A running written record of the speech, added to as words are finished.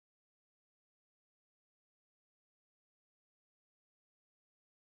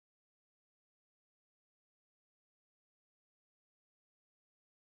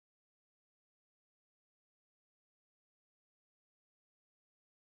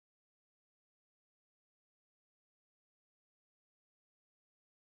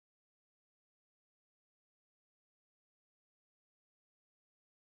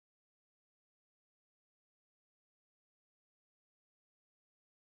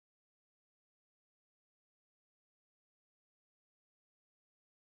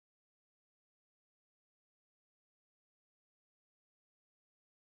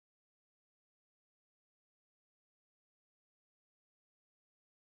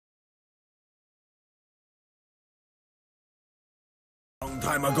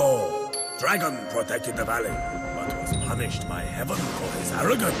time ago, Dragon protected the valley, but was punished by heaven for his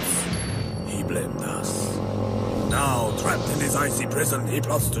arrogance. He blamed us. Now, trapped in his icy prison, he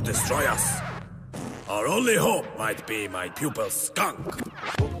plots to destroy us. Our only hope might be my pupil Skunk.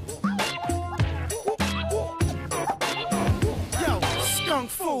 Skunk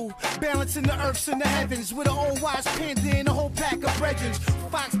Fu, balancing the earths and the heavens with an old wise panda and a whole pack of legends.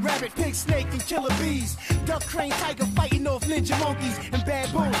 Fox, rabbit, pig, snake, and killer bees. Duck, crane, tiger fighting off ninja monkeys and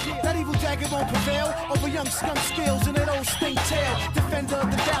baboons. That evil dragon won't prevail over young skunk skills and that old stink tail. Defender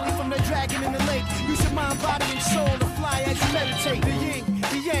of the valley from the dragon in the lake. Use your mind, body, and soul to fly as you meditate. The yin,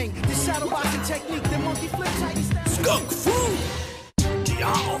 the yang, the shadow boxing technique, the monkey flip tight. Skunk Fu! The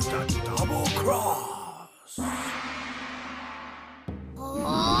art of the double cross.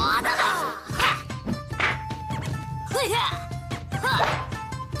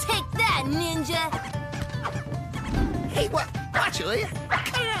 Take that, ninja! Hey, watch it, will you?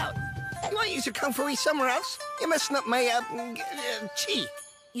 Cut it out. You want to use your kung fu somewhere else? You're messing up my, chi.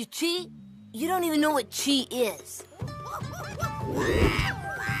 You chi? You don't even know what chi is.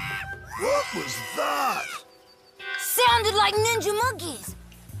 What was that? Sounded like ninja monkeys.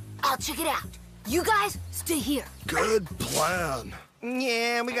 I'll check it out. You guys, stay here. Good plan.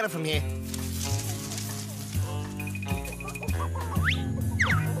 Yeah, we got it from here.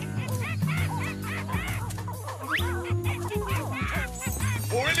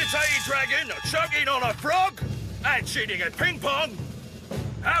 For imitating dragon, choking on a frog, and cheating at ping pong,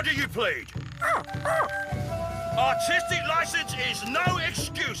 how do you plead? Artistic license is no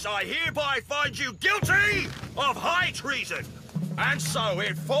excuse. I hereby find you guilty of high treason. And so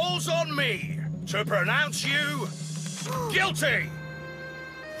it falls on me to pronounce you guilty.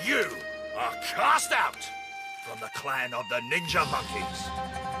 You are cast out from the clan of the Ninja Monkeys.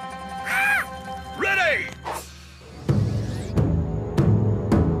 Ready!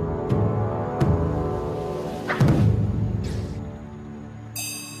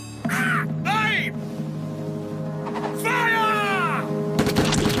 Aim! Fire!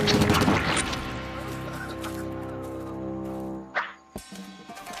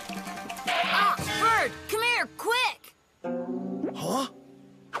 Ah, Bird, come here, quick! Huh?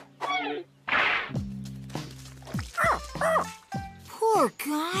 Poor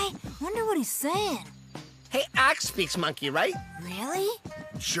guy. Wonder what he's saying. Hey, Ox speaks monkey, right? Really?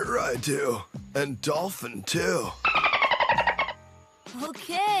 Sure I do. And Dolphin, too.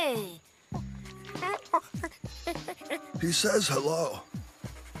 Okay. He says hello.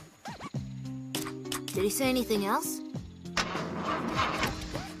 Did he say anything else?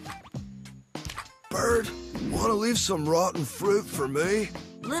 Bird, want to leave some rotten fruit for me?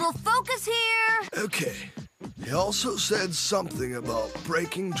 Little focus here. Okay. He also said something about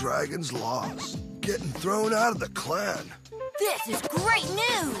breaking Dragon's laws, getting thrown out of the clan. This is great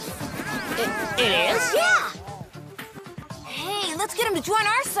news. It is? Yeah. Hey, let's get him to join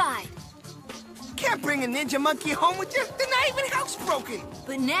our side. Can't bring a ninja monkey home with you. They're not even housebroken.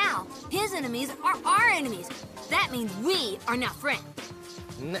 But now, his enemies are our enemies. That means we are now friends.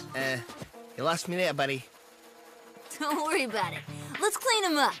 Nuh-uh. You lost me there, buddy. Don't worry about it. Let's clean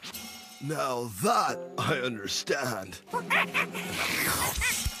him up. Now that I understand.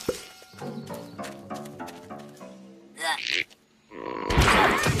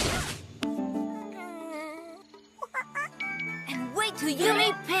 And wait till you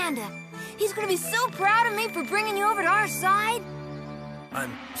meet Panda. He's gonna be so proud of me for bringing you over to our side.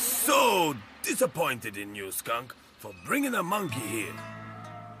 I'm so disappointed in you, Skunk, for bringing a monkey here.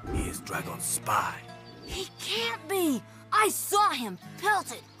 He is Dragon's spy. He can't be. I saw him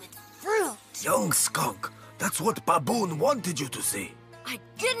pelted with fruit. Young Skunk, that's what Baboon wanted you to see. I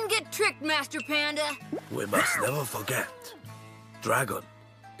didn't get tricked, Master Panda. We must never forget, Dragon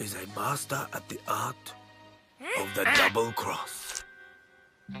is a master at the art of the double cross.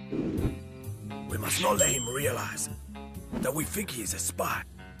 We must not let him realize that we think he is a spy.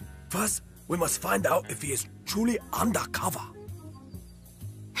 First, we must find out if he is truly undercover.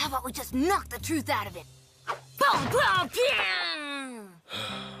 How about we just knock the truth out of it? Boom, boom, pew!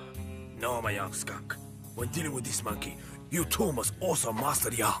 No, my young Skunk. When dealing with this monkey, you too must also master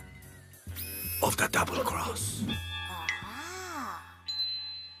the art of the double cross.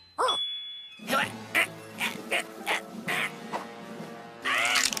 Oh.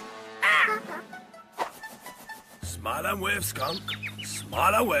 Smile and wave, Skunk.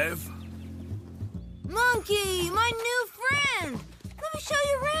 Smile and wave. Monkey, my new friend. Let me show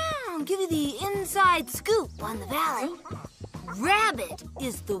you around. Give you the inside scoop on the valley. Rabbit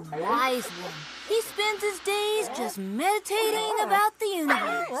is the wise one. He spends his days just meditating about the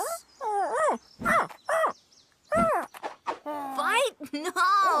universe. Fight? No,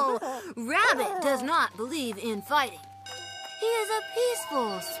 not believe in fighting. He is a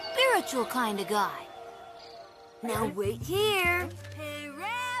peaceful, spiritual kind of guy. Now wait here. Hey,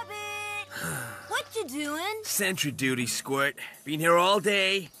 Rabbit! What you doing? Sentry duty, Squirt. Been here all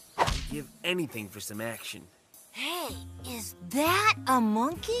day. I'd give anything for some action. Hey, is that a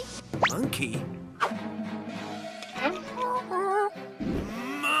monkey? Monkey?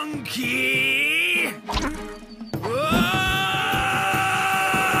 Monkey!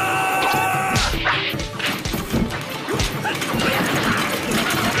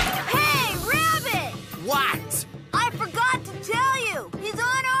 Hey, Rabbit! What? I forgot to tell you. He's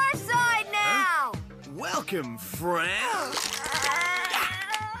on our side now. Welcome, friend.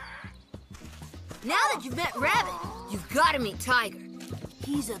 Now that you've met Rabbit, you've got to meet Tiger.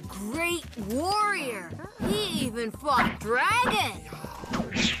 He's a great warrior. He even fought Dragon.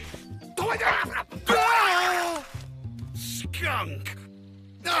 Skunk!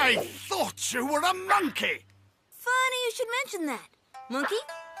 I thought you were a monkey! Funny you should mention that. Monkey,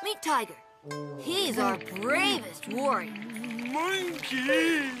 meet Tiger. He's our bravest warrior.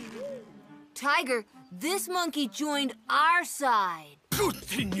 Monkey! Tiger, this monkey joined our side. Good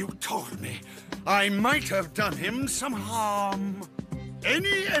thing you told me. I might have done him some harm.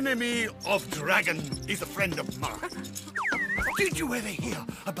 Any enemy of Dragon is a friend of mine. Did you ever hear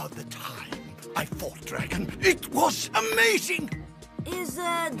about the time I fought Dragon? It was amazing! Is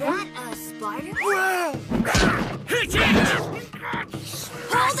that a spider? Well, hit it!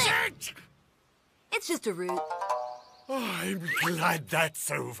 Hold it! It's just a root. I'm glad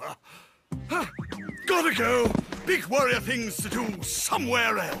that's over. Huh, gotta go. Big warrior things to do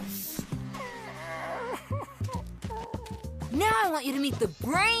somewhere else. Now I want you to meet the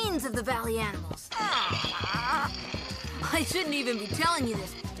brains of the valley animals. I shouldn't even be telling you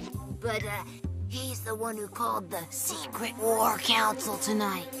this, but he's the one who called the Secret War Council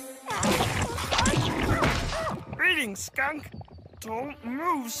tonight. Greetings, Skunk. Don't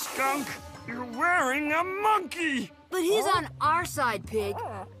move, Skunk. You're wearing a monkey. But he's on our side, Pig.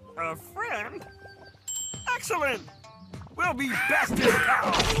 A friend? Excellent. We'll be best in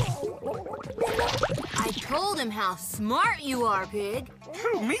pals. I told him how smart you are, Pig.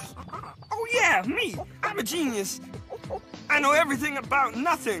 Who, me? Oh, yeah, me. I'm a genius. I know everything about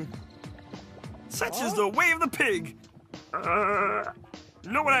nothing. Such as the way of the pig.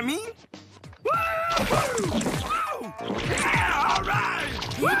 Know what I mean? Woo! Yeah, all right!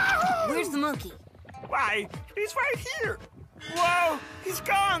 Pig, where's the monkey? Why, he's right here. Whoa, he's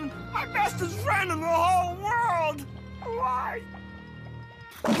gone. My bestest friend in the whole world. Why?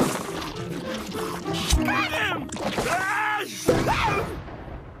 Get him!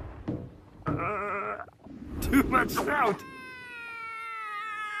 Too much shout.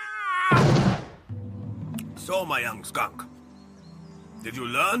 So, my young skunk, did you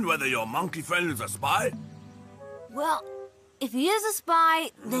learn whether your monkey friend is a spy? Well, if he is a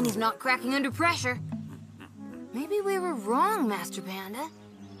spy, then he's not cracking under pressure. Maybe we were wrong, Master Panda.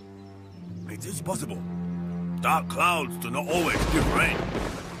 It is possible. Dark clouds do not always give rain.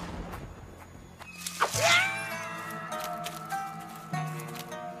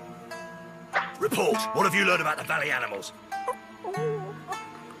 Report. What have you learned about the valley animals?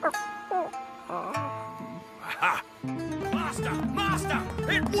 Aha! Master! Master!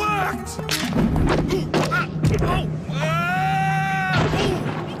 It worked!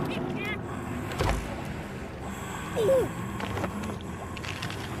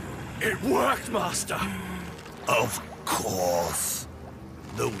 It worked, Master! Of course.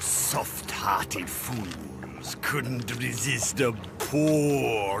 Those soft-hearted fools couldn't resist a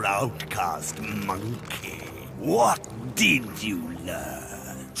poor outcast monkey. What did you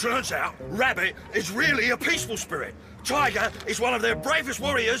learn? Turns out Rabbit is really a peaceful spirit. Tiger is one of their bravest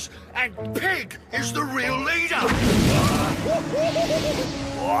warriors, and Pig is the real leader.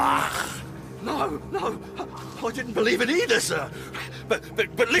 No, I didn't believe it either, sir. But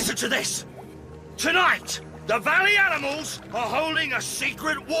listen to this. Tonight, the Valley Animals are holding a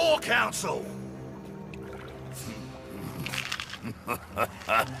secret war council.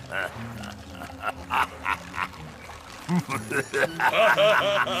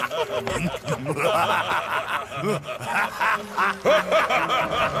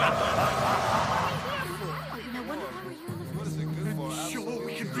 Sure,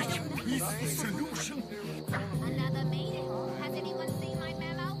 we can reach a peaceful solution. Another meeting. Has anyone seen my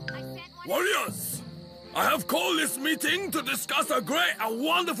memo? I sent one. Warriors, I have called this meeting to discuss a great and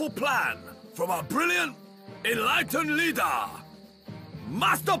wonderful plan from our brilliant, enlightened leader,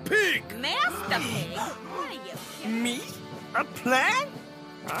 Master Pig. Master Pig? What are you? Me? A plan?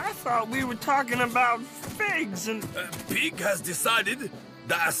 I thought we were talking about figs and... Pig has decided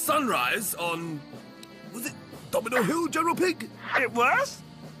that at sunrise on Domino Hill, General Pig? It was?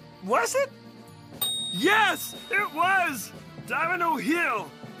 Was it? Yes, it was! Domino Hill,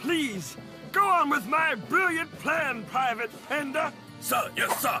 please, go on with my brilliant plan, Private Panda. Sir,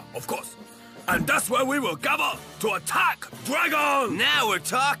 yes, sir, of course. And that's where we will gather to attack Dragon! Now we're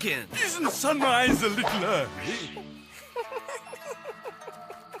talking. Isn't sunrise a little early?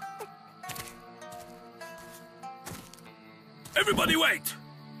 Everybody wait!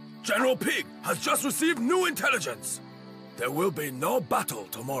 General Pig has just received new intelligence. There will be no battle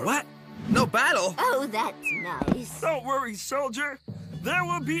tomorrow. What? No battle? Oh, that's nice. Don't worry, soldier. There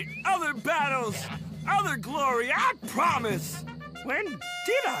will be other battles, other glory, I promise. When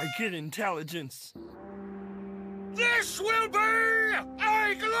did I get intelligence? This will be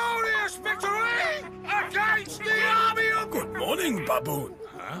a glorious victory against the army of... Good morning, baboon.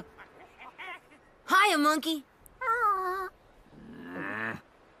 Huh? Hiya, monkey.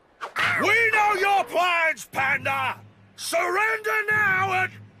 We know your plans, Panda! Surrender now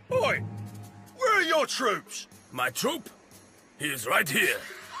and... Oi, where are your troops? My troop? He is right here.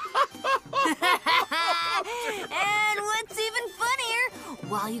 And what's even funnier,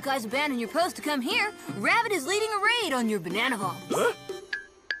 while you guys abandon your post to come here, Rabbit is leading a raid on your banana vault. Huh?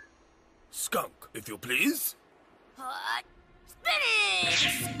 Skunk, if you please. Spinach!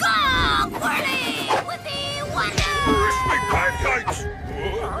 Skunk! Whirly! Whippy! Wonder! Crispy pancakes!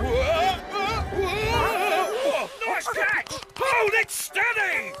 Nice catch! Hold it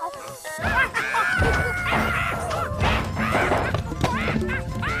steady!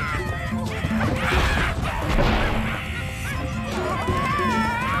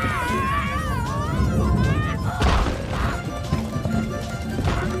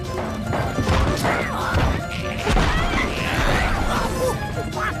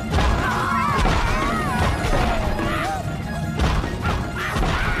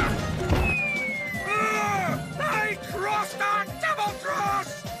 They crossed our double cross!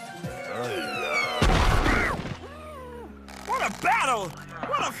 What a battle!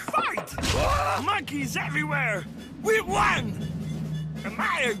 What a fight! Monkeys everywhere! We won! Am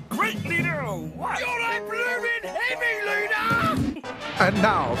I a great leader or what? You're a blooming heavy leader! And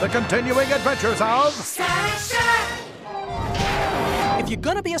now, the continuing adventures of... If you're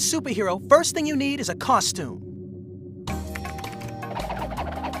gonna be a superhero, first thing you need is a costume.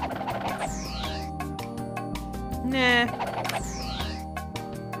 Nah.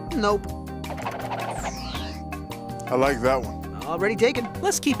 Nope. I like that one. Already taken.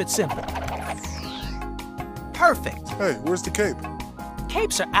 Let's keep it simple. Perfect. Hey, where's the cape?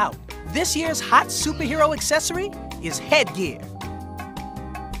 Capes are out. This year's hot superhero accessory is headgear.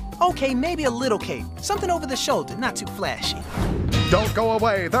 Okay, maybe a little cape. Something over the shoulder, not too flashy. Don't go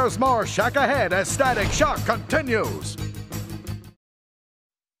away. There's more Shaq ahead as Static Shock continues.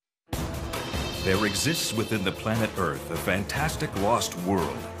 There exists within the planet Earth a fantastic lost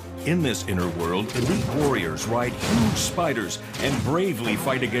world. In this inner world, elite warriors ride huge spiders and bravely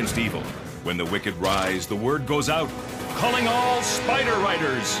fight against evil. When the wicked rise, the word goes out, calling all spider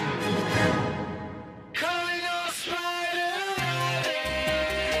riders. Calling all spider riders.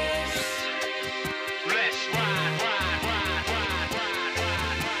 Let's ride, ride, ride, ride, ride, ride,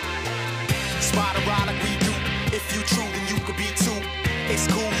 ride. Spider rider, we do. If you true, then you could be too. It's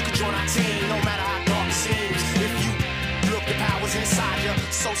cool, you can join our team, no matter how dark it seems. If you look, the power's inside you,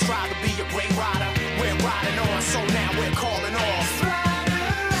 so strive to be a great rider. We're riding on, so now we're calling off.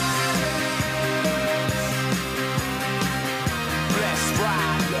 Let's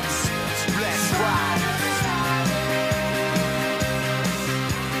ride, let's ride.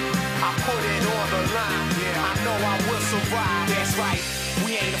 I put it on the line, yeah, I know I will survive. That's right,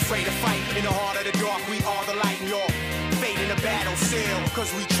 we ain't afraid to fight. In the heart of the dark, we are the light, and your fate in the battle seal,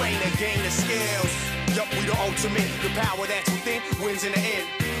 cause we train and gain the skills. Yup, we the ultimate, the power that's within wins in the end.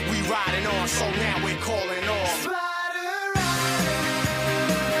 We riding on, so now we're calling off.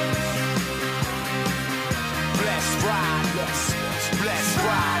 Let's ride, let's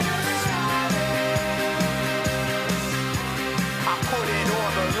ride. I put it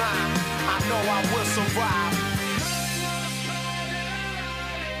on the line, I know I will survive.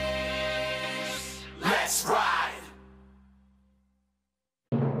 Let's ride.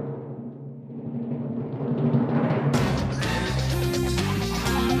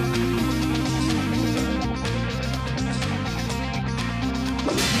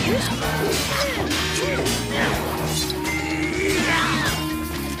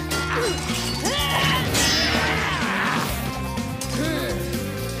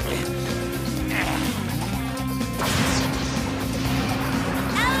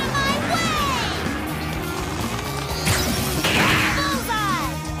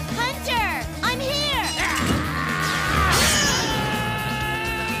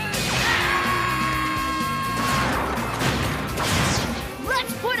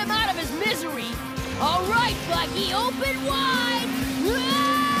 All right, Bucky, open wide!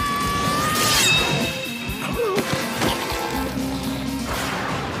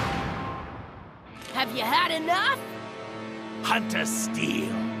 Have you had enough? Hunter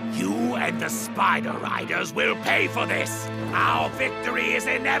Steel, you and the Spider Riders will pay for this. Our victory is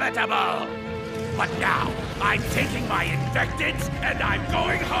inevitable. But now, I'm taking my invectives and I'm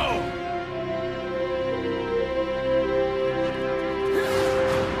going home.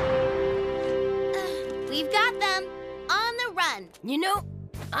 We've got them. On the run. You know,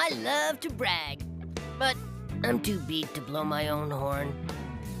 I love to brag, but I'm too beat to blow my own horn.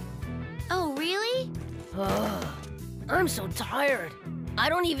 Oh, really? Oh, I'm so tired. I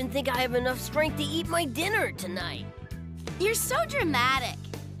don't even think I have enough strength to eat my dinner tonight. You're so dramatic.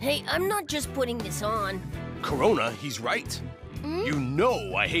 Hey, I'm not just putting this on. Corona, he's right. You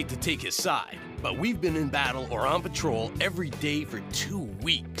know I hate to take his side, but we've been in battle or on patrol every day for 2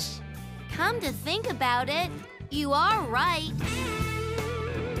 weeks. Come to think about it, you are right.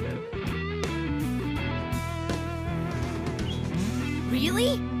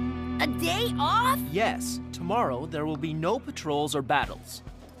 Really? A day off? Yes, tomorrow there will be no patrols or battles.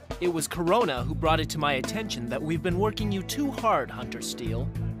 It was Corona who brought it to my attention that we've been working you too hard, Hunter Steel.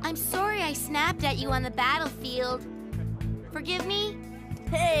 I'm sorry I snapped at you on the battlefield. Forgive me?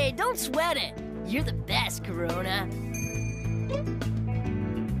 Hey, don't sweat it. You're the best, Corona.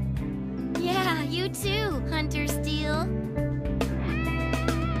 Yeah, you too, Hunter Steel.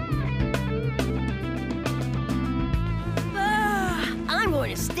 I'm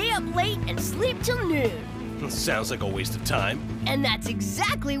going to stay up late and sleep till noon. Sounds like a waste of time. And that's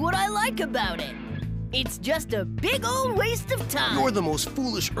exactly what I like about it. It's just a big old waste of time. You're the most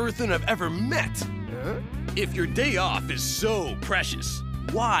foolish earthen I've ever met. Huh? If your day off is so precious,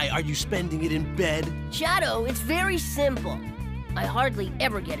 why are you spending it in bed? Shadow, it's very simple. I hardly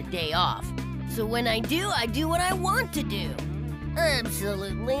ever get a day off. So when I do what I want to do.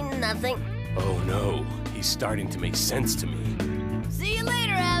 Absolutely nothing. Oh no, he's starting to make sense to me. See you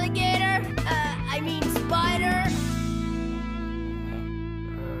later, alligator. I mean spider.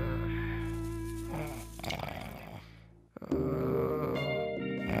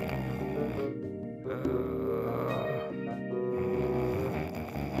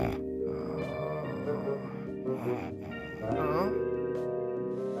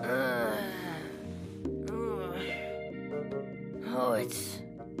 Oh, it's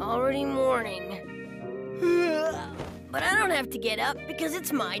already morning. But I don't have to get up because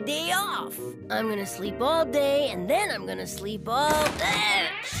it's my day off. I'm gonna sleep all day and then I'm gonna sleep all day.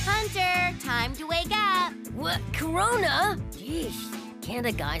 Hunter, time to wake up. What, Corona? Jeez, can't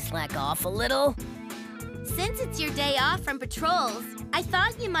a guy slack off a little? Since it's your day off from patrols, I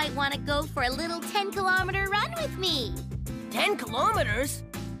thought you might want to go for a little 10-kilometer run with me. 10 kilometers?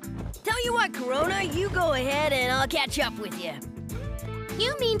 Tell you what, Corona, you go ahead and I'll catch up with you.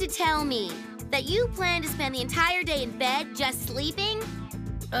 You mean to tell me that you plan to spend the entire day in bed just sleeping?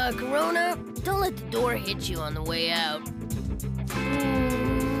 Corona, don't let the door hit you on the way out.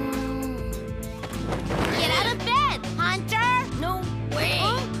 Get out of bed, Hunter! No way!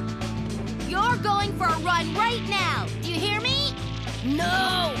 Huh? You're going for a run right now. Do you hear me?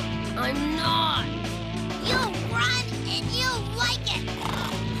 No, I'm not. You'll run and you'll like it.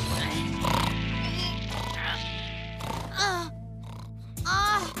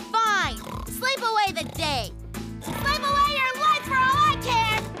 Fine. Sleep away the day. Sleep away your life for all I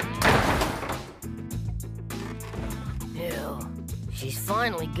care. Ew, she's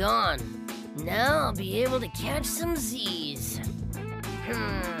finally gone. Now I'll be able to catch some Z's.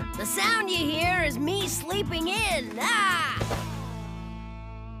 The sound you hear is me sleeping in.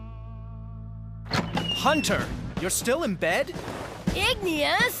 Hunter, you're still in bed?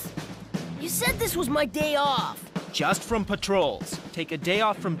 Igneous? You said this was my day off. Just from patrols. Take a day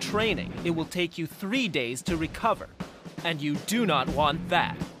off from training. It will take you 3 days to recover. And you do not want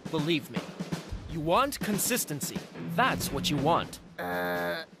that, believe me. You want consistency. That's what you want.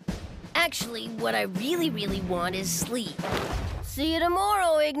 Actually, what I really want is sleep. See you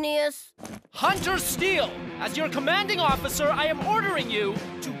tomorrow, Igneous. Hunter Steel, as your commanding officer, I am ordering you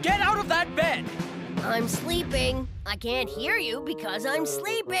to get out of that bed. I'm sleeping. I can't hear you because I'm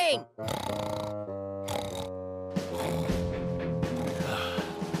sleeping.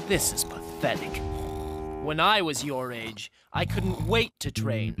 This is pathetic. When I was your age, I couldn't wait to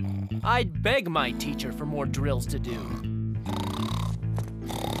train. I'd beg my teacher for more drills to do.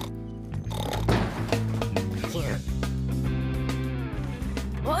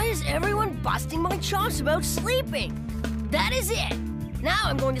 Why is everyone busting my chops about sleeping? That is it. Now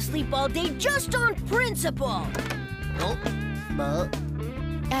I'm going to sleep all day just on principle.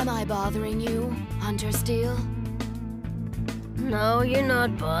 Am I bothering you, Hunter Steel? No, you're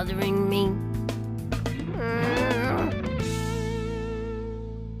not bothering me.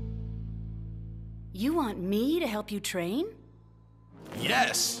 You want me to help you train?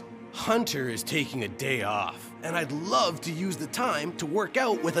 Yes! Hunter is taking a day off, and I'd love to use the time to work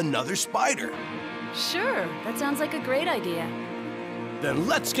out with another spider. Sure, that sounds like a great idea. Then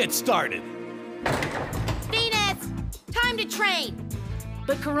let's get started. Venus! Time to train!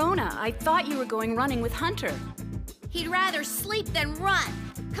 But Corona, I thought you were going running with Hunter. He'd rather sleep than run.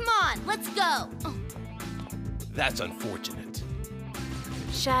 Come on, let's go. That's unfortunate.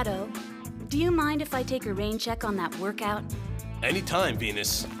 Shadow, do you mind if I take a rain check on that workout? Anytime,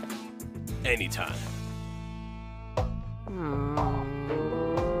 Venus. Anytime.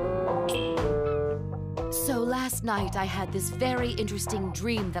 So last night I had this very interesting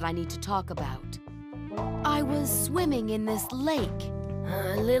dream that I need to talk about. I was swimming in this lake.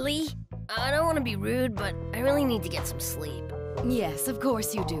 Lily? I don't want to be rude, but I really need to get some sleep. Yes, of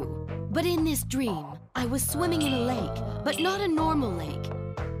course you do. But in this dream, I was swimming in a lake, but not a normal lake.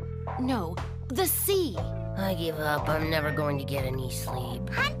 No, the sea. I give up. I'm never going to get any sleep.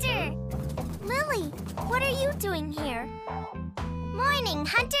 Hunter! Lily, what are you doing here? Morning,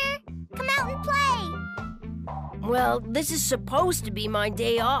 Hunter! Come out and play! Well, this is supposed to be my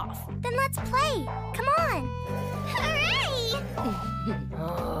day off. Then let's play. Come on. Hooray!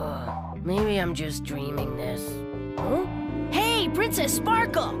 Maybe I'm just dreaming this. Huh? Hey, Princess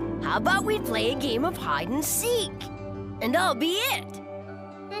Sparkle! How about we play a game of hide and seek? And I'll be it.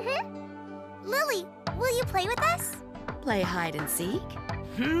 Mm-hmm. Lily, will you play with us? Play hide and seek?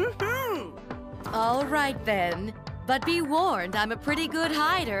 All right then. But be warned, I'm a pretty good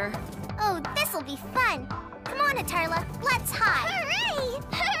hider. Oh, this'll be fun. Come on, Atarla, let's hide. Hooray!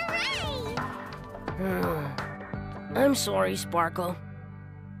 Hooray! I'm sorry, Sparkle.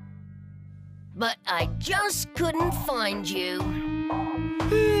 But I just couldn't find you.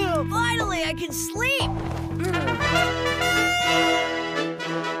 Finally, I can sleep!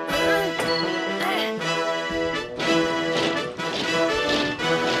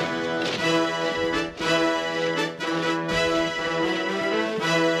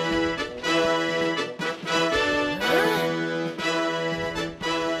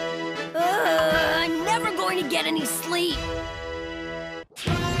 I'm never going to get any sleep.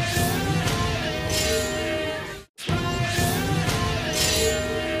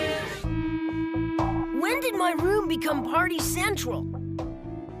 My room become party central.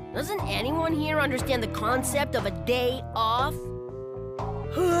 Doesn't anyone here understand the concept of a day off?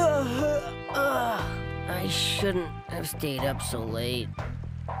 I shouldn't have stayed up so late.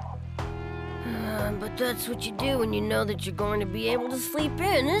 But that's what you do when you know that you're going to be able to sleep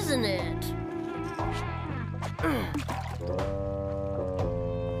in, isn't it?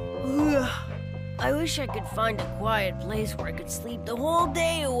 I wish I could find a quiet place where I could sleep the whole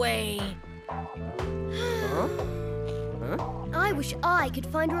day away. I wish I could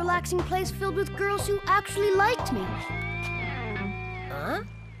find a relaxing place filled with girls who actually liked me. Huh?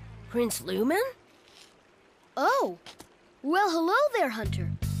 Prince Lumen? Oh, well, hello there, Hunter.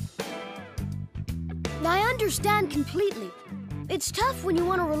 I understand completely. It's tough when you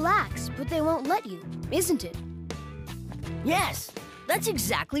want to relax, but they won't let you, isn't it? Yes, that's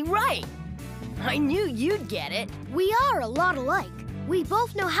exactly right. I knew you'd get it. We are a lot alike. We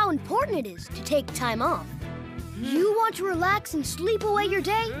both know how important it is to take time off. You want to relax and sleep away your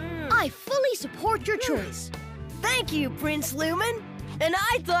day? I fully support your choice. Thank you, Prince Lumen. And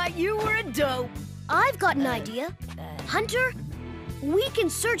I thought you were a dope. I've got an idea. Hunter, we can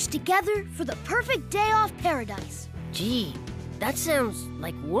search together for the perfect day off paradise. Gee, that sounds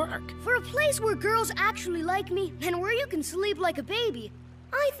like work. For a place where girls actually like me and where you can sleep like a baby,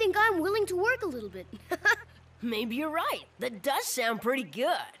 I think I'm willing to work a little bit. Maybe you're right. That does sound pretty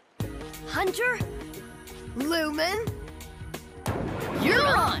good. Hunter, Lumen, you're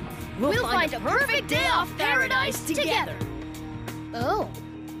on. We'll find a perfect day off paradise together. Oh.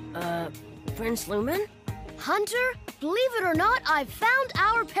 Prince Lumen? Hunter, believe it or not, I've found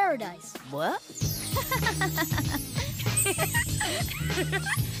our paradise. What?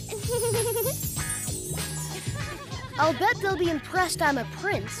 I'll bet they'll be impressed I'm a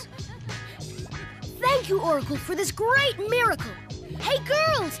prince. Thank you, Oracle, for this great miracle. Hey,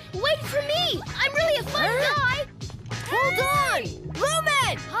 girls, wait for me. I'm really a fun guy. Hold on!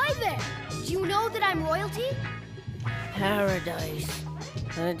 Lumen! Hi there. Do you know that I'm royalty? Paradise.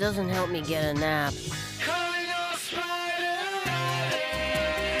 But it doesn't help me get a nap.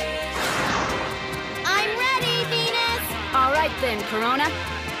 I'm ready, Venus. All right then, Corona.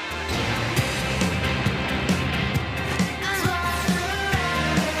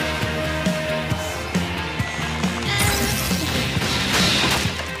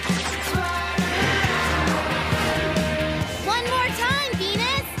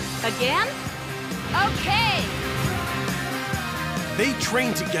 Again? Okay. They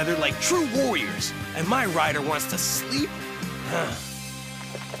train together like true warriors, and my rider wants to sleep? Huh?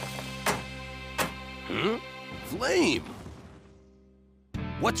 Flame!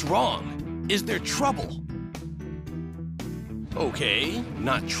 What's wrong? Is there trouble? Okay,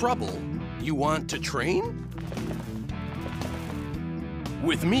 not trouble. You want to train?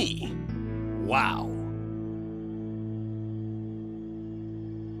 With me? Wow.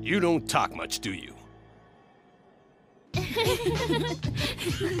 You don't talk much, do you?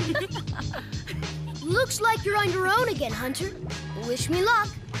 Looks like you're on your own again, Hunter. Wish me luck.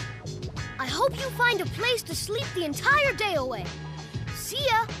 I hope you find a place to sleep the entire day away. See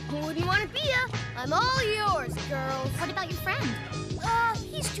ya. Wouldn't want to be ya. I'm all yours, girls. What about your friend?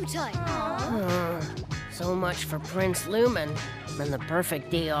 He's too tight. So much for Prince Lumen and the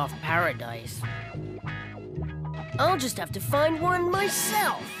perfect day off paradise. I'll just have to find one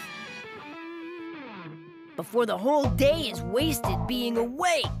myself. Before the whole day is wasted being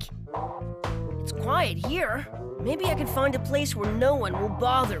awake. It's quiet here. Maybe I can find a place where no one will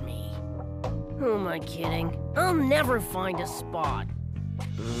bother me. Who am I kidding? I'll never find a spot.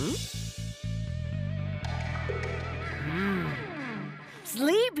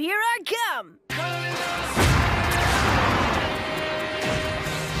 Sleep, here I come!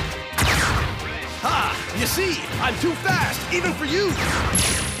 Ha! You see, I'm too fast, even for you!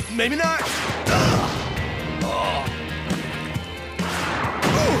 Maybe not.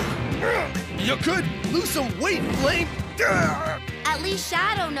 You could lose some weight, Flame! At least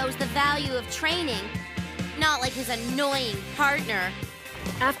Shadow knows the value of training. Not like his annoying partner.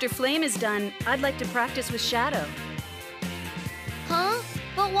 After Flame is done, I'd like to practice with Shadow. Huh?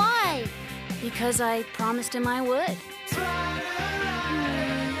 But why? Because I promised him I would.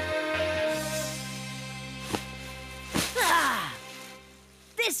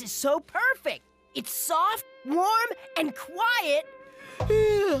 This is so perfect! It's soft, warm, and quiet.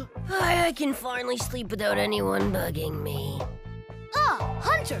 I can finally sleep without anyone bugging me. Ah,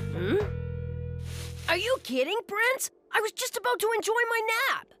 Hunter! Are you kidding, Prince? I was just about to enjoy my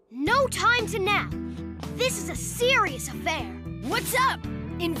nap. No time to nap. This is a serious affair. What's up?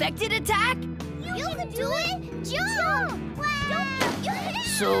 Infected attack? You can do it! Jump! Wow!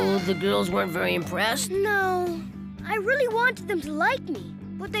 So the girls weren't very impressed? No. I really wanted them to like me,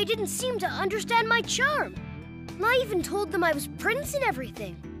 but they didn't seem to understand my charm. I even told them I was Prince and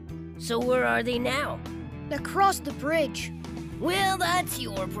everything. So where are they now? Across the bridge. Well, that's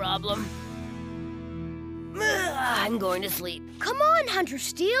your problem. I'm going to sleep. Come on, Hunter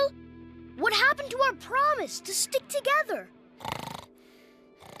Steel. What happened to our promise to stick together?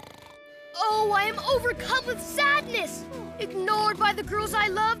 Oh, I am overcome with sadness. Ignored by the girls I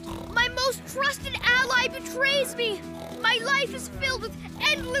loved, my most trusted ally betrays me. My life is filled with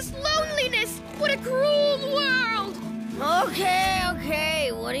endless loneliness. What a cruel world.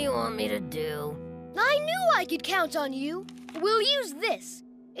 Okay. What do you want me to do? I knew I could count on you. We'll use this.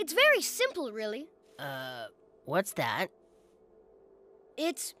 It's very simple, really. What's that?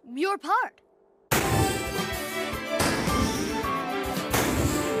 It's your part.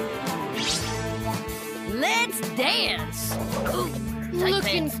 Let's dance! Ooh, tight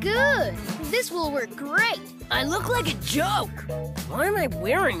Looking pants. good. This will work great. I look like a joke. Why am I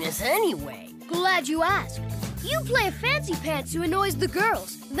wearing this anyway? Glad you asked. You play a fancy pants who annoys the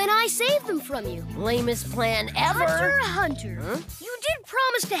girls. Then I save them from you. Lamest plan ever. Hunter. You did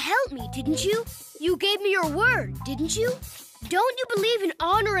promise to help me, didn't you? You gave me your word, didn't you? Don't you believe in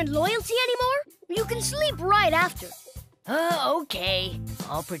honor and loyalty anymore? You can sleep right after. Okay.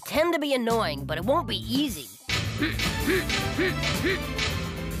 I'll pretend to be annoying, but it won't be easy.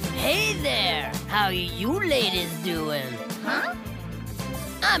 Hey there! How you ladies doing? Huh?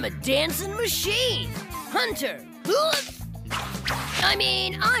 I'm a dancing machine! Hunter!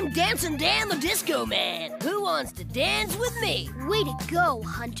 I'm Dancing Dan the Disco Man! Who wants to dance with me? Way to go,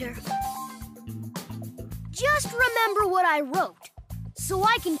 Hunter. Just remember what I wrote, so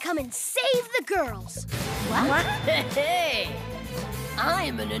I can come and save the girls. What? Hey!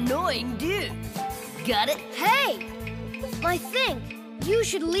 I'm an annoying dude. Got it? Hey! I think you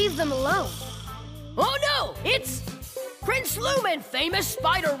should leave them alone. Oh no! It's Prince Lumen, famous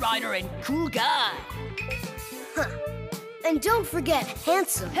spider rider and cool guy. Huh. And don't forget,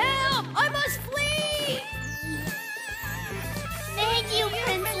 handsome. Help! I must flee! Thank you,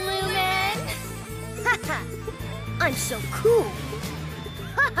 Prince Lumen. Haha! I'm so cool.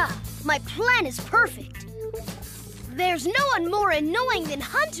 Haha! My plan is perfect. There's no one more annoying than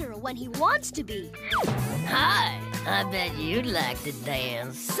Hunter when he wants to be. Hi! I bet you'd like to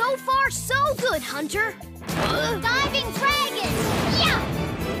dance. So far, so good, Hunter. Huh? Diving dragon! Yeah!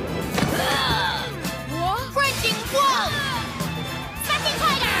 Crunching wolf! Sucking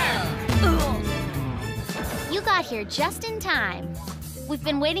tiger! You got here just in time. We've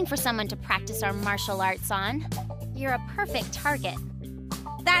been waiting for someone to practice our martial arts on. You're a perfect target.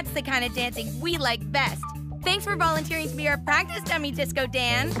 That's the kind of dancing we like best. Thanks for volunteering to be our practice dummy, Disco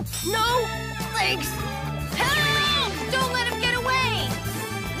Dan. No, thanks. Help! Don't let him get away!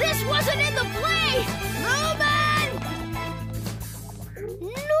 This wasn't in the play! Reuben!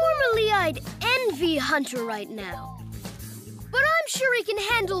 Normally I'd envy Hunter right now. But I'm sure he can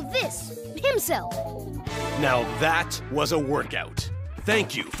handle this himself. Now that was a workout.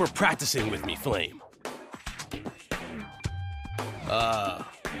 Thank you for practicing with me, Flame.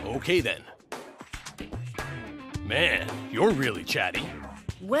 Okay then. Man, you're really chatty.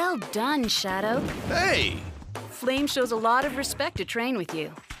 Well done, Shadow. Hey! Flame shows a lot of respect to train with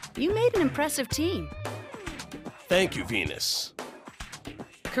you. You made an impressive team. Thank you, Venus.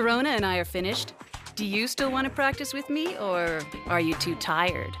 Corona and I are finished. Do you still want to practice with me, or are you too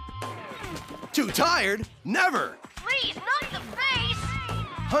tired? Too tired? Never! Please, not the face!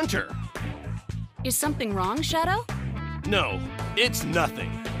 Hunter! Is something wrong, Shadow? No, it's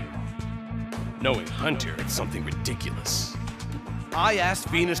nothing. Knowing Hunter, it's something ridiculous. I asked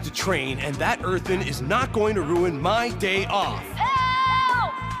Venus to train, and that earthen is not going to ruin my day off.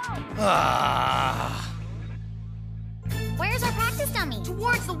 Help! Ah. Where's our practice dummy?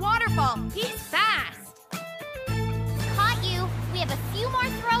 Towards the waterfall. He's fast. Caught you. We have a few more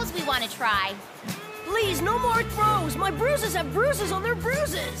throws we want to try. Please, no more throws. My bruises have bruises on their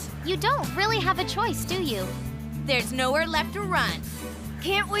bruises. You don't really have a choice, do you? There's nowhere left to run.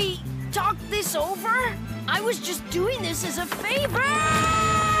 Can't we talk this over? I was just doing this as a favor!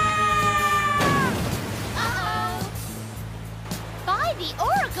 Uh-oh! By the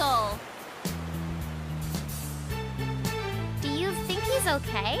Oracle! Do you think he's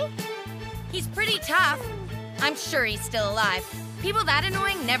okay? He's pretty tough. I'm sure he's still alive. People that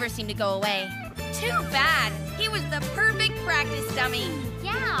annoying never seem to go away. Too bad. He was the perfect practice dummy.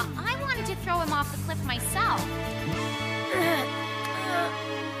 Yeah, I wanted to throw him off the cliff myself.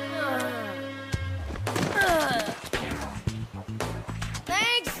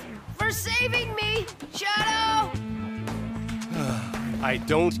 Thanks for saving me, Shadow! I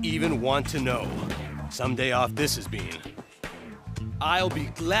don't even want to know. Someday off this has been. I'll be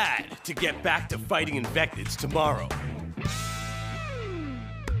glad to get back to fighting Invectids tomorrow.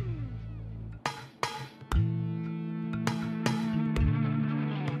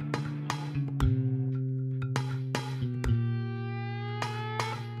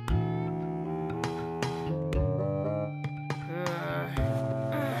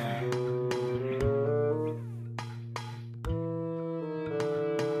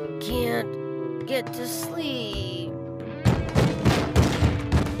 Can't get to sleep.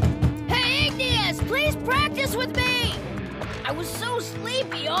 Hey, Igneous, please practice with me! I was so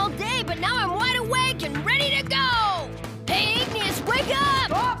sleepy all day, but now I'm wide awake and ready to go! Hey, Igneous, wake up!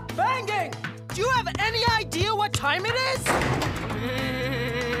 Stop banging! Do you have any idea what time it is?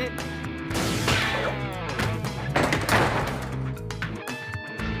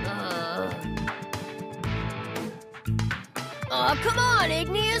 Oh, come on,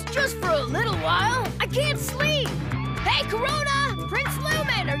 Igneous, just for a little while. I can't sleep. Hey, Corona! Prince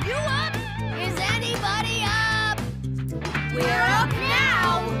Lumen, are you up? Is anybody up? We're up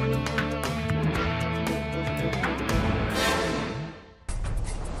now!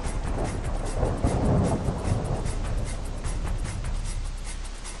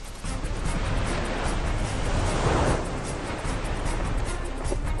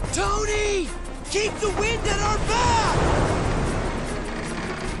 Tony! Keep the wind at our back!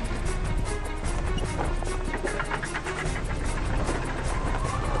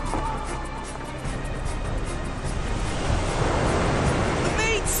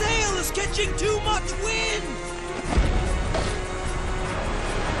 Catching too much wind!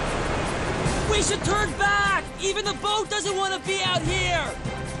 We should turn back! Even the boat doesn't want to be out here!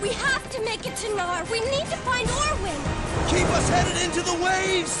 We have to make it to Nar. We need to find Orwin. Keep us headed into the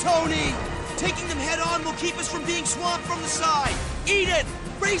waves, Tony! Taking them head on will keep us from being swamped from the side. Eden,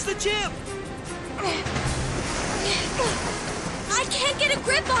 raise the jib! I can't get a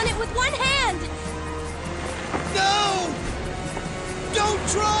grip on it with one hand! No! Don't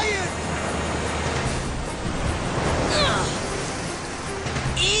try it!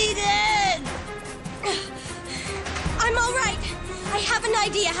 Eden! I'm all right. I have an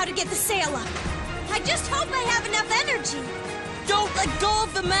idea how to get the sail up. I just hope I have enough energy. Don't let go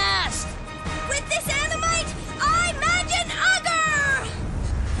of the mast! With this animite, I imagine Ugger!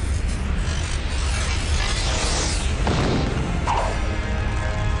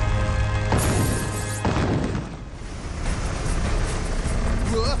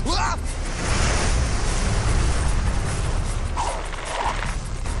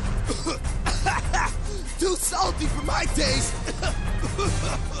 Too salty for my taste!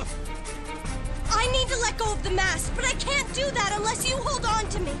 I need to let go of the mask, but I can't do that unless you hold on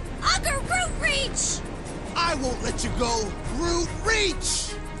to me. Ugger, Root Reach! I won't let you go! Root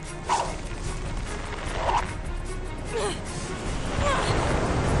Reach!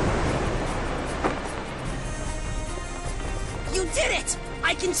 You did it!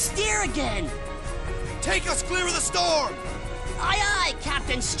 I can steer again! Take us clear of the storm! Aye, aye,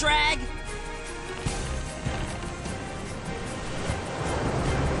 Captain Strag!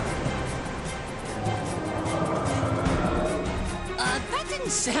 That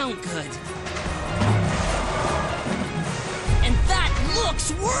didn't sound good. And that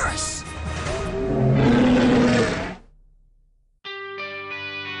looks worse!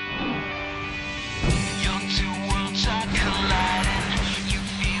 Your two worlds are colliding. You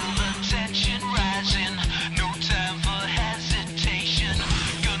feel the tension rising. No time for hesitation.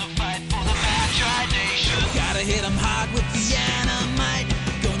 Gonna fight for the Magi-Nation. Gotta hit 'em hard with the dynamite.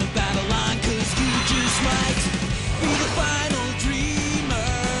 Gonna battle on 'cause you just might be the final dreamer.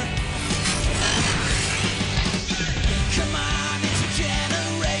 Come on, it's a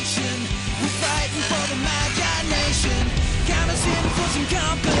generation. We're fighting for the Magi-Nation. Count us in for some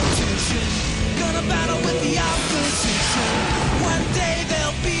competition. Gonna battle with the opposition. One day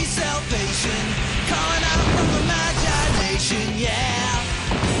there'll be salvation. Calling out from the Magi-Nation, yeah.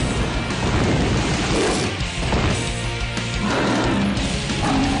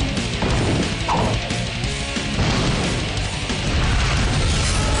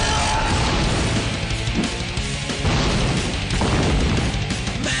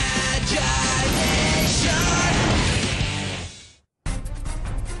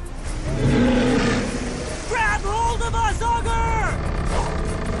 Grab hold of us, Ogre!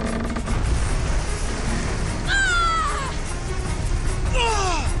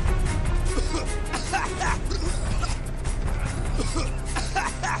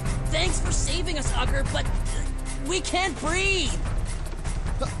 Thanks for saving us, Ogre, but we can't breathe.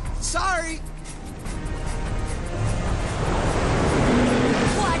 Sorry!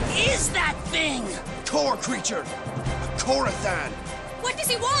 What is that thing? Core creature! A Korathan! What does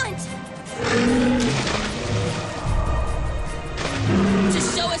he want? To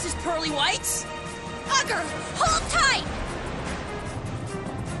show us his pearly whites? Ugger, hold tight!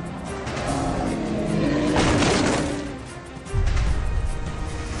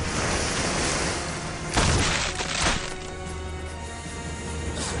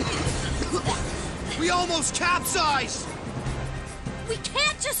 We almost capsized! We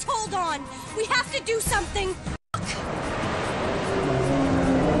can't just hold on! We have to do something!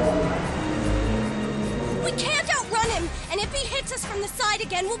 We can't outrun him, and if he hits us from the side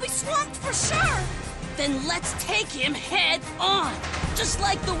again, we'll be swamped for sure! Then let's take him head on, just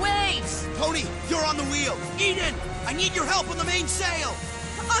like the waves! Tony, you're on the wheel! Eden, I need your help on the main sail!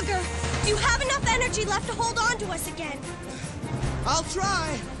 Ugger, do you have enough energy left to hold on to us again? I'll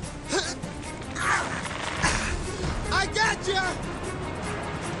try! I got ya!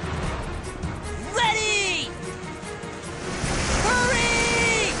 Ready!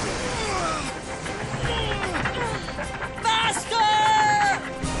 Hurry! Faster!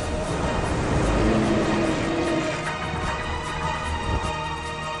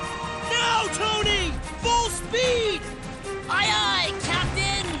 Now, Tony! Full speed! Aye, aye,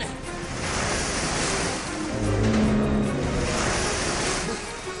 Captain!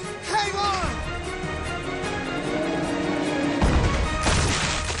 Hang on!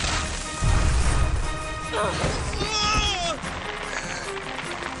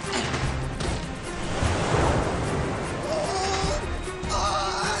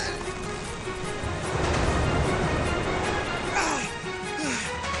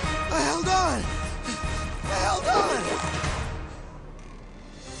 I held on! I held on!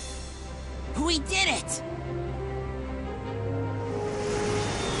 We did it!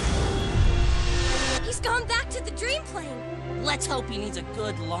 He's gone back to the dream plane. Let's hope he needs a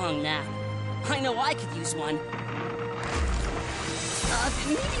good long nap. I know I could use one.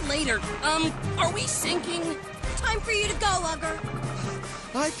 Maybe later. Are we sinking? Time for you to go, Ugger.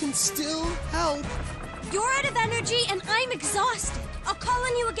 I can still help. You're out of energy and I'm exhausted. I'll call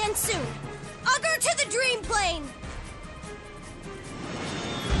on you again soon. Ugger to the dream plane!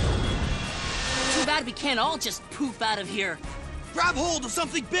 Too bad we can't all just poof out of here. Grab hold of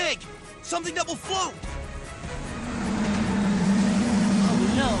something big! Something that will float! Oh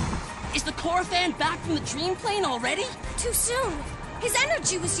no! Is the Korathan back from the dream plane already? Too soon. His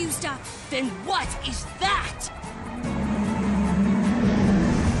energy was used up. Then what is that?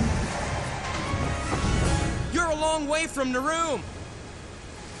 away from Naroom!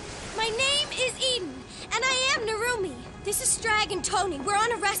 My name is Eden, and I am Narumi. This is Strag and Tony. We're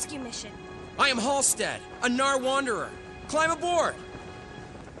on a rescue mission. I am Halstead, a Nar Wanderer. Climb aboard!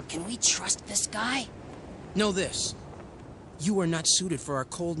 Can we trust this guy? Know this. You are not suited for our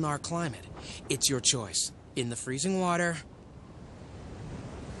cold Nar climate. It's your choice. In the freezing water...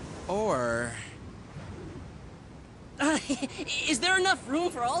 or... Is there enough room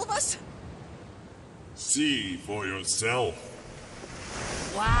for all of us? See for yourself.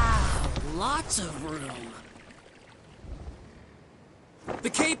 Wow, lots of room. The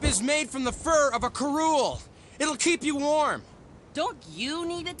cape is made from the fur of a Karul. It'll keep you warm. Don't you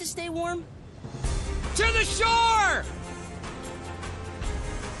need it to stay warm? To the shore!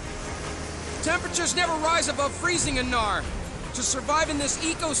 Temperatures never rise above freezing in Nar. To survive in this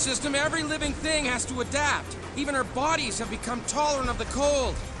ecosystem, every living thing has to adapt. Even our bodies have become tolerant of the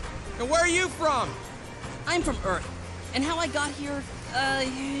cold. And where are you from? I'm from Earth. And how I got here,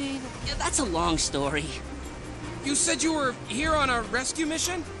 that's a long story. You said you were here on a rescue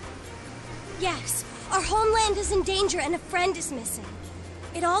mission? Yes, our homeland is in danger and a friend is missing.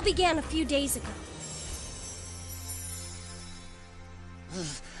 It all began a few days ago.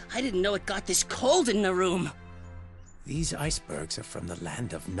 I didn't know it got this cold in the room. These icebergs are from the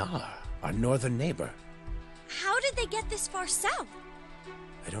land of Nar, our northern neighbor. How did they get this far south?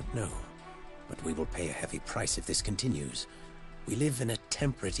 I don't know, but we will pay a heavy price if this continues. We live in a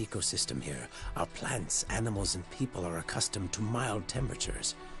temperate ecosystem here. Our plants, animals, and people are accustomed to mild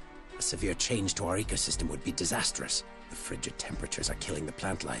temperatures. A severe change to our ecosystem would be disastrous. The frigid temperatures are killing the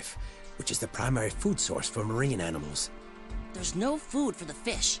plant life, which is the primary food source for marine animals. There's no food for the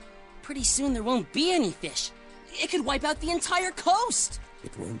fish. Pretty soon there won't be any fish. It could wipe out the entire coast!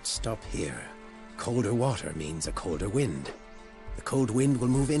 It won't stop here. Colder water means a colder wind. The cold wind will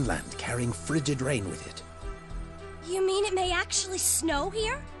move inland, carrying frigid rain with it. You mean it may actually snow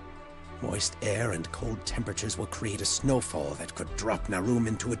here? Moist air and cold temperatures will create a snowfall that could drop Naroom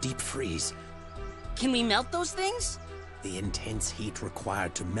into a deep freeze. Can we melt those things? The intense heat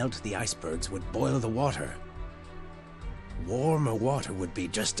required to melt the icebergs would boil the water. Warmer water would be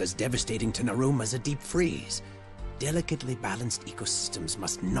just as devastating to Naroom as a deep freeze. Delicately balanced ecosystems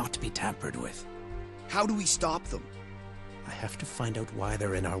must not be tampered with. How do we stop them? I have to find out why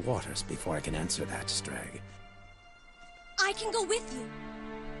they're in our waters before I can answer that, Strag. I can go with you.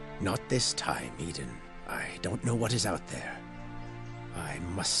 Not this time, Eden. I don't know what is out there. I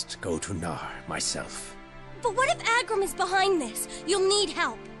must go to Nar myself. But what if Agram is behind this? You'll need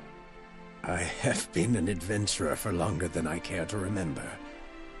help. I have been an adventurer for longer than I care to remember.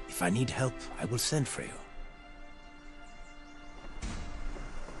 If I need help, I will send for you.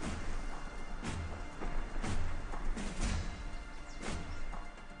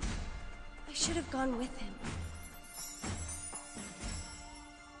 I should have gone with him.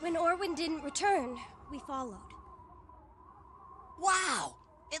 When Orwin didn't return, we followed. Wow!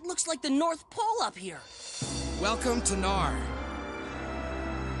 It looks like the North Pole up here. Welcome to Nar.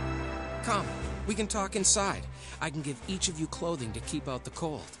 Come, we can talk inside. I can give each of you clothing to keep out the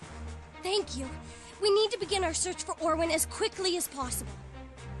cold. Thank you. We need to begin our search for Orwin as quickly as possible.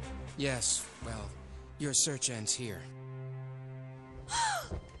 Yes, well, your search ends here.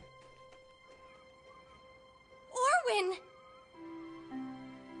 Orwin!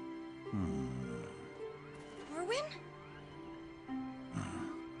 Orwin?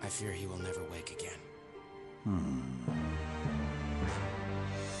 I fear he will never wake again.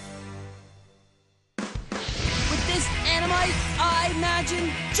 With this animite, I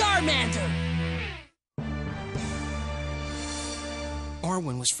imagine Jarmander!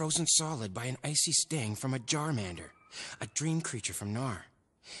 Orwin was frozen solid by an icy sting from a Jarmander, a dream creature from Nar.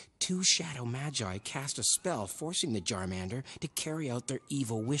 2 shadow magi cast a spell forcing the Jarmander to carry out their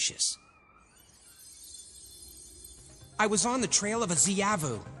evil wishes. I was on the trail of a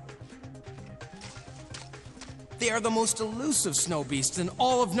Ziavu. They are the most elusive snow beasts in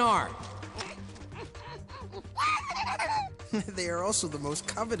all of Nar. They are also the most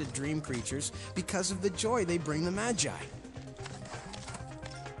coveted dream creatures because of the joy they bring the Magi.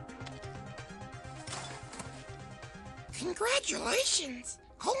 Congratulations!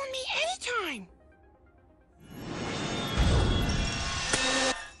 Call on me anytime!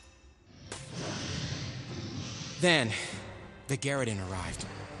 Then, the Garridan arrived,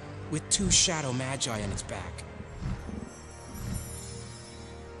 with 2 shadow magi on its back.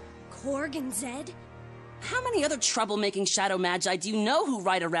 Korg and Zed? How many other troublemaking shadow magi do you know who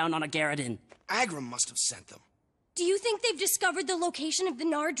ride around on a Garridan? Agram must have sent them. Do you think they've discovered the location of the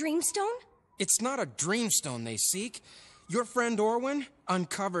Nar Dreamstone? It's not a dreamstone they seek. Your friend Orwin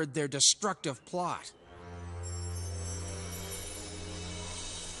uncovered their destructive plot.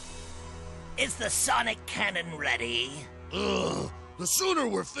 Is the sonic cannon ready? Ugh. The sooner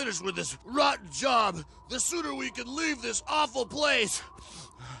we're finished with this rotten job, the sooner we can leave this awful place.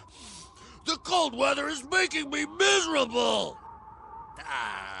 The cold weather is making me miserable!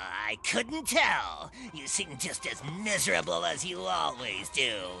 I couldn't tell. You seem just as miserable as you always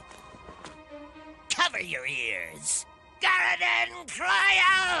do. Cover your ears. Garden, cry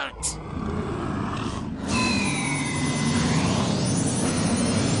out!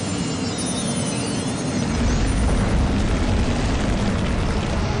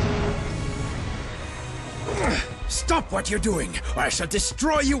 Stop what you're doing, or I shall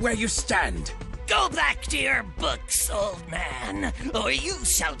destroy you where you stand! Go back to your books, old man, or you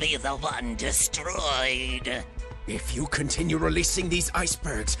shall be the one destroyed. If you continue releasing these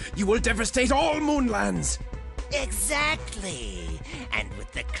icebergs, you will devastate all Moonlands! Exactly. And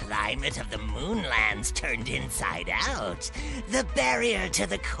with the climate of the Moonlands turned inside out, the barrier to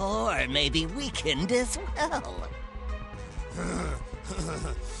the core may be weakened as well.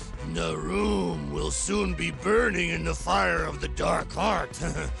 The room will soon be burning in the fire of the Dark Heart.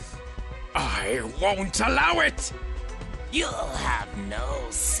 I won't allow it! You'll have no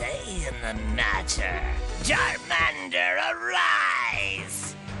say in the matter. Charmander,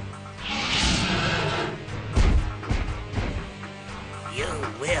 arise! You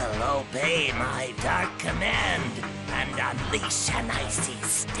will obey my dark command and unleash an icy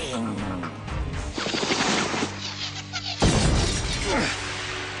sting.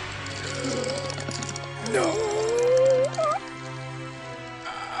 No!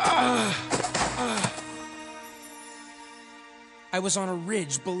 I was on a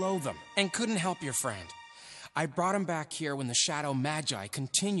ridge below them and couldn't help your friend. I brought him back here when the Shadow Magi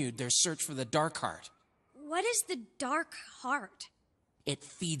continued their search for the Dark Heart. What is the Dark Heart? It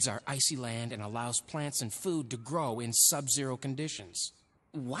feeds our icy land and allows plants and food to grow in sub-zero conditions.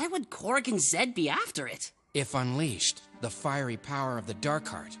 Why would Korg and Zed be after it? If unleashed, the fiery power of the Dark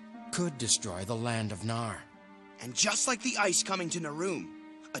Heart could destroy the land of Nar. And just like the ice coming to Narum,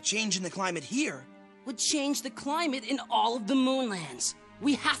 a change in the climate here would change the climate in all of the Moonlands.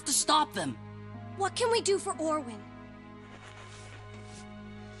 We have to stop them. What can we do for Orwin?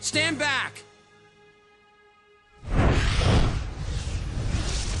 Stand back!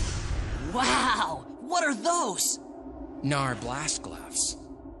 Wow! What are those? Nar blast gloves.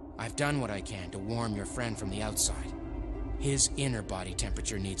 I've done what I can to warm your friend from the outside. His inner body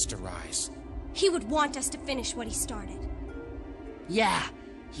temperature needs to rise. He would want us to finish what he started. Yeah,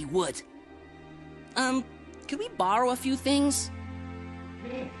 he would. Could we borrow a few things?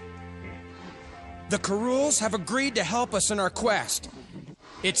 The Karuls have agreed to help us in our quest.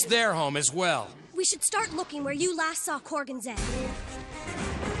 It's their home as well. We should start looking where you last saw Korg and Zed.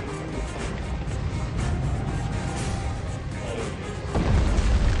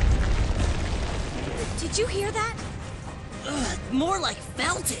 Did you hear that? Ugh, more like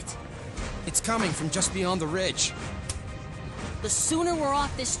felt it. It's coming from just beyond the ridge. The sooner we're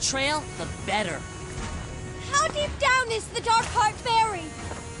off this trail, the better. How deep down is the Dark Heart buried?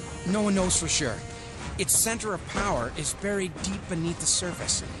 No one knows for sure. Its center of power is buried deep beneath the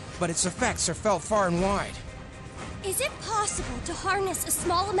surface, but its effects are felt far and wide. Is it possible to harness a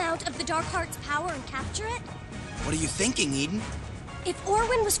small amount of the Dark Heart's power and capture it? What are you thinking, Eden? If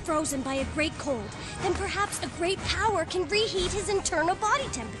Orwin was frozen by a great cold, then perhaps a great power can reheat his internal body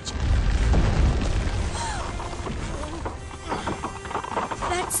temperature.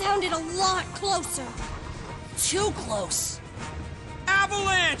 That sounded a lot closer. Too close.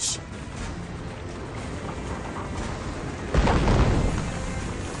 Avalanche!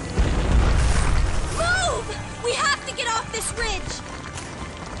 Move! We have to get off this ridge!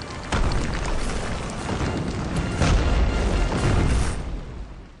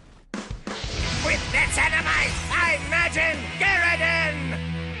 With its enemies, I imagine Garridan!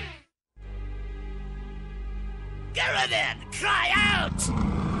 Garridan, cry out!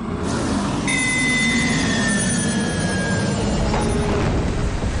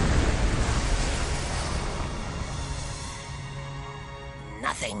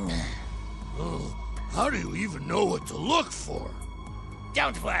 Nothing. Oh, how do you even know what to look for?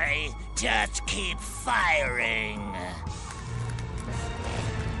 Don't worry, just keep firing.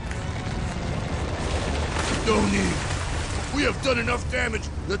 No need. We have done enough damage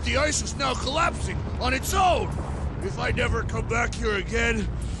that the ice is now collapsing on its own. If I never come back here again,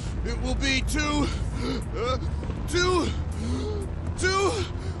 it will be too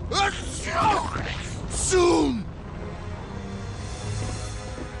soon.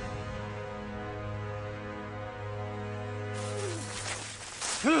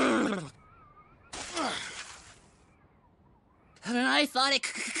 I thought it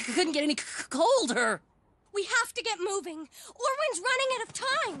couldn't get any colder. We have to get moving. Orwin's running out of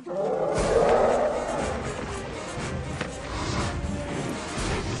time.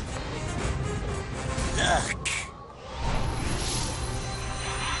 Look.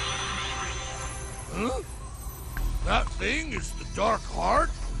 Huh? That thing is the Dark Heart?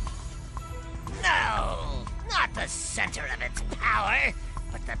 No, not the center of its power,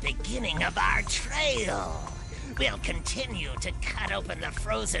 but the beginning of our trail. We'll continue to cut open the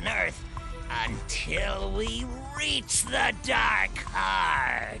frozen earth until we reach the Dark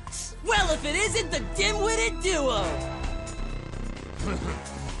Heart. Well, if it isn't the dim-witted duo!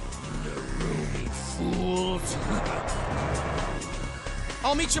 Nerumi fools.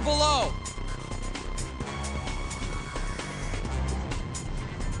 I'll meet you below.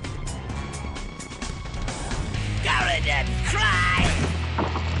 Garden, cry!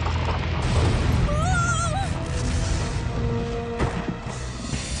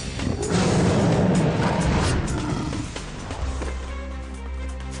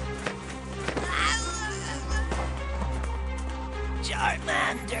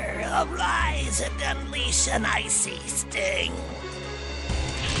 Charmander, arise and unleash an icy sting.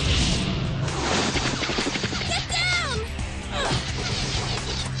 Get down!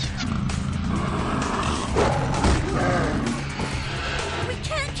 We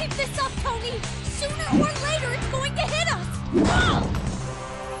can't keep this up, Tony. Sooner or later, it's going to hit us.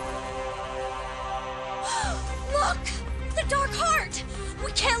 Look! The Dark Heart!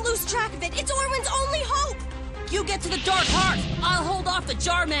 We can't lose track of it. It's Orwin's only hope. You get to the Dark Heart, I'll hold off the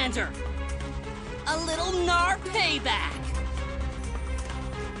Jarmander. A little Gnar payback.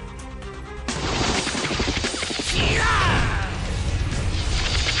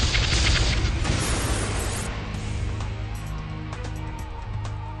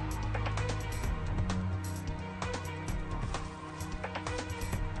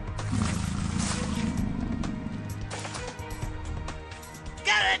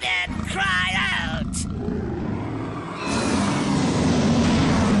 Garden, cry out!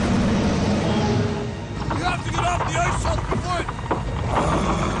 You have to get off the ice shelf before it...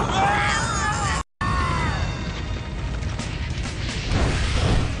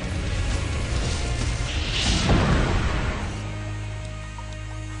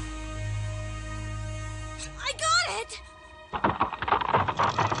 I got it!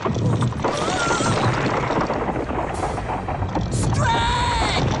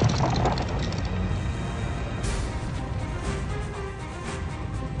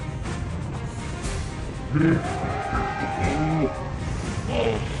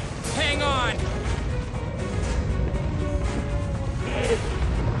 Hang on!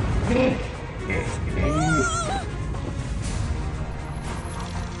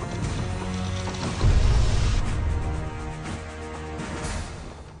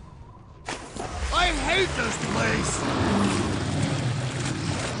 I hate this place!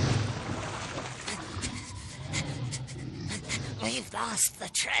 We've lost the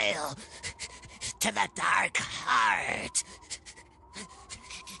trail to the Dark Heart.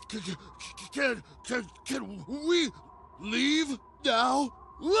 Can we leave now?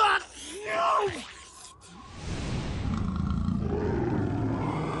 No!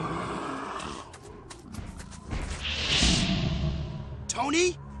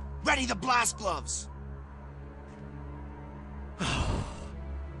 Tony, ready the blast gloves.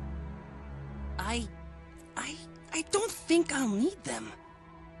 I don't think I'll need them.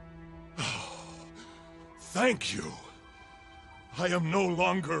 Thank you. I am no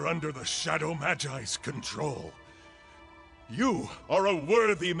longer under the Shadow Magi's control. You are a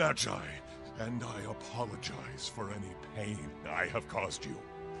worthy Magi, and I apologize for any pain I have caused you.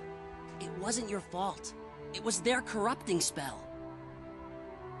 It wasn't your fault. It was their corrupting spell.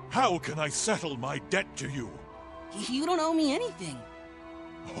 How can I settle my debt to you? You don't owe me anything.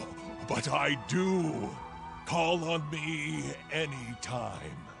 Oh, but I do. Call on me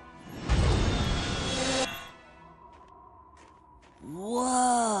anytime.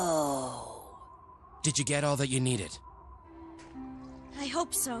 Whoa. Did you get all that you needed? I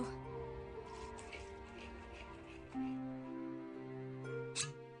hope so.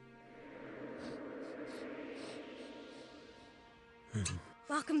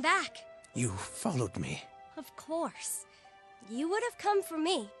 Welcome back. You followed me. Of course. You would have come for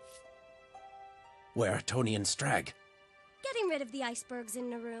me. Where are Tony and Strag? Getting rid of the icebergs in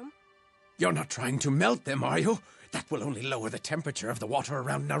Narum. You're not trying to melt them, are you? That will only lower the temperature of the water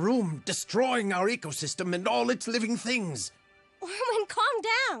around Narum, destroying our ecosystem and all its living things. Orwin, calm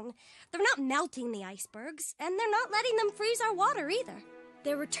down. They're not melting the icebergs, and they're not letting them freeze our water either.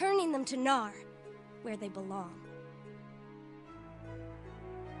 They're returning them to Gnar, where they belong.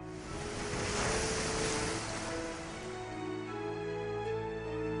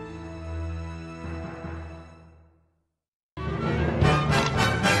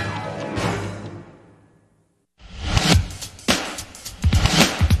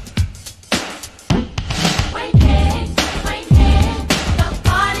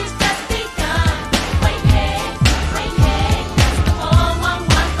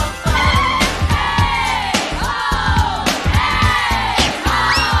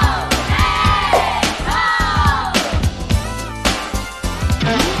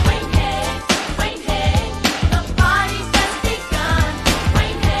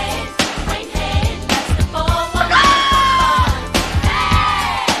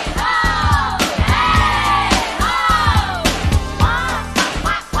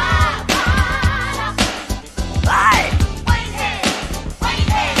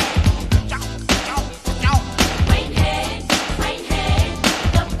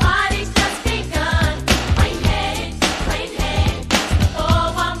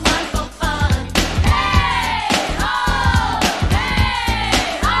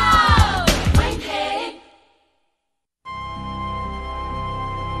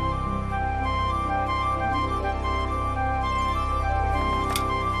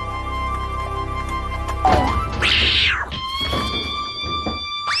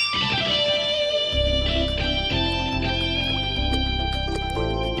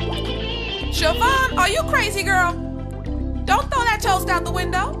 crazy, girl. Don't throw that toast out the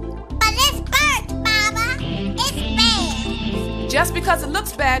window. But it's burnt, Mama. It's bad. Just because it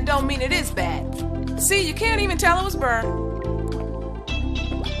looks bad don't mean it is bad. See, you can't even tell it was burned.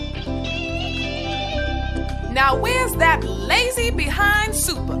 Now where's that lazy behind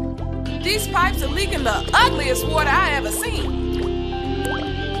super? These pipes are leaking the ugliest water I ever seen.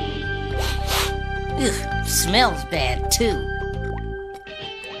 Ugh, smells bad, too.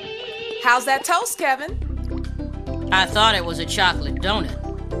 How's that toast, Kevin? I thought it was a chocolate donut.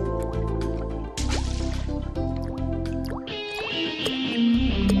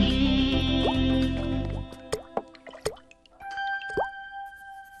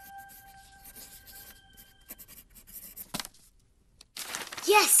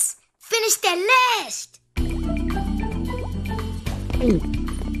 Yes! Finished at last!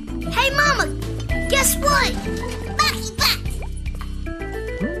 Hey, Mama! Guess what? Bucky Buck!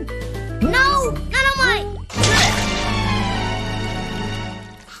 No! None of my...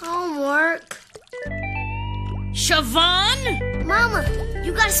 Homework. Siobhan? Mama,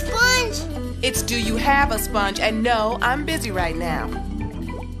 you got a sponge? It's do you have a sponge? And no, I'm busy right now.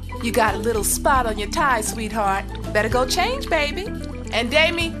 You got a little spot on your tie, sweetheart. Better go change, baby. And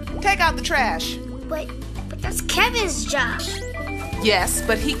Damie, take out the trash. But that's Kevin's job. Yes,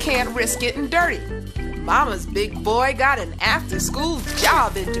 but he can't risk getting dirty. Mama's big boy got an after-school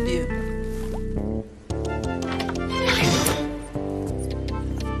job interview.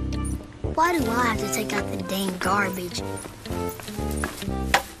 Why do I have to take out the dang garbage?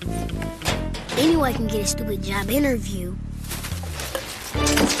 Anyway, I can get a stupid job interview.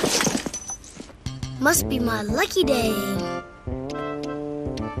 Must be my lucky day.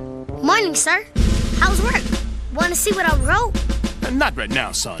 Morning, sir. How's work? Want to see what I wrote? Not right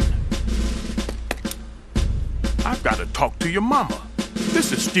now, son. I've got to talk to your mama.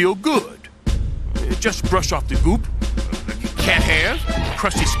 This is still good. Just brush off the goop. Cat hairs,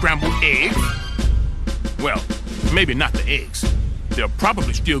 crusty scrambled eggs. Well, maybe not the eggs. They're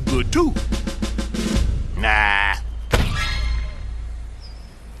probably still good, too. Nah.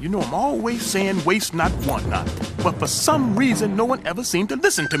 You know, I'm always saying waste not, want not. But for some reason, no one ever seemed to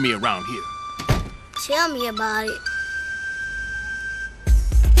listen to me around here. Tell me about it.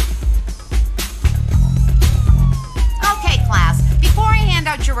 Okay, class. Before I hand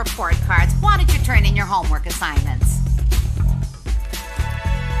out your report cards, why don't you turn in your homework assignments?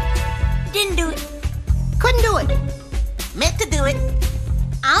 Didn't do it. Couldn't do it. Meant to do it.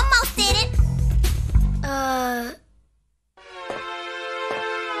 Almost did it.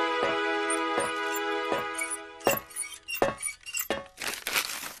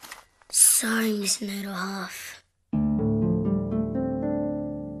 Sorry, Miss Noodlehoff.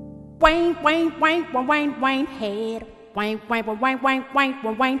 Waynehead.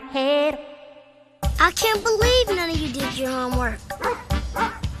 Waynehead. I can't believe none of you did your homework.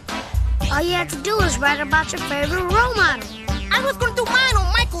 All you have to do is write about your favorite role model. I was gonna do mine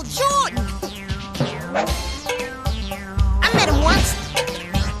on Michael Jordan. I met him once.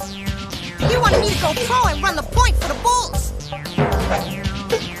 He wanted me to go pro and run the point for the Bulls.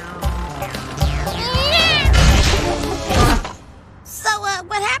 So,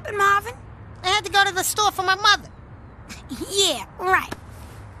 what happened, Marvin? I had to go to the store for my mother. Yeah, right.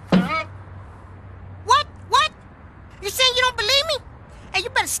 What? You saying you don't believe me? Hey, you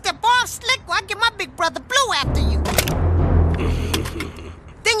better step off, Slick, or I get my big brother Blue after you.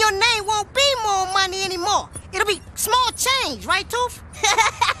 Then your name won't be More Money anymore. It'll be Small Change, right, Tooth?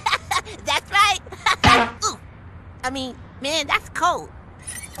 That's right. Ooh. I mean, man, that's cold.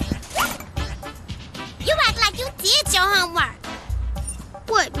 You act like you did your homework.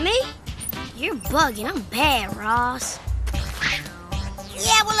 What, me? You're bugging. I'm bad, Ross.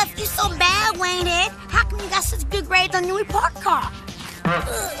 Yeah, well, if you're so bad, Waynehead, how come you got such good grades on your report card?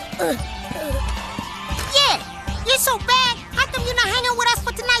 Yeah, you're so bad, how come you're not hanging with us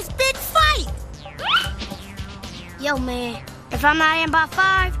for tonight's big fight? Yo, man, if I'm not in by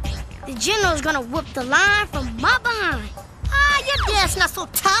 5, the general's gonna whoop the line from my behind. Your dad's not so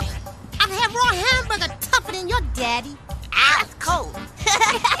tough. I can have raw hamburger tougher than your daddy. That's cold.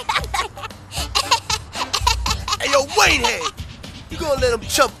 Hey, yo, Waynehead, you gonna let him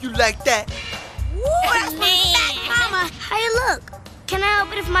chump you like that? Woo, that's back, Mama. Hey, look. Can I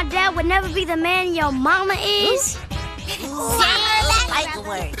help it if my dad would never be the man your mama is? Like the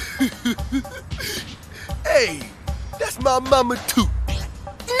word. Hey, that's my mama too.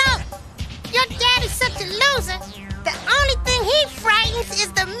 No, your daddy's such a loser. The only thing he frightens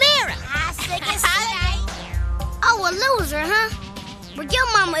is the mirror. Oh, a loser, huh? Well, your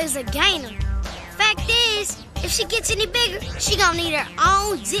mama is a gainer. Fact is, if she gets any bigger, she gonna need her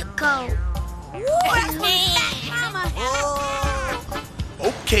own zip code. Woo, that's Mama.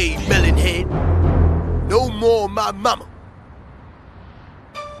 Okay, Melonhead. No more my mama.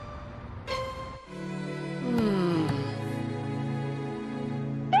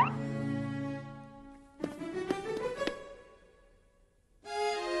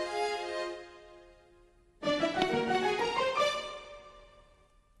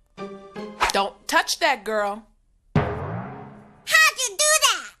 Don't touch that girl. How'd you do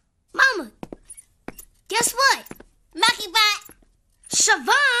that? Mama, guess what? Monkey Bot.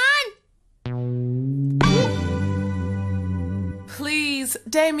 Siobhan! Please,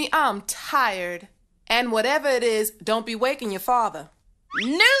 Damie, I'm tired. And whatever it is, don't be waking your father.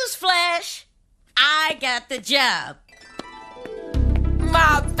 Newsflash! I got the job.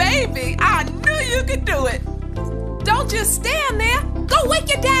 My baby, I knew you could do it. Don't just stand there. Go wake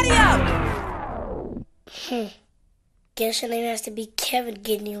your daddy up. Guess your name has to be Kevin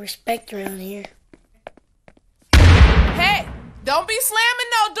getting your respect around here. Hey, don't be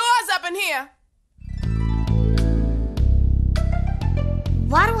slamming no doors up in here.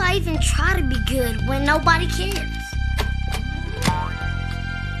 Why do I even try to be good when nobody cares?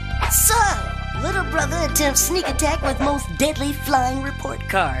 So, little brother attempts sneak attack with most deadly flying report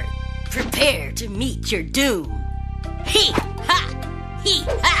card. Prepare to meet your doom. Hee ha! Hee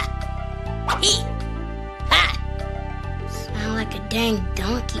ha! Hee ha! Sound like a dang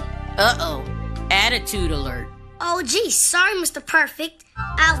donkey. Uh-oh. Attitude alert. Oh, gee, sorry, Mr. Perfect.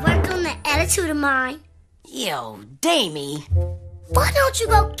 I'll work on the attitude of mine. Yo, Damie. Why don't you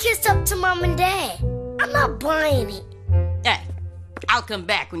go kiss up to Mom and Dad? I'm not buying it. Hey, I'll come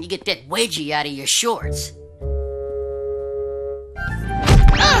back when you get that wedgie out of your shorts.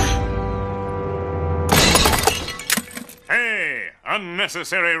 Hey,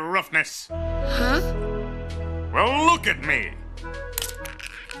 unnecessary roughness. Huh? Well, look at me.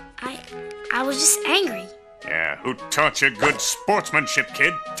 I was just angry. Yeah, who taught you good sportsmanship,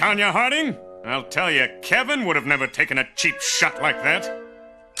 kid? Tanya Harding? I'll tell you, Kevin would have never taken a cheap shot like that.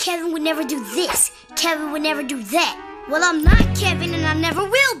 Kevin would never do this. Kevin would never do that. Well, I'm not Kevin, and I never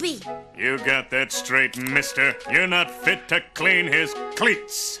will be. You got that straight, mister. You're not fit to clean his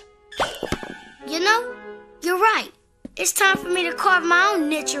cleats. You know, you're right. It's time for me to carve my own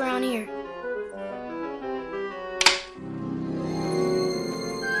niche around here.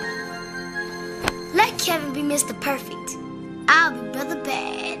 Let Kevin be Mr. Perfect. I'll be Brother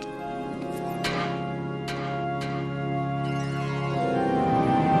Bad.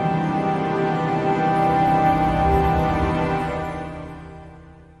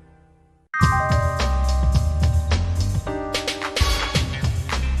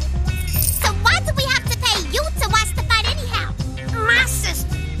 So why do we have to pay you to watch the fight anyhow? My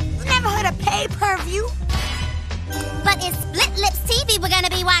sister. Never heard of pay-per-view? But it's Split Lips TV we're gonna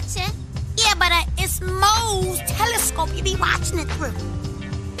be watching. Yeah, but it's Moe's telescope you be watching it through.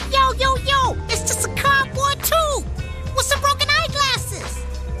 Yo, it's just a cardboard tube with some broken eyeglasses.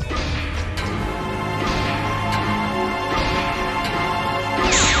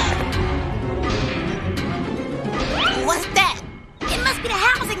 What's that? It must be the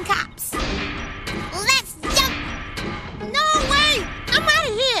housing cops. Let's jump. No way! I'm out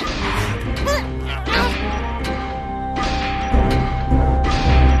of here.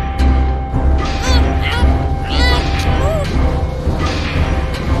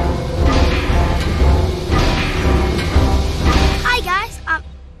 Hi, guys.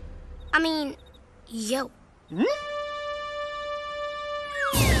 Yo. Man,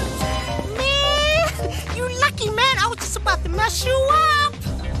 you lucky, man. I was just about to mess you up.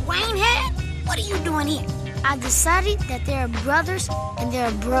 Waynehead, what are you doing here? I decided that there are brothers and there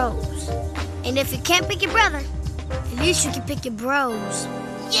are bros. And if you can't pick your brother, at least you can pick your bros.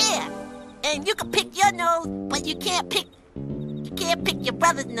 Yeah, and you can pick your nose, but you can't pick your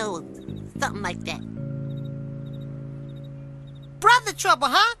brother's nose. Something like that. Brother trouble,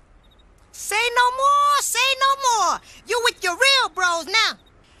 huh? Say no more. You with your real bros now.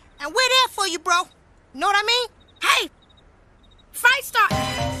 And we're there for you, bro. Know what I mean? Hey, fight start.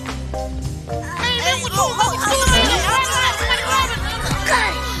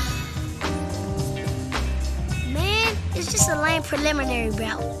 Man, it's just a lame preliminary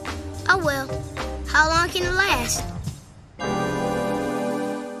bout. Oh well, how long can it last?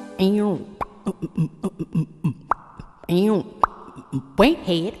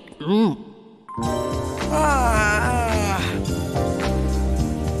 Waynehead.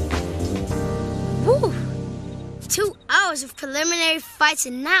 Woo! 2 hours of preliminary fights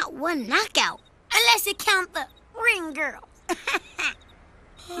and not one knockout. Unless you count the ring girl.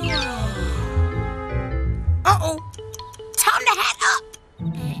 Uh-oh. Time to hat up.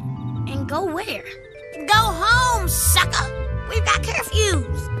 And Go where? Go home, sucker! We've got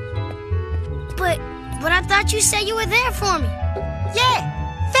curfews. But I thought you said you were there for me. Yeah,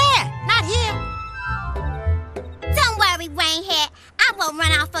 fair, not here. Don't worry, Waynehead. I won't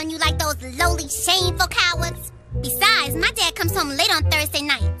run off on you like those lowly, shameful cowards. Besides, my dad comes home late on Thursday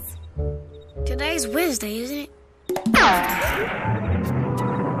nights. Today's Wednesday, isn't it?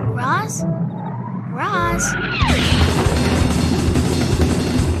 Roz? Roz?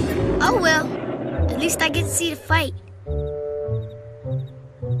 Oh well, at least I get to see the fight.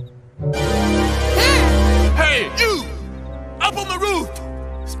 Hey, you! Up on the roof!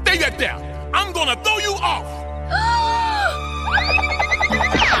 Stay right there! I'm gonna throw you off!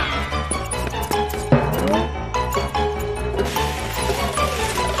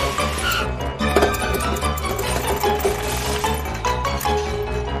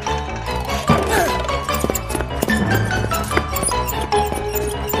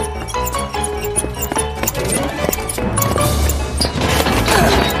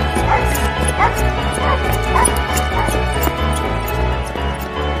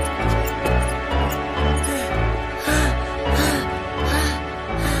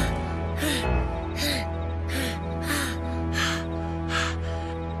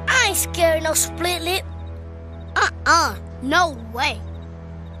 Scared no split lip. No way.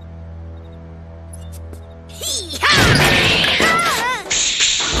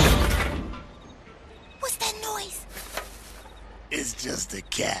 What's that noise? It's just a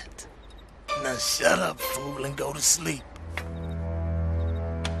cat. Now shut up, fool, and go to sleep.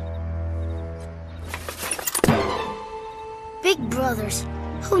 Big brothers,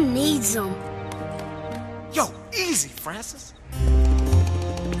 who needs them? Yo, easy, Francis.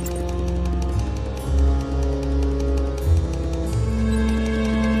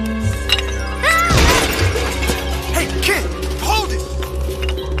 Kid, hold it!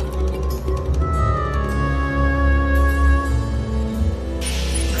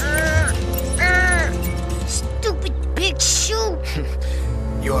 Stupid big shoe.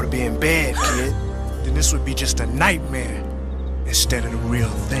 You ought to be in bed, kid. Then this would be just a nightmare instead of the real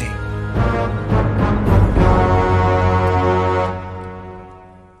thing.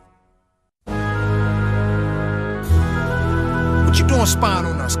 What you doing spying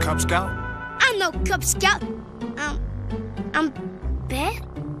on us, Cub Scout? I'm no Cub Scout. I'm bad?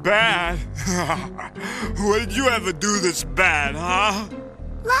 Bad? What did you ever do that's bad, huh?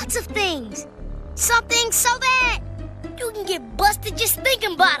 Lots of things. Some things so bad, you can get busted just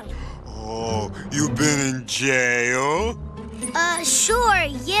thinking about them. Oh, you been in jail? Sure,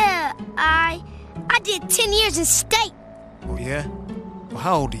 yeah. I did 10 years in state. Oh, yeah? Well,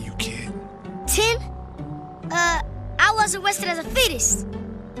 how old are you, kid? 10? I was arrested as a fetus.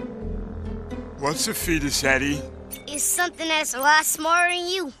 What's a fetus, Eddie? It's something that's a lot smarter than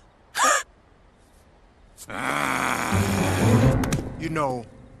you. You know,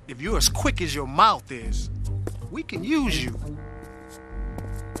 if you're as quick as your mouth is, we can use you.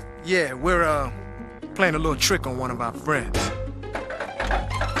 Yeah, we're, playing a little trick on one of our friends.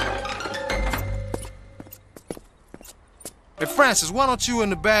 Hey, Francis, why don't you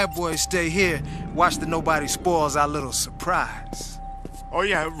and the bad boys stay here, watch that nobody spoils our little surprise? Oh,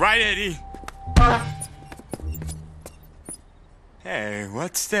 yeah, right, Eddie. Hey,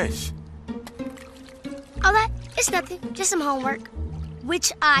 what's this? Oh, that? It's nothing. Just some homework.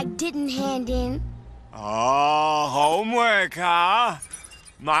 Which I didn't hand in. Oh, homework, huh?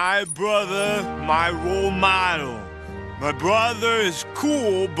 My brother, my role model. My brother is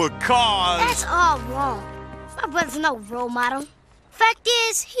cool because... That's all wrong. My brother's no role model. Fact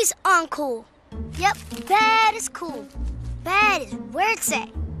is, he's uncool. Yep, bad is cool. Bad is where it's at.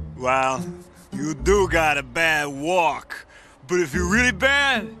 Well, you do got a bad walk. But if you're really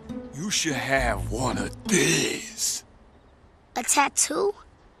bad, you should have one of these. A tattoo?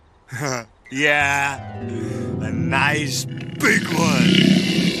 Yeah, a nice big one.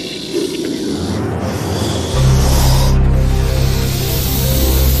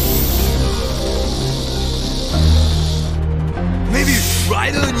 Maybe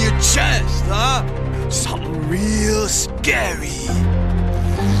right on your chest, huh? Something real scary.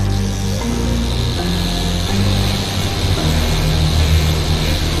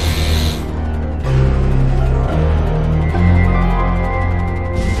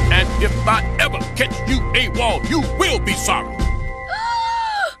 And if I ever catch you AWOL, you will be sorry.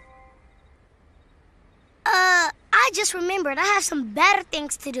 I just remembered I have some better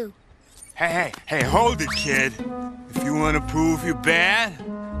things to do. Hey, hold it, kid. If you want to prove you're bad,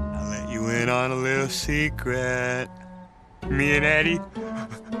 I'll let you in on a little secret. Me and Eddie,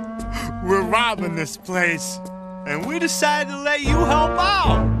 we're robbing this place, and we decided to let you help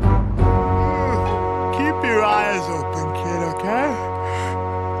out. your eyes open, kid, okay?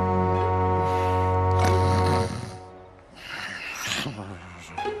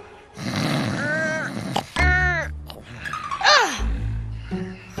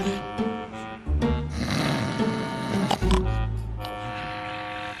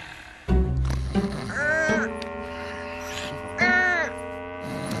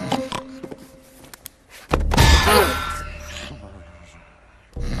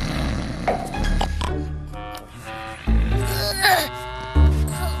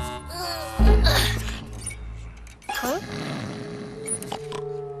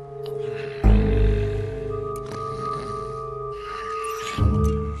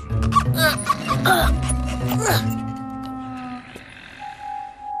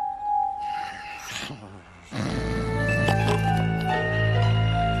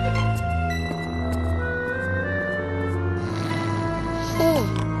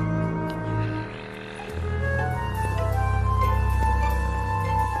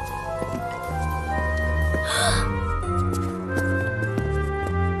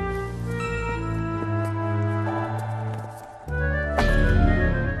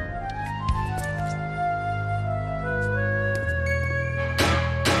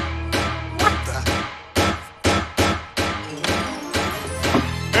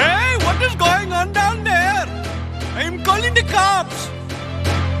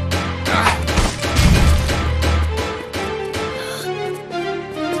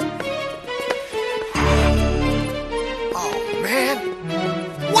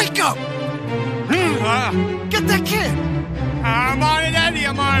 Get that kid! I'm on it, Eddie,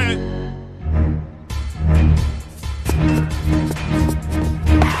 I'm on it.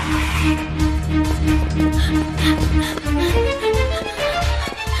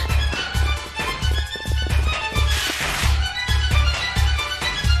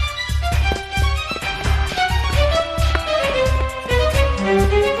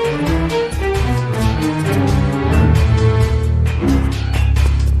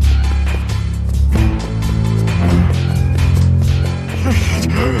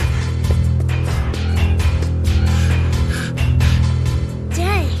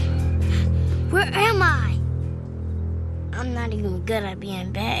 Dang, where am I? I'm not even good at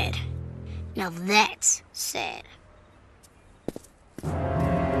being bad. Now that's sad.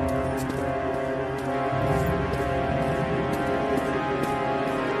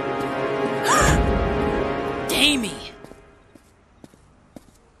 Damie!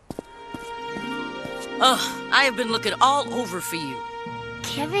 Oh, I have been looking all over for you.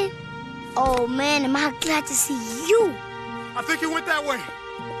 Kevin? Oh man, am I glad to see you. I think you went that way.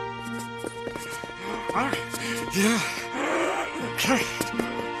 All right. Yeah. Okay.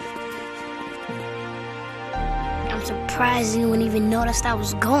 I'm surprised you wouldn't even notice I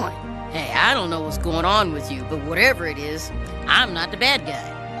was gone. Hey, I don't know what's going on with you, but whatever it is, I'm not the bad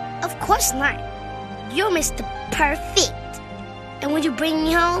guy. Of course not. You're Mr. Perfect. And when you bring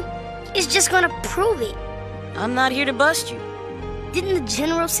me home, it's just gonna prove it. I'm not here to bust you. Didn't the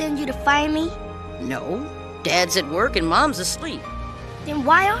general send you to find me? No. Dad's at work and Mom's asleep. Then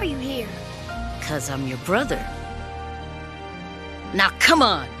why are you here? 'Cause I'm your brother. Now come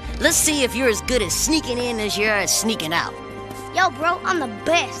on. Let's see if you're as good at sneaking in as you are at sneaking out. Yo, bro, I'm the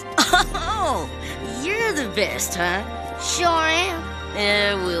best. Oh, you're the best, huh? Sure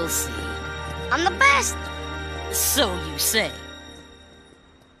am. We'll see. I'm the best. So you say.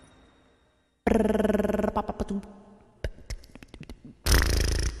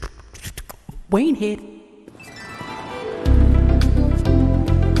 Waynehead.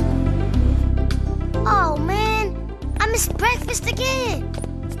 Oh, man. I missed breakfast again.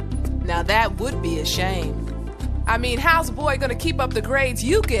 Now that would be a shame. I mean, how's a boy gonna keep up the grades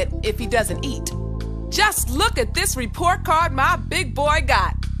you get if he doesn't eat? Just look at this report card my big boy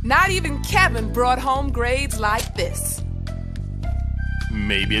got. Not even Kevin brought home grades like this.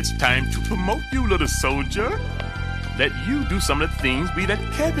 Maybe it's time to promote you, little soldier. Let you do some of the things we let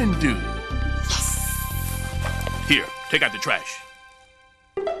Kevin do. Yes! Here, take out the trash.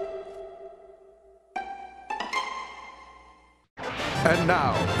 And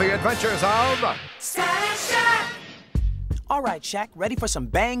now, the adventures of... All right, Shaq, ready for some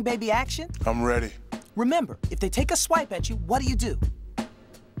bang baby action? I'm ready. Remember, if they take a swipe at you, what do?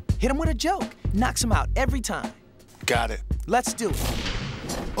 Hit them with a joke. Knocks them out every time. Got it. Let's do it.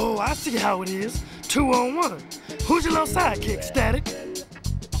 Oh, I see how it is. 2-on-1. Who's your little sidekick, Static?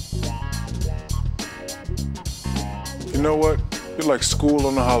 You know what? You're like school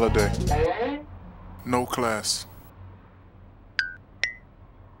on a holiday. No class.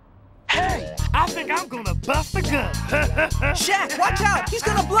 Hey, I think I'm gonna bust a gun. Shaq, watch out! He's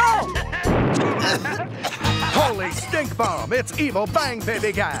gonna blow! Holy stink bomb! It's evil bang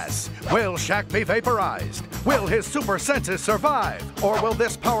baby gas! Will Shaq be vaporized? Will his super senses survive? Or will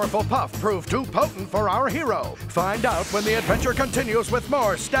this powerful puff prove too potent for our hero? Find out when the adventure continues with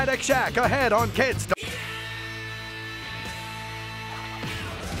more Static Shaq ahead on Kids.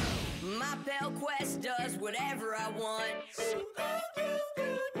 My Bell Quest does whatever I want.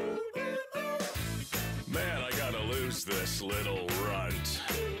 Man, I gotta lose this little runt.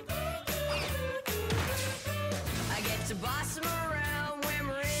 I get to boss him around when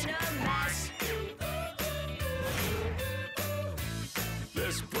we're in a mess.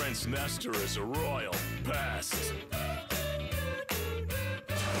 This Prince Nestor is a royal pest.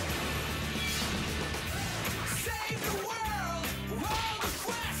 Save the world! Roll the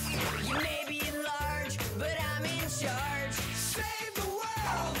quest! You may be large, but I'm in charge. Save the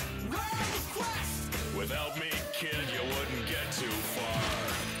world! Roll the quest! Without me, kid, you wouldn't get too far.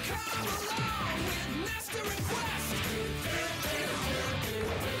 Come along with Nestor and Quest!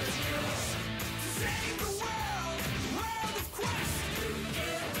 Save the world! World of Quest!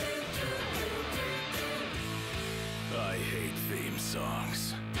 I hate theme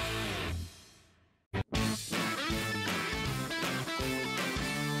songs.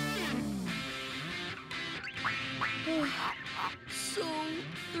 So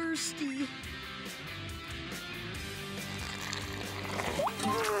thirsty.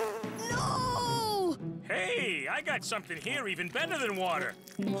 No! Hey, I got something here even better than water.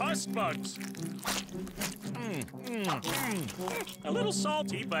 Pus bugs. A little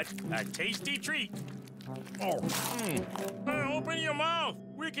salty, but a tasty treat. Open your mouth.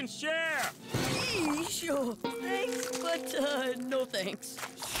 We can share. Sure, thanks, but no thanks.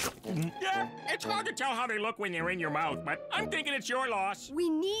 Yeah, it's hard to tell how they look when they're in your mouth, but I'm thinking it's your loss. We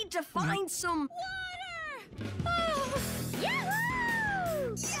need to find some water! Oh,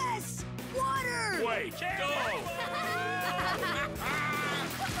 yahoo! Yes! Water! Wait, go!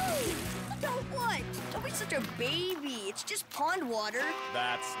 Don't what? Don't be such a baby. It's just pond water.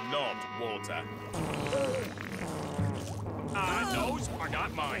 That's not water. Those are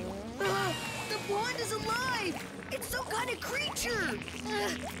not mine. The pond is alive! It's some kind of creature!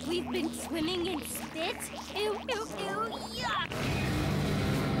 We've been swimming in spit? Ew, ew, ew, yuck!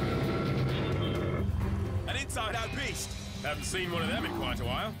 An inside-out beast. Haven't seen one of them in quite a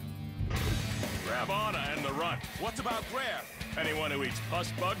while. Ravana and the runt. What about Rare? Anyone who eats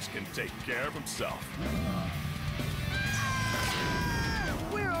pus bugs can take care of himself.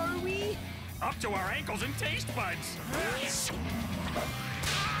 Where are we? Up to our ankles in taste buds.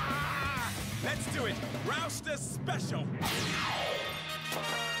 Let's do it. Rouster special.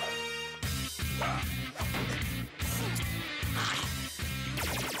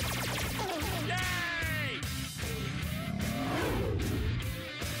 Yay!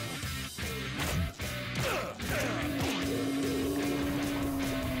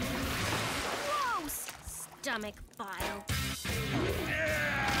 Gross! Stomach bile.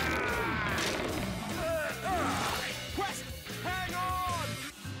 Quest, hang on!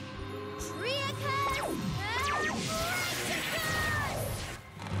 Triacus!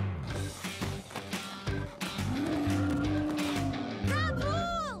 Grab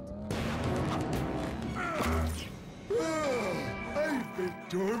hold! I've been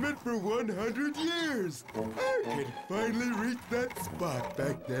dormant for 100 years. I can finally reach that spot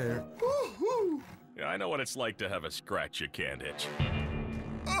back there. Woo-hoo! Yeah, I know what it's like to have a scratch you can't itch.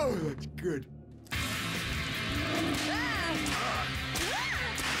 Oh, that's good.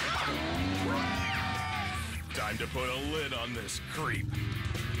 Time to put a lid on this creep.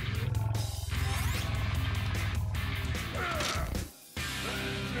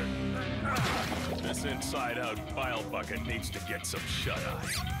 This inside-out bile bucket needs to get some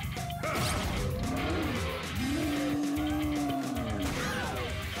shut-eye.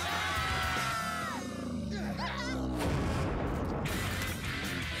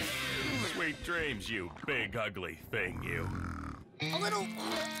 Sweet dreams, you big ugly thing, you. A little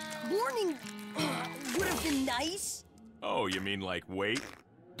warning would have been nice. Oh, you mean like wait,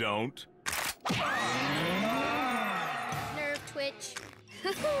 don't? Nerve twitch.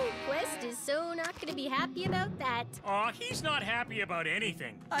 Quest is so not gonna be happy about that. Aw, he's not happy about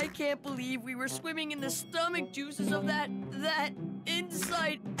anything. I can't believe we were swimming in the stomach juices of that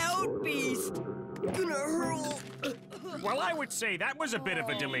inside-out beast. Gonna hurl. Well, I would say that was a bit of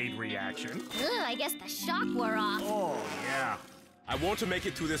a delayed reaction. Ugh, I guess the shock wore off. Oh, yeah. I want to make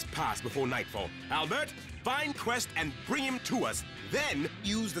it through this pass before nightfall. Albert, find Quest and bring him to us. Then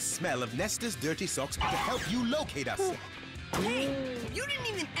use the smell of Nestor's dirty socks to help you locate us. Hey, you didn't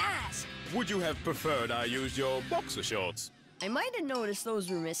even ask. Would you have preferred I used your boxer shorts? I might have noticed those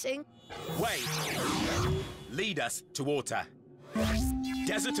were missing. Wait. lead us to water.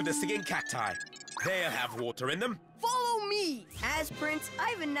 Desert of the singing cacti. They'll have water in them. Follow me! As Prince, I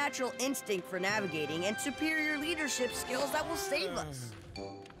have a natural instinct for navigating and superior leadership skills that will save us.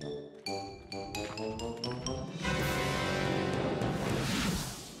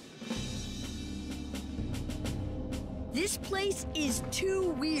 This place is too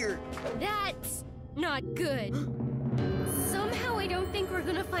weird. That's not good. Somehow I don't think we're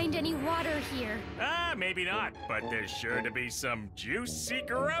gonna find any water here. Ah, maybe not, but there's sure to be some juicy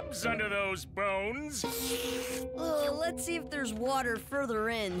grubs under those bones. Let's see if there's water further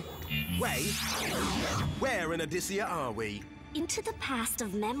in. Wait, where in Odyssia are we? Into the past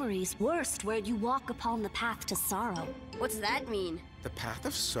of memories, worst where you walk upon the path to sorrow. What's that mean? The path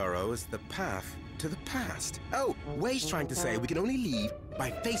of sorrow is the path to the past. Oh, Way's trying to say we can only leave by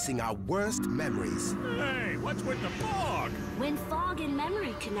facing our worst memories. Hey, what's with the fog? When fog and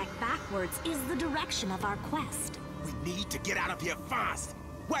memory connect backwards is the direction of our quest. We need to get out of here fast.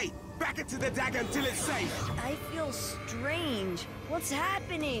 Wait, back into the dagger until it's safe. I feel strange. What's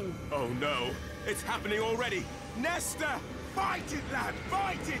happening? Oh no, it's happening already. Nesta, fight it, lad,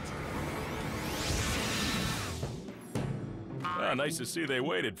 fight it! Ah, nice to see they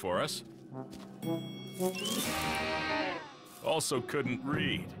waited for us. Also couldn't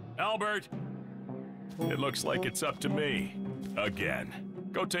read. Albert! It looks like it's up to me. Again.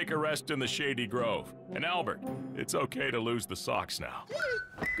 Go take a rest in the shady grove. And Albert, it's okay to lose the socks now.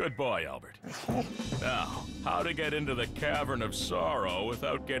 Good boy, Albert. Now, how to get into the Cavern of Sorrow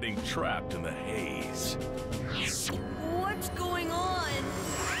without getting trapped in the haze. What's going on?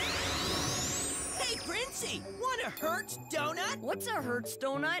 Hey, Princey! Want a Hertz donut? What's a Hertz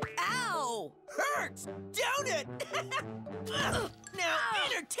donut? Ow! Hertz donut! Now,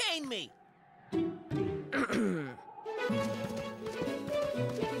 entertain me!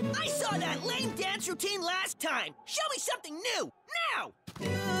 I saw that lame dance routine last time! Show me something new! Now!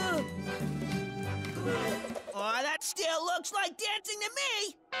 Oh, that still looks like dancing to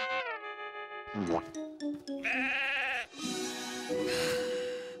me!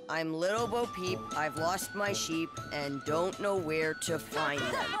 I'm Little Bo Peep, I've lost my sheep, and don't know where to find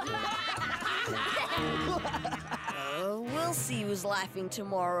them. We'll see who's laughing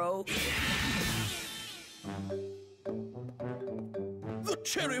tomorrow. The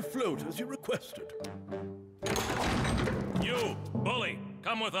cherry float as you requested. You, bully,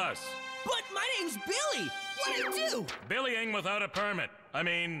 come with us. But my name's Billy! What'd I do? Bullying without a permit. I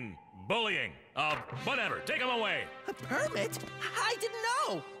mean, bullying. Whatever, take him away. A permit? I didn't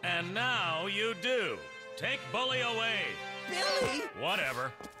know! And now you do. Take Bully away. Billy!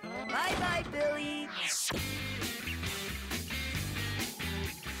 Whatever. Bye-bye, Billy.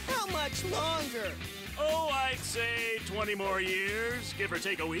 How much longer? Oh, I'd say 20 more years, give or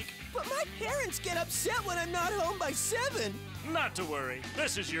take a week. But my parents get upset when I'm not home by 7. Not to worry,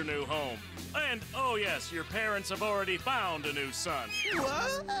 this is your new home. And, oh yes, your parents have already found a new son.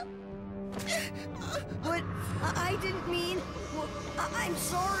 What? But I didn't mean... Well, I'm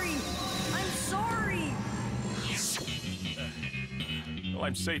sorry. I'm sorry. Well,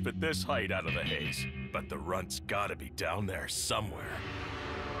 I'm safe at this height out of the haze, but the runt's gotta be down there somewhere.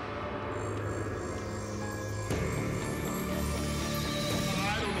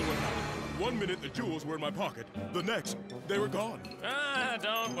 One minute the jewels were in my pocket, the next, they were gone. Ah,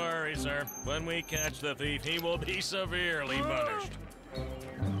 don't worry, sir. When we catch the thief, he will be severely punished.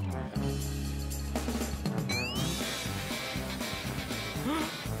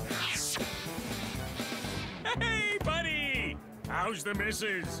 Hey, buddy! How's the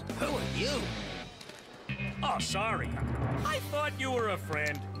missus? Who are you? Oh, sorry. I thought you were a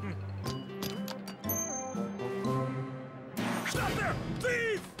friend. Stop there!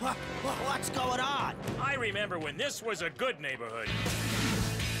 Thief! What's going on? I remember when this was a good neighborhood.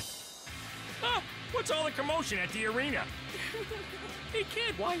 Ah, what's all the commotion at the arena? Hey,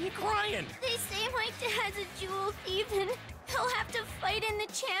 kid, why are you crying? They say my dad's a jewel thief and he'll have to fight in the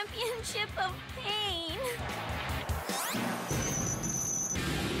championship of pain.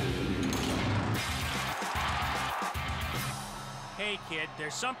 Hey, kid,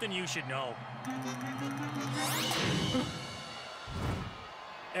 there's something you should know.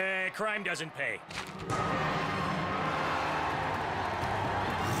 Crime doesn't pay.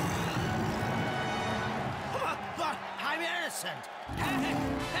 But I'm innocent. I'm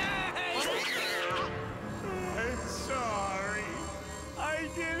sorry. I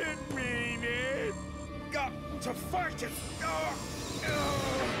didn't mean it. Got to fight it.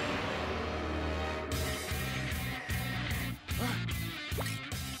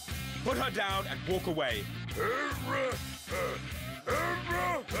 Put her down and walk away.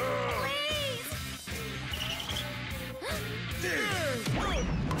 Please!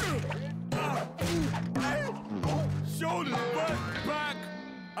 Shoulders, butt, back.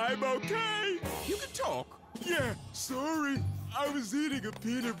 I'm okay. You can talk. Yeah, sorry. I was eating a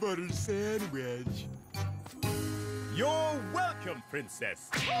peanut butter sandwich. You're welcome, Princess.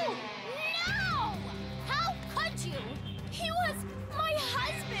 Oh, no! How could you? He was my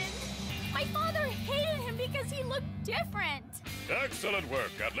husband. My father hated him because he looked different. Excellent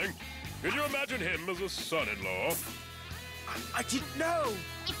work, Gatling. Could you imagine him as a son-in-law? I didn't know.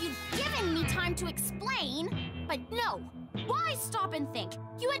 If you'd given me time to explain, but no. Why stop and think?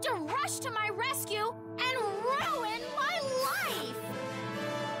 You had to rush to my rescue and ruin my life!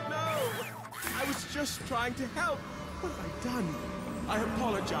 No! I was just trying to help. What have I done? I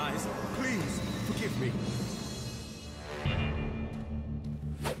apologize. Please, forgive me.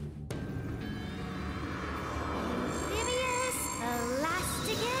 Amphibious,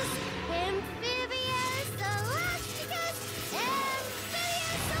 elasticus, amphibious, elasticus,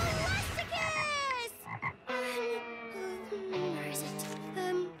 amphibious, elasticus! Where is it?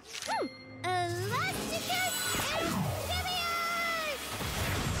 Elasticus,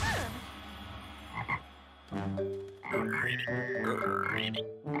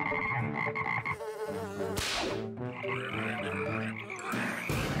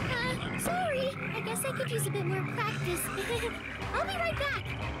 sorry, I guess I could use a bit more practice. I'll be right back.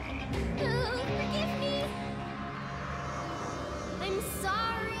 Oh, forgive me. I'm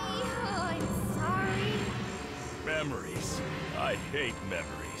sorry. Oh, I'm sorry. Memories. I hate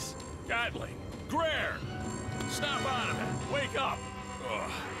memories. Gatling, Greer, snap out of it. Wake up.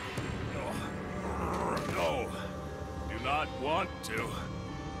 Ugh. No. Do not want to.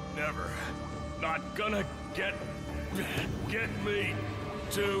 Never. Not gonna get me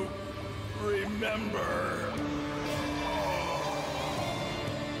to remember.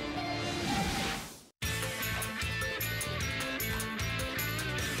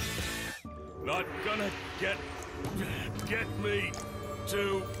 Not gonna get me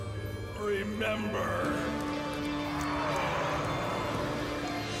to remember.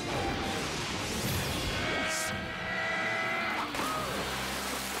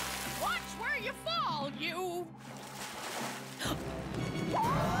 Watch where you fall, you!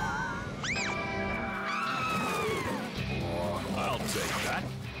 I'll take that.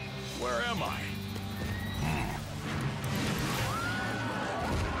 Where am I?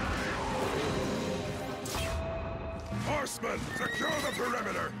 Horsemen, secure the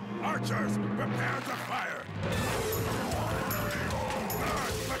perimeter. Archers, prepare to fire.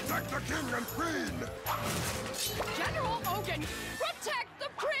 Guards, protect the king and queen. General Ogan, protect the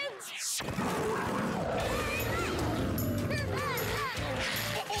prince!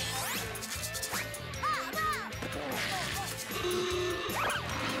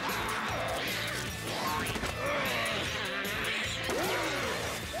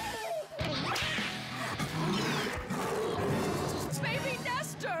 Baby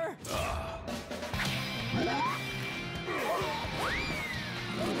Nestor!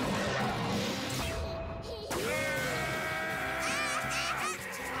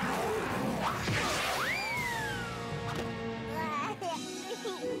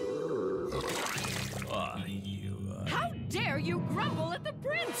 How dare you grumble at the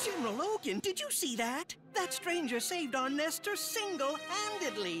prince? General Logan, did you see that? That stranger saved our Nestor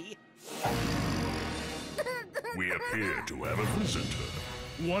single-handedly. We appear to have a visitor.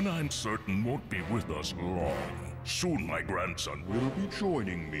 One I'm certain won't be with us long. Soon my grandson will be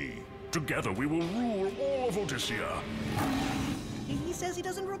joining me. Together we will rule all of Odyssia. He says he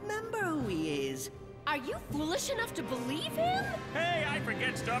doesn't remember who he is. Are you foolish enough to believe him? Hey, I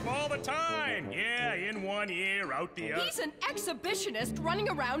forget stuff all the time. Yeah, in one ear, out the other. He's an exhibitionist running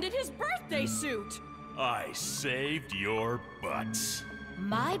around in his birthday suit. I saved your butts.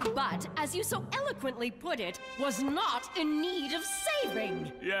 My butt, as you so eloquently put it, was not in need of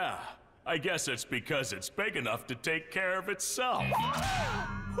saving. Yeah, I guess it's because it's big enough to take care of itself.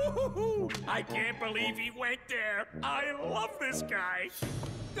 I can't believe he went there. I love this guy.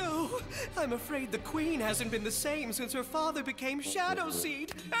 Oh, I'm afraid the Queen hasn't been the same since her father became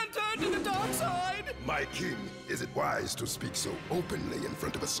Shadowseed and turned to the dark side. My king, is it wise to speak so openly in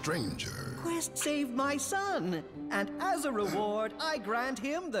front of a stranger? Quest saved my son, and as a reward, I grant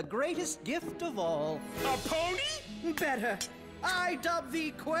him the greatest gift of all. A pony? Better. I dub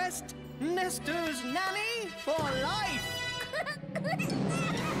thee, Quest, Nestor's nanny for life.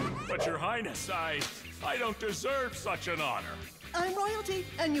 But your highness, I don't deserve such an honor. I'm royalty,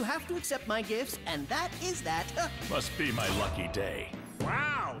 and you have to accept my gifts, and that is that. Must be my lucky day.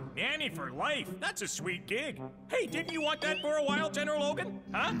 Wow, nanny for life. That's a sweet gig. Hey, didn't you want that for a while, General Ogan?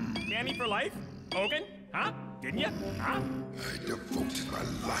 Huh? Nanny for life? Ogan? Huh? didn't you? Huh? I devoted my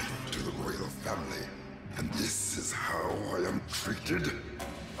life to the royal family, and this is how I am treated.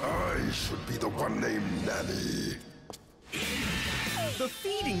 I should be the one named Nanny. The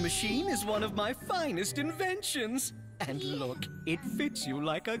feeding machine is one of my finest inventions. And look, it fits you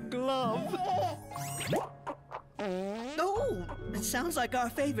like a glove. Oh, it sounds like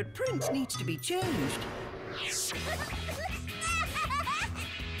our favorite prince needs to be changed.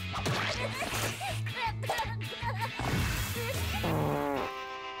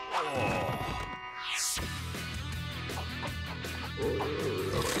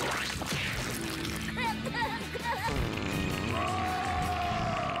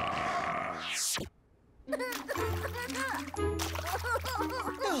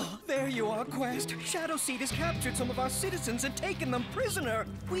 Oh, there you are, Quest. Shadow Seed has captured some of our citizens and taken them prisoner.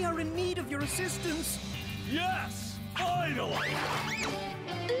 We are in need of your assistance. Yes! Finally!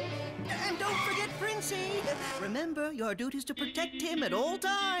 And don't forget Princey. Remember, your duty is to protect him at all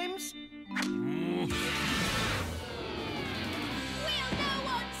times. Mm. Will no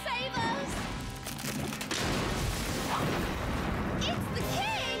one save us? It's the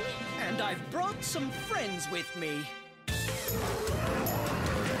king! And I've brought some friends with me.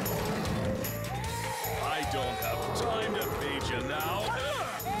 I don't have time to feed you now.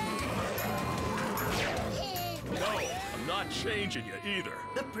 No, I'm not changing you either.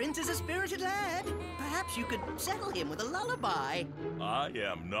 The prince is a spirited lad. Perhaps you could settle him with a lullaby. I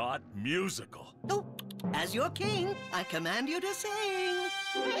am not musical. Oh, as your king, I command you to sing.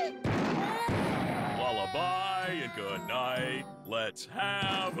 Lullaby and good night. Let's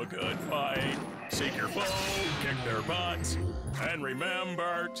have a good fight. Seek your foe, kick their butts, and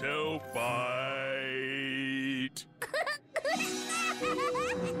remember to bite.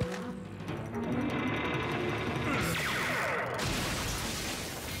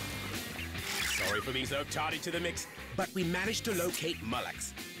 Sorry for being so tardy to the mix, but we managed to locate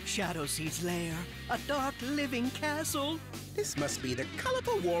Mullux. Shadow Seed's lair, a dark living castle. This must be the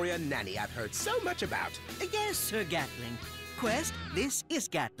colorful warrior Nanny I've heard so much about. Yes, Sir Gatling. Quest, this is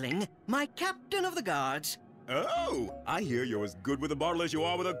Gatling, my captain of the guards. Oh, I hear you're as good with a bottle as you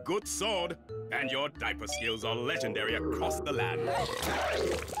are with a good sword. And your diaper skills are legendary across the land.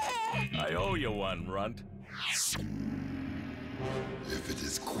 I owe you one, Runt. If it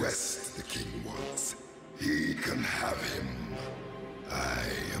is Quest the king wants, he can have him. I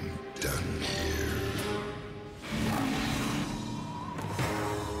am done here.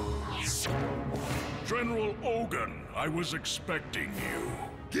 General Ogun, I was expecting you.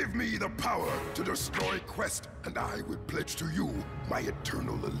 Give me the power to destroy Quest, and I will pledge to you my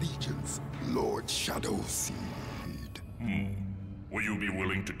eternal allegiance, Lord Shadowseed. Will you be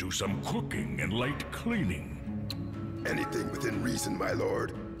willing to do some cooking and light cleaning? Anything within reason, my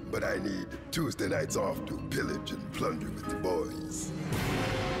lord, but I need Tuesday nights off to pillage and plunder with the boys.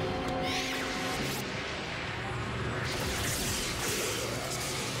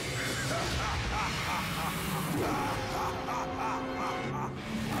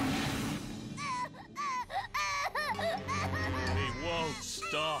 He won't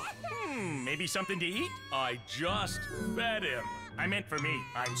stop. Maybe something to eat? I just fed him. I meant for me.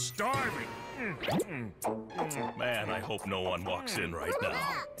 I'm starving. Man, I hope no one walks in right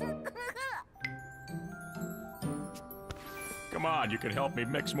now. Come on, you can help me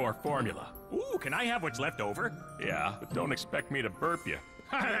mix more formula. Ooh, can I have what's left over? Yeah, but don't expect me to burp you.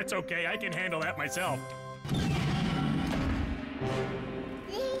 That's okay, I can handle that myself.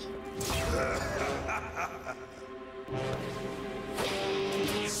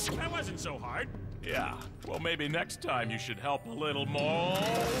 That wasn't so hard. Yeah, well, maybe next time you should help a little more.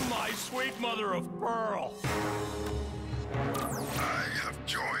 Oh, my sweet mother of pearl. I have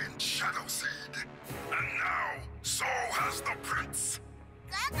joined Shadowseed, and now so has the prince.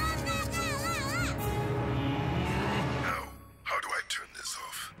 Now, how do I turn this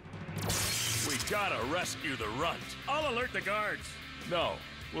off? We gotta rescue the Runt. I'll alert the guards. No,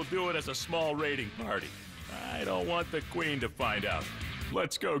 we'll do it as a small raiding party. I don't want the Queen to find out.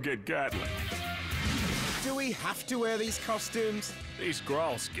 Let's go get Gatling. Do we have to wear these costumes? These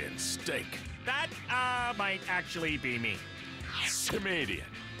Grawl skins stink. That, might actually be me. Comedian.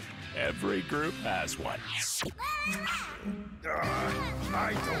 Every group has one.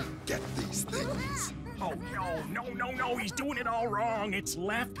 I don't get these things. Oh, no, he's doing it all wrong. It's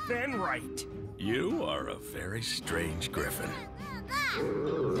left, then right. You are a very strange griffin.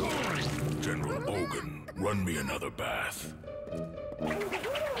 General Ogun, run me another bath.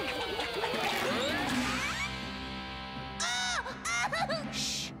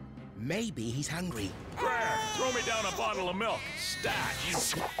 Shh! Maybe he's hungry. There, throw me down a bottle of milk. Stat.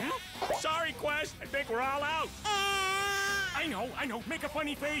 Sorry, Quest. I think we're all out. I know. Make a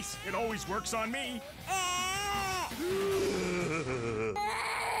funny face. It always works on me.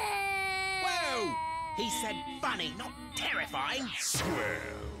 Whoa! He said funny, not terrifying.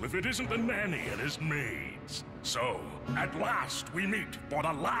 Well, if it isn't the nanny and his maids. So, at last we meet for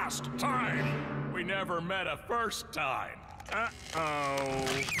the last time. We never met a first time. Uh-oh.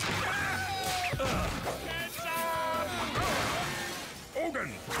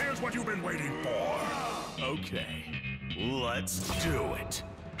 Ogun, here's what you've been waiting for. Okay, let's do it.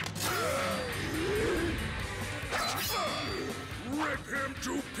 Rip him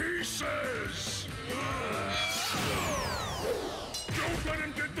to pieces! Don't let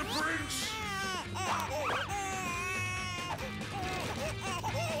him get the prince!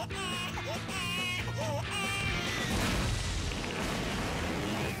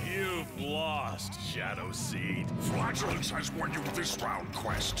 You've lost, Shadow Seed. Flatulence has won you this round,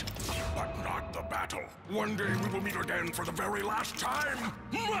 Quest. But not the battle. One day we will meet again for the very last time.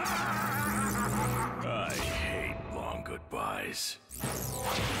 I hate long goodbyes.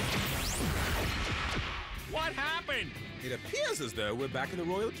 What happened? It appears as though we're back in the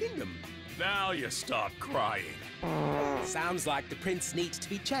Royal Kingdom. Now you stop crying. Sounds like the prince needs to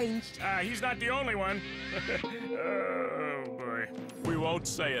be changed. He's not the only one. Oh, boy. We won't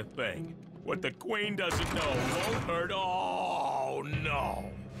say a thing. What the Queen doesn't know won't hurt. Oh,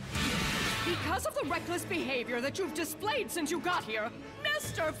 no. Because of the reckless behavior that you've displayed since you got here,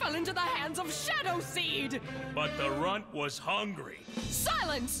 Nestor fell into the hands of Shadow Seed. But the runt was hungry.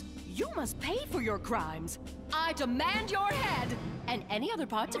 Silence! You must pay for your crimes. I demand your head, and any other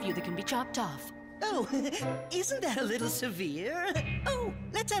parts of you that can be chopped off. Oh, isn't that a little severe? Oh,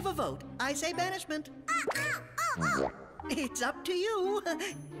 let's have a vote. I say banishment. It's up to you,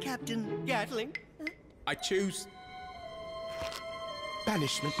 Captain Gatling. I choose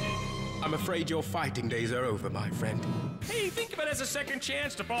banishment. I'm afraid your fighting days are over, my friend. Hey, think of it as a second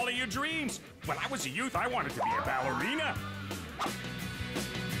chance to follow your dreams. When I was a youth, I wanted to be a ballerina.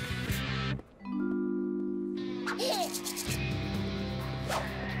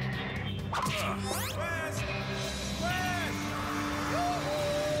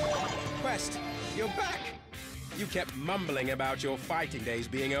 Quest, you're back. You kept mumbling about your fighting days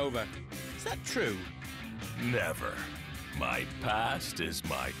being over. Is that true? Never. My past is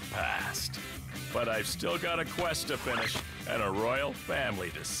my past. But I've still got a quest to finish and a royal family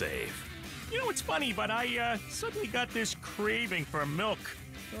to save. You know, it's funny, but I suddenly got this craving for milk.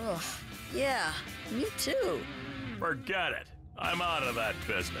 Oh, yeah, me too. Forget it. I'm out of that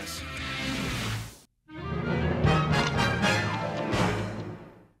business.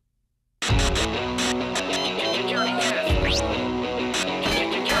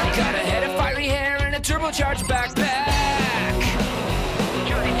 Got a head of fiery hair and a turbocharged backpack.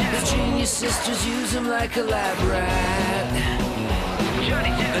 The genius sisters use him like a lab rat.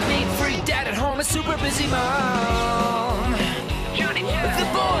 A neat freak dad at home, a super busy mom. The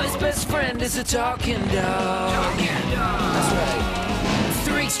boy's best friend is a talking dog. That's right.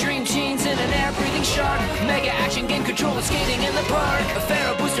 3 extreme genes and an air-breathing shark. Mega action game controller skating in the park. A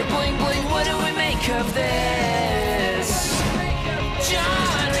Pharaoh booster bling bling. What do we make of this?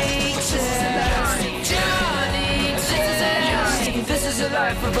 Johnny Test. Johnny Test. This is the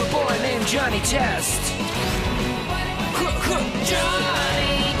life of a boy named Johnny Test.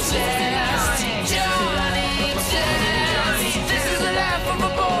 Johnny Test. Johnny Test. This is the life of a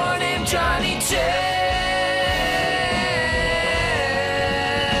boy named Johnny Test.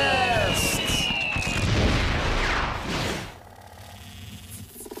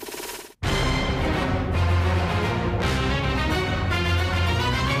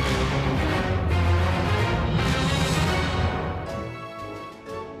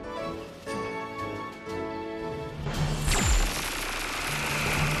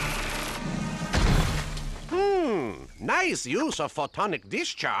 Nice use of photonic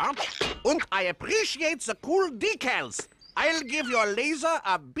discharge. And I appreciate the cool decals. I'll give your laser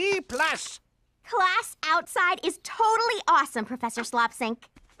a B+. Class outside is totally awesome, Professor Slopsink.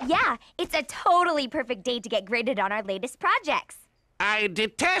 Yeah, it's a totally perfect day to get graded on our latest projects. I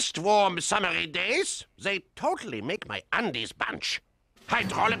detest warm summery days. They totally make my undies bunch.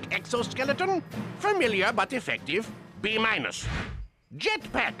 Hydraulic exoskeleton, familiar but effective, B-.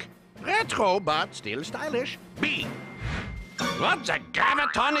 Jetpack, retro but still stylish, B. What the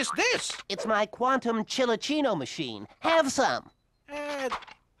graviton is this? It's my quantum chillicino machine. Have some.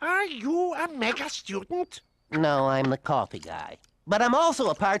 Are you a mega student? No, I'm the coffee guy. But I'm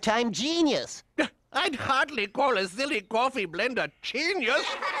also a part-time genius. I'd hardly call a silly coffee blender genius.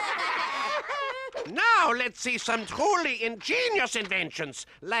 Now let's see some truly ingenious inventions,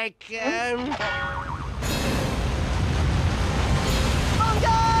 like, Bongo!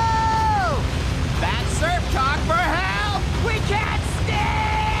 That's surf talk for help! We can't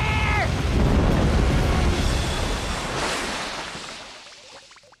steer!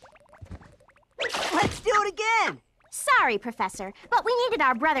 Let's do it again! Sorry, Professor, but we needed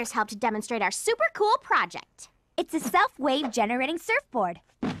our brother's help to demonstrate our super cool project. It's a self-wave generating surfboard.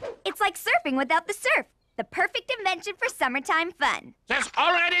 It's like surfing without the surf. The perfect invention for summertime fun. There's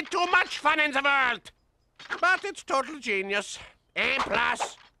already too much fun in the world. But it's total genius. A+.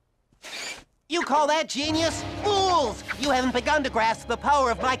 You call that genius? Fools! You haven't begun to grasp the power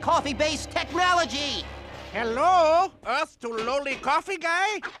of my coffee-based technology! Hello, Earth to lowly coffee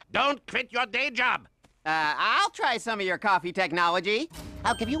guy? Don't quit your day job. I'll try some of your coffee technology.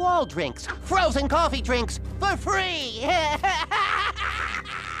 I'll give you all drinks, frozen coffee drinks, for free!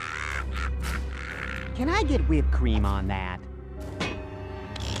 Can I get whipped cream on that?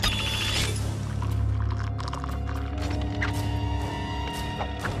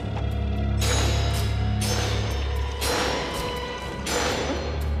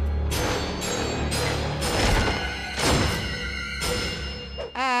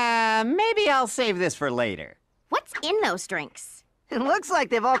 Maybe I'll save this for later. What's in those drinks? It looks like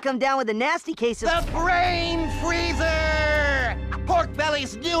they've all come down with a nasty case of... The Brain Freezer! Pork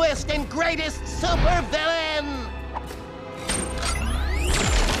Belly's newest and greatest supervillain!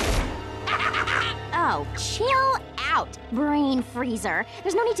 Oh, chill out, Brain Freezer.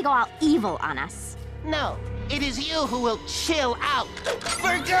 There's no need to go all evil on us. No, it is you who will chill out.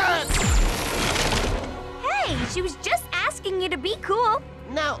 For good! Hey, she was just asking you to be cool.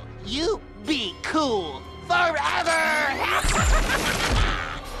 No, you be cool. Forever!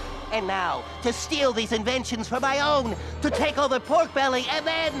 And now, to steal these inventions for my own, to take over Pork Belly, and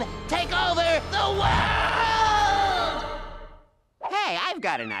then take over the world! Hey, I've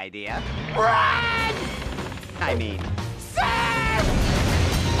got an idea. Run! I mean... Surf!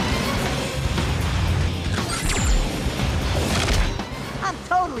 I'm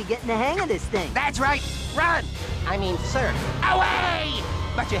totally getting the hang of this thing. That's right. Run! I mean, surf. Away!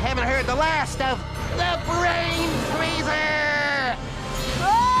 But you haven't heard the last of the Brain Freezer!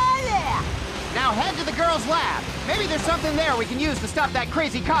 Oh, yeah! Now head to the girls' lab. Maybe there's something there we can use to stop that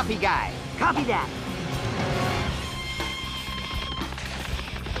crazy coffee guy. Copy that.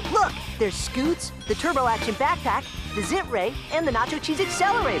 Look, there's Scoots, the Turbo Action Backpack, the Zit Ray, and the Nacho Cheese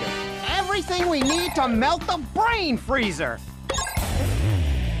Accelerator. Everything we need to melt the Brain Freezer.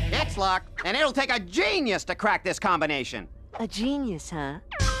 It's locked, and it'll take a genius to crack this combination. A genius, huh?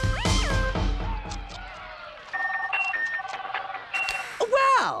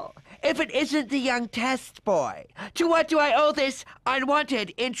 Well, if it isn't the young test boy, to what do I owe this unwanted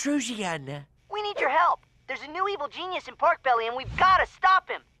intrusion? We need your help. There's a new evil genius in Pork Belly, and we've got to stop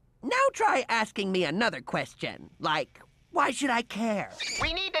him. Now try asking me another question, like, why should I care?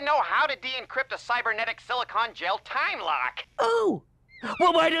 We need to know how to de-encrypt a cybernetic silicon gel time lock. Oh,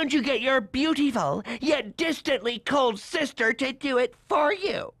 well, why don't you get your beautiful, yet distantly cold sister to do it for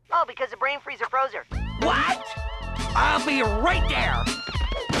you? Oh, because the Brain Freezer froze her. What? I'll be right there.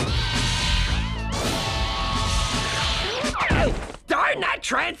 Darn that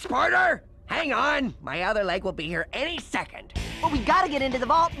transporter! Hang on, my other leg will be here any second. But we gotta get into the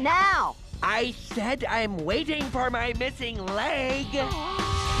vault now. I said I'm waiting for my missing leg.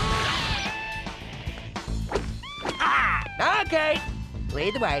 Ah, okay.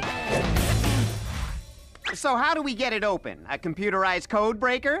 Lead the way. So how do we get it open? A computerized code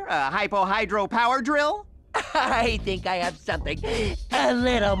breaker? A hypo-hydro power drill? I think I have something a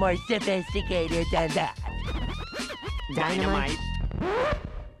little more sophisticated than that. Dynamite?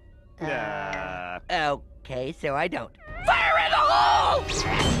 Okay, so I don't. Fire in the hole!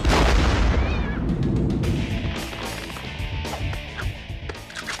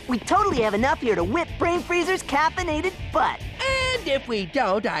 We totally have enough here to whip Brain Freezer's caffeinated butt. And if we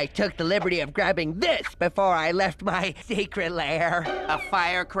don't, I took the liberty of grabbing this before I left my secret lair. A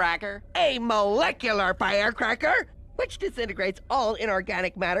firecracker? A molecular firecracker, which disintegrates all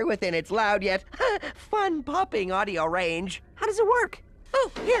inorganic matter within its loud yet fun popping audio range. How does it work?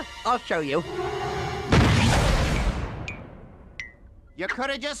 Oh, here, I'll show you. You could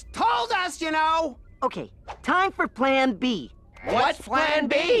have just told us, you know! Okay, time for Plan B. What's Plan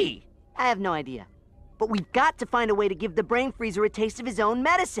B? I have no idea. But we've got to find a way to give the Brain Freezer a taste of his own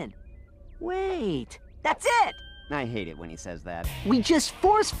medicine. Wait, that's it! I hate it when he says that. We just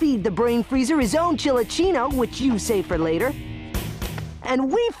force-feed the Brain Freezer his own chillicino, which you save for later,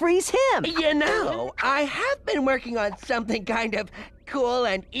 and we freeze him! You know, I have been working on something kind of cool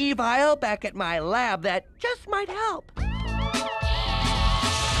and evil back at my lab that just might help.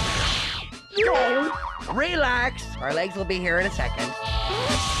 Relax. Our legs will be here in a second.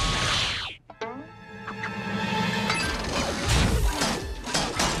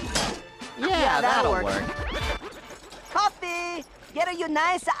 Yeah, that'll work. Coffee! Get her you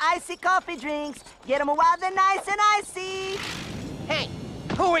nice icy coffee drinks. Get them while they're nice and icy. Hey,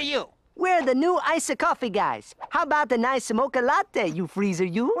 who are you? We're the new icy coffee guys. How about the nice mocha latte, you freezer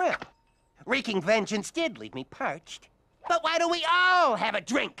you? Well, wreaking vengeance did leave me parched. But why don't we all have a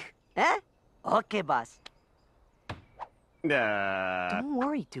drink? Eh? Okay, boss. Don't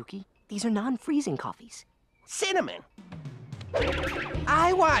worry, Dookie. These are non-freezing coffees. Cinnamon.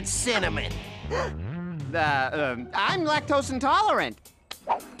 I want cinnamon. I'm lactose intolerant.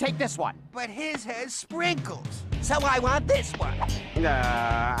 Take this one. But his has sprinkles, so I want this one.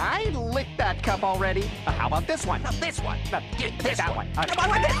 I licked that cup already. How about this one? No, this one. Give this that one. No, I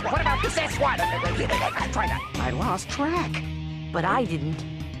want this one. What about this one? Try that. I lost track. But I didn't.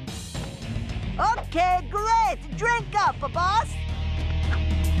 Okay, great. Drink up, boss.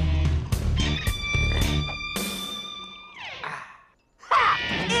 Ha!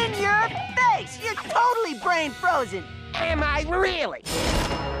 In your face! You're totally brain frozen. Am I really?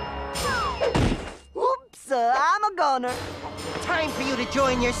 Oops, I'm a goner. Time for you to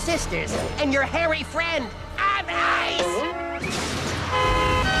join your sisters and your hairy friend on ice!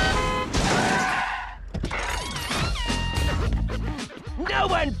 No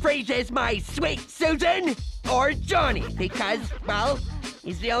one freezes my sweet Susan or Johnny because, well,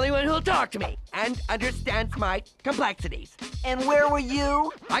 he's the only one who'll talk to me and understands my complexities. And where were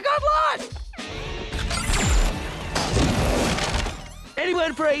you? I got lost!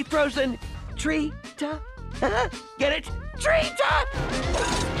 Anyone for a frozen tree-ta? Get it? Tree-ta!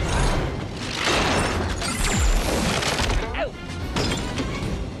 Ow.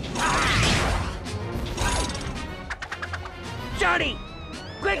 Johnny!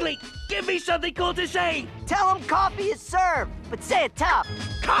 Quickly, give me something cool to say! Tell him coffee is served, but say it tough.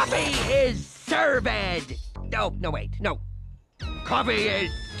 Coffee is served! No, wait, no. Coffee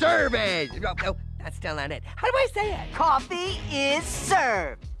is served! No, that's still not it. How do I say it? Coffee is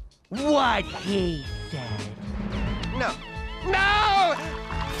served. What he said. No. No!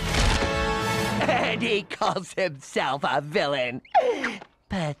 And he calls himself a villain.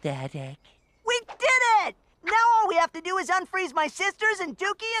 Pathetic. We did it! Now all we have to do is unfreeze my sisters and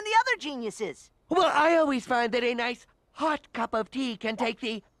Dookie and the other geniuses. Well, I always find that a nice hot cup of tea can take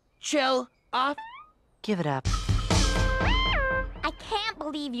the chill off. Give it up. I can't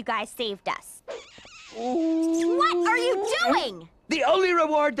believe you guys saved us. What are you doing? The only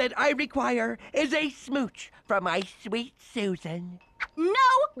reward that I require is a smooch from my sweet Susan. No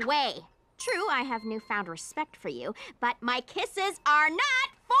way. True, I have newfound respect for you, but my kisses are not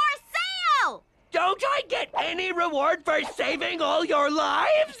for sale! Don't I get any reward for saving all your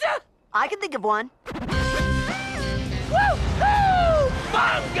lives? I can think of one. Woo-hoo!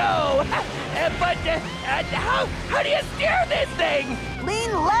 Bongo! But how do you steer this thing?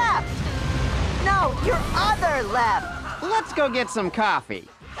 Lean left! No, your other left! Let's go get some coffee.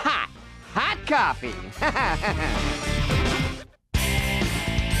 Hot coffee.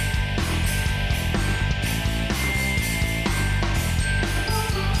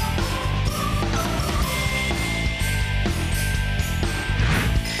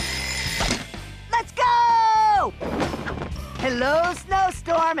 Let's go! Hello,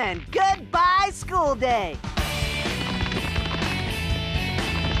 snowstorm, and goodbye, school day.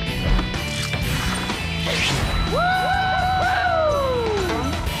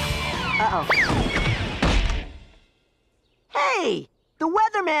 Uh-oh. Hey! The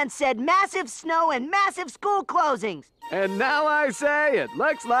weatherman said massive snow and massive school closings. And now I say, it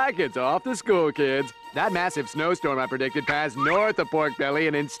looks like it's off to school, kids. That massive snowstorm I predicted passed north of Pork Belly,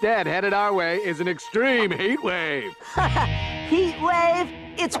 and instead headed our way is an extreme heat wave. Heat wave?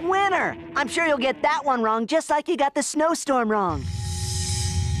 It's winter. I'm sure you'll get that one wrong, just like you got the snowstorm wrong.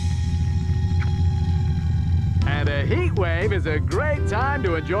 And a heat wave is a great time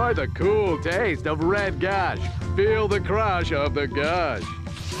to enjoy the cool taste of red gush. Feel the crush of the gush.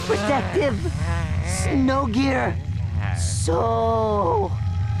 Protective snow gear. So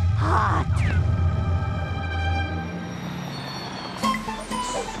hot.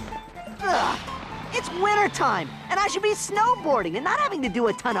 Ugh. It's wintertime, and I should be snowboarding and not having to do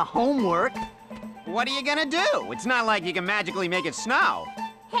a ton of homework. What are you gonna do? It's not like you can magically make it snow.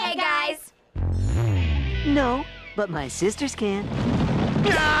 Hey, guys. No, but my sisters can.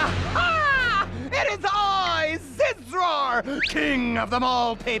 Ah! It is I, Zizror, are king of them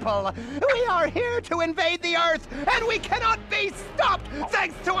all, people. We are here to invade the Earth, and we cannot be stopped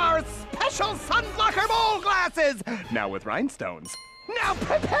thanks to our special sunblocker bowl glasses, now with rhinestones. Now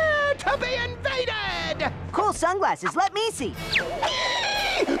prepare to be invaded! Cool sunglasses, let me see.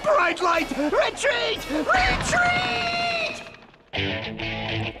 Bright light, retreat! Retreat!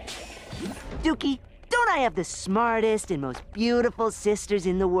 Dookie, don't I have the smartest and most beautiful sisters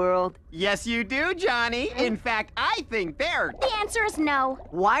in the world? Yes, you do, Johnny. In fact, I think they're... The answer is no.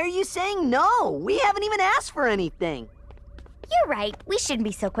 Why are you saying no? We haven't even asked for anything. You're right. We shouldn't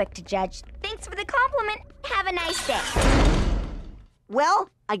be so quick to judge. Thanks for the compliment. Have a nice day. Well,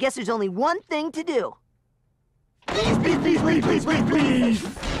 I guess there's only one thing to do. Please, please, please, please, please, please, please!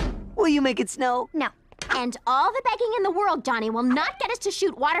 Will you make it snow? No. And all the begging in the world, Johnny, will not get us to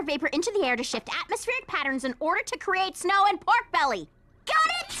shoot water vapor into the air to shift atmospheric patterns in order to create snow and pork belly.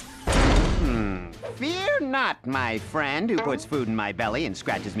 Got it? Fear not, my friend, who puts food in my belly and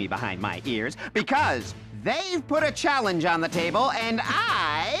scratches me behind my ears, because they've put a challenge on the table, and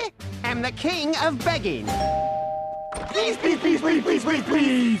I am the king of begging. Please, please, please, please, please, please,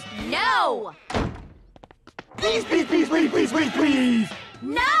 please! No! Please, please, please, please, please, please, please!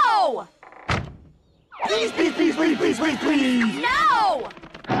 No! Please, please, please, please, please, please, please! No!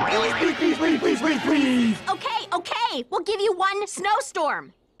 Please, please, please, please, please, please, please! Okay, we'll give you one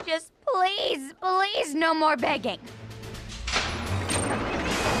snowstorm. Just please, please, no more begging.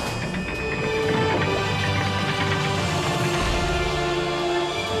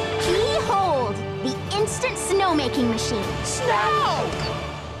 Behold, the instant snowmaking machine. Snow!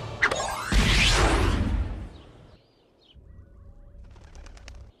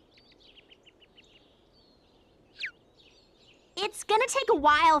 It's gonna take a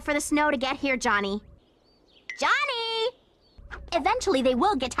while for the snow to get here, Johnny. Johnny! Eventually, they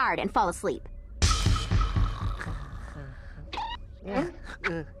will get tired and fall asleep. It's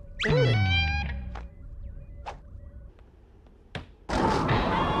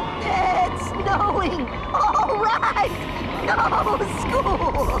snowing! All right! No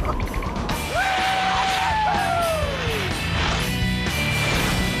school!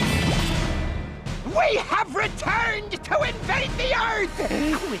 We have returned to invade the Earth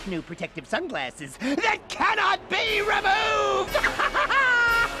with new protective sunglasses that cannot be removed!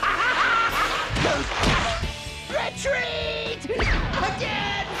 Retreat!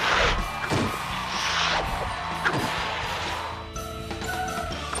 Again!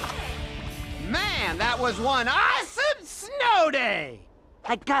 Man, that was one awesome snow day!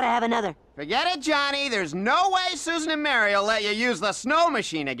 I gotta have another. Forget it, Johnny. There's no way Susan and Mary will let you use the snow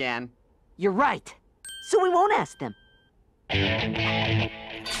machine again. You're right. So we won't ask them.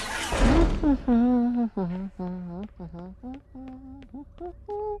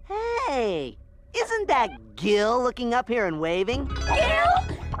 Hey, isn't that Gil looking up here and waving? Gil?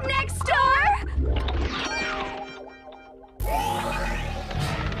 Next door?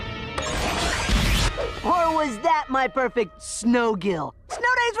 Or was that my perfect snow Gil?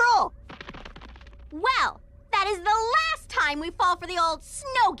 Snow days rule! Well, that is the last time we fall for the old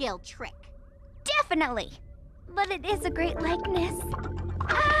snow guild trick. Definitely. But it is a great likeness.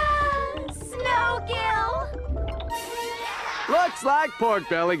 Ah, Snowgill! Looks like Pork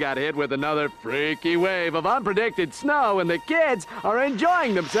Belly got hit with another freaky wave of unpredicted snow, and the kids are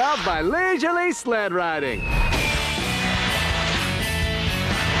enjoying themselves by leisurely sled riding.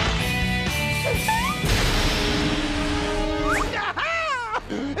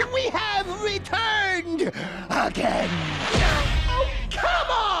 We have returned again! Oh, come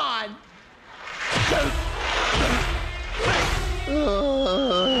on!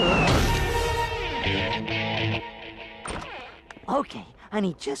 Okay, I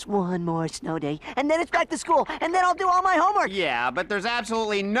need just one more snow day, and then it's back to school, and then I'll do all my homework. Yeah, but there's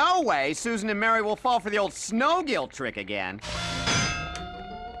absolutely no way Susan and Mary will fall for the old snow guild trick again.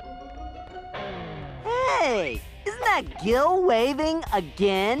 Hey, isn't that Gil waving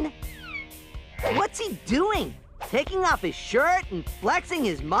again? What's he doing? Taking off his shirt and flexing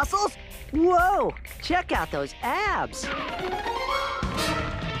his muscles? Whoa, check out those abs.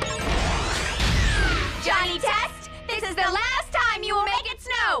 Johnny Test, this is the last time you will make it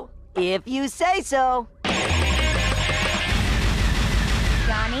snow! If you say so.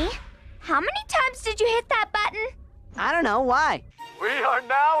 Johnny, how many times did you hit that button? I don't know, why? We are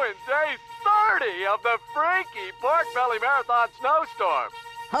now in day 30 of the freaky Pork Belly Marathon snowstorm.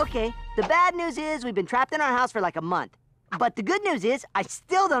 Okay, the bad news is we've been trapped in our house for like a month. But the good news is I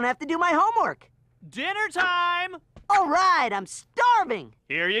still don't have to do my homework. Dinner time! All right, I'm starving.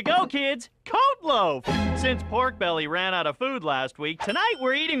 Here you go, kids. Coat loaf! Since Pork Belly ran out of food last week, tonight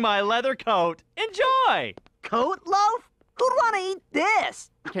we're eating my leather coat. Enjoy! Coat loaf? Who'd want to eat this?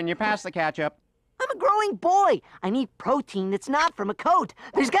 Can you pass the ketchup? I'm a growing boy. I need protein that's not from a coat.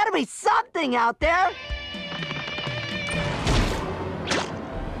 There's got to be something out there.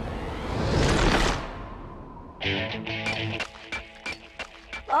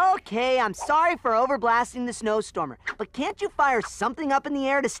 Okay, I'm sorry for overblasting the snowstormer, but can't you fire something up in the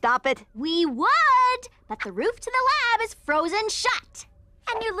air to stop it? We would, but the roof to the lab is frozen shut.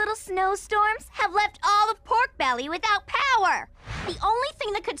 And your little snowstorms have left all of Pork Belly without power. The only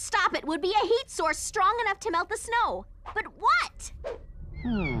thing that could stop it would be a heat source strong enough to melt the snow. But what?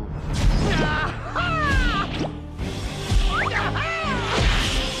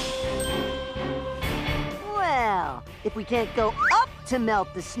 Well, if we can't go up to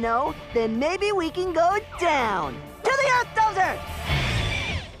melt the snow, then maybe we can go down. To the Earth Dozer!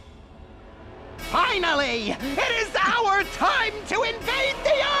 Finally! It is our time to invade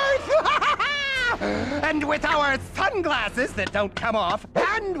the Earth! And with our sunglasses that don't come off,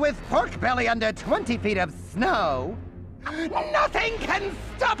 and with Pork Belly under 20 feet of snow, nothing can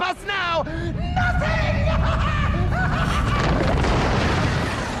stop us now! Nothing!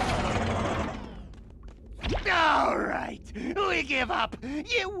 All right, we give up.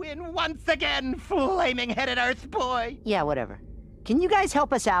 You win once again, flaming-headed Earth boy. Yeah, whatever. Can you guys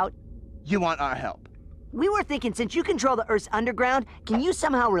help us out? You want our help? We were thinking, since you control the Earth's underground, can you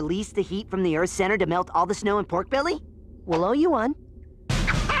somehow release the heat from the Earth's center to melt all the snow in Pork Belly? We'll owe you one.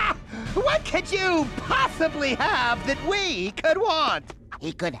 Ha! What could you possibly have that we could want?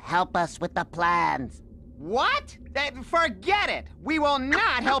 He could help us with the plans. What? Forget it! We will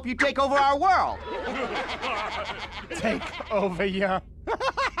not help you take over our world! Take over your...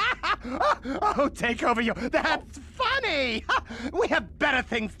 Oh, take over your... That's funny! We have better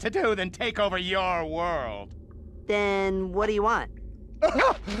things to do than take over your world. Then what do you want?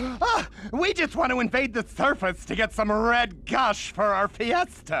 We just want to invade the surface to get some red gush for our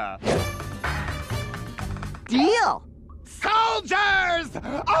fiesta. Deal! Soldiers!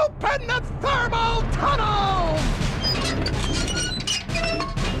 Open the thermal tunnels!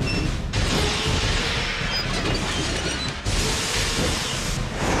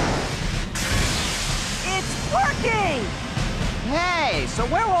 It's working! Hey, so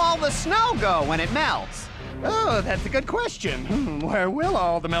where will all the snow go when it melts? Oh, that's a good question. Where will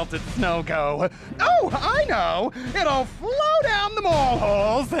all the melted snow go? Oh, I know! It'll flow down the mole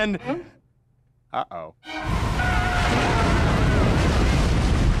holes and... Uh-oh.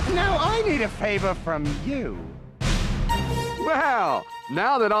 Now I need a favor from you. Well,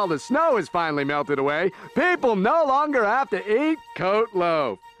 now that all the snow is finally melted away, people no longer have to eat coat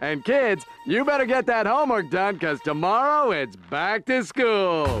loaf. And kids, you better get that homework done, because tomorrow it's back to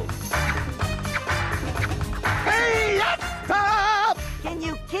school. Fiesta! Can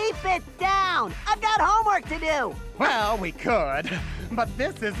you keep it down? I've got homework to do. Well, we could, but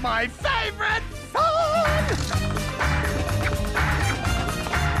this is my favorite song!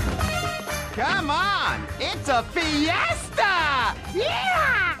 Come on! It's a fiesta!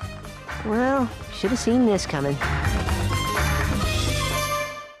 Yeah! Well, should have seen this coming.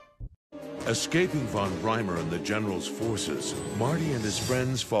 Escaping von Reimer and the General's forces, Marty and his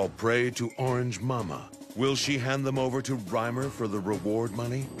friends fall prey to Orange Mama. Will she hand them over to Reimer for the reward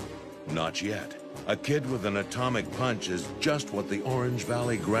money? Not yet. A kid with an atomic punch is just what the Orange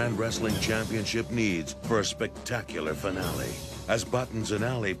Valley Grand Wrestling Championship needs for a spectacular finale. As Buttons and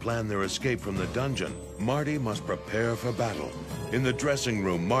Allie plan their escape from the dungeon, Marty must prepare for battle. In the dressing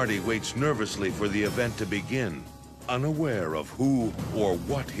room, Marty waits nervously for the event to begin, unaware of who or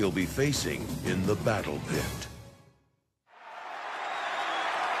what he'll be facing in the battle pit.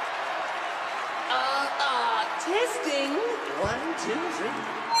 Testing. 1, 2, 3.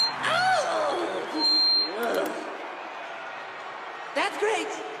 Oh! That's great.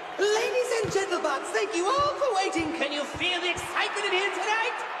 Ladies and gentlebots, thank you all for waiting. Can you feel the excitement in here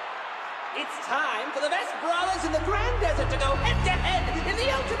tonight? It's time for the best brawlers in the Grand Desert to go head-to-head in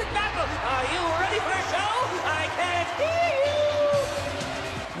the ultimate battle. Are you ready for a show? I can't hear you!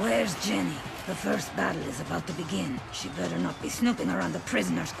 Where's Jenny? The first battle is about to begin. She better not be snooping around the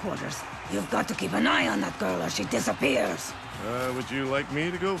prisoners' quarters. You've got to keep an eye on that girl or she disappears. Would you like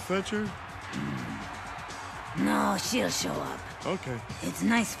me to go fetch her? No, she'll show up. Okay. It's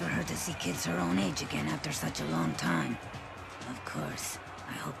nice for her to see kids her own age again after such a long time. Of course,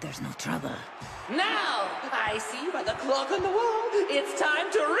 I hope there's no trouble. Now, I see by the clock on the wall, it's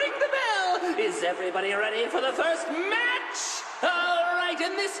time to ring the bell. Is everybody ready for the first match? All right,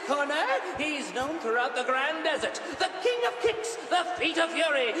 in this corner, he's known throughout the Grand Desert, the King of Kicks, the Feet of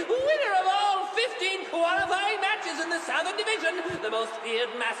Fury, winner of all 15 qualifying matches in the Southern Division, the most feared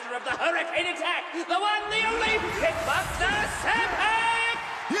master of the Hurricane Attack, the one, the only, Kickboxer Sam-Pack!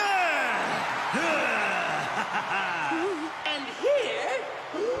 And here...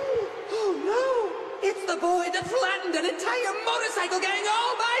 Oh no! It's the boy that flattened an entire motorcycle gang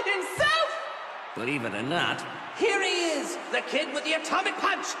all by himself! Believe it or not. Here he is, the kid with the atomic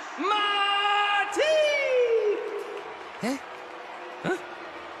punch, Marty! Huh? Huh?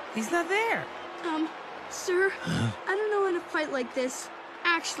 He's not there. Sir, I don't know how to fight like this.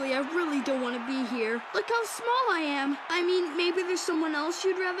 Actually, I really don't want to be here. Look how small I am. I mean, maybe there's someone else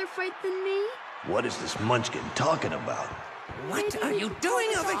you'd rather fight than me? What is this munchkin talking about? What are you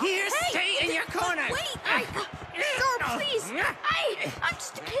doing over here? Hey, Stay in your corner! Wait! Sir, please! I'm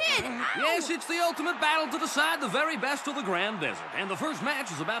just a kid! Ow. Yes, it's the ultimate battle to decide the very best of the Grand Desert. And the first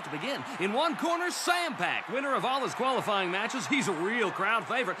match is about to begin. In one corner, Sam-Pack, winner of all his qualifying matches. He's a real crowd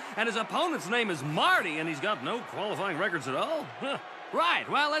favorite. And his opponent's name is Marty, and he's got no qualifying records at all. Right,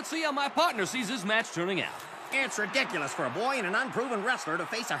 well, let's see how my partner sees this match turning out. It's ridiculous for a boy and an unproven wrestler to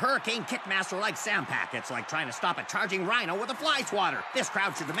face a hurricane kickmaster like Sam-Pack. It's like trying to stop a charging rhino with a fly swatter. This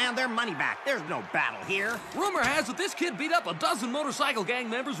crowd should demand their money back. There's no battle here. Rumor has it this kid beat up a dozen motorcycle gang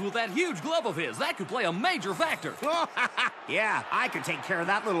members with that huge glove of his. That could play a major factor. Yeah, I could take care of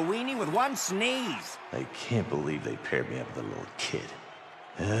that little weenie with one sneeze. I can't believe they paired me up with a little kid.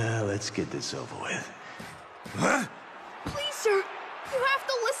 Let's get this over with. Huh? Please, sir, you have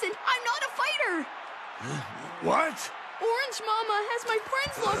to listen. I'm not a fighter. What? Orange Mama has my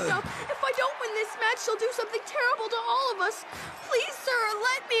friends locked up. If I don't win this match, she'll do something terrible to all of us. Please, sir,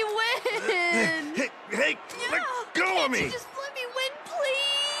 let me win. Hey, let go of me. Just let me win,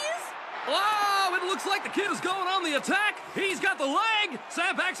 please. Oh, it looks like the kid is going on the attack. He's got the leg.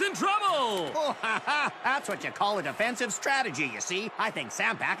 Sam-Pack's in trouble. Oh, that's what you call a defensive strategy, you see. I think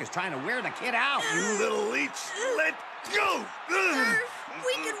Sam-Pack is trying to wear the kid out. You little leech, let go. Sir,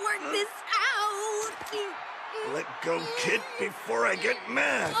 we can work this out. Let go, kid, before I get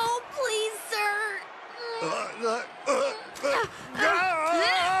mad. Oh, please, sir. No!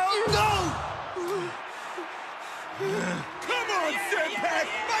 Come on, Sam-Pack!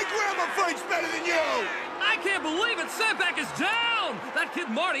 My grandma fights better than you! I can't believe it! Sam-Pack is down! That kid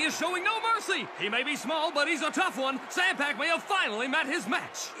Marty is showing no mercy! He may be small, but he's a tough one. Sam-Pack may have finally met his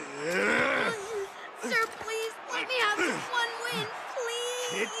match. Sir, please, let me have this one win,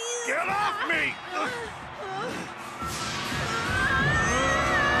 please! Kid, get off me!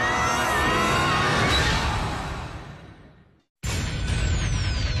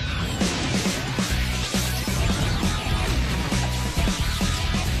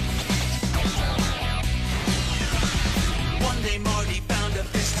 One day Marty found a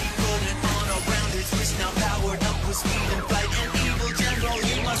fist he put it on around his wrist. Now powered up with speed and fight, an evil general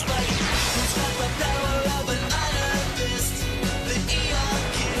he must fight. Who's got the power of an iron fist? The Eon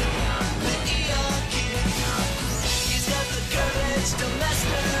Kid, the Eon Kid. He's got the courage to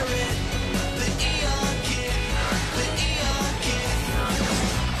master it. The Eon Kid, the Eon Kid.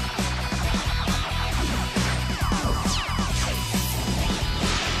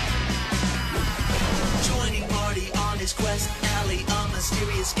 Joining Marty on his quest, Allie, a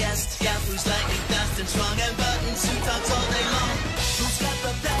mysterious guest. Gap who's lightning fast and strong, and buttons who talks all day long. Who's got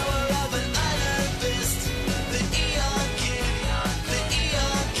the power of an iron fist? The Eon Kid, the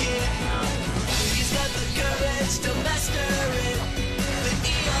Eon Kid. He's got the courage to master it. The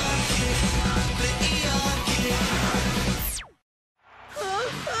Eon Kid, the Eon Kid.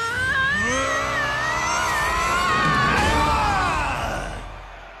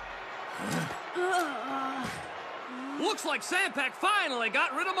 Looks like Sam-Pack finally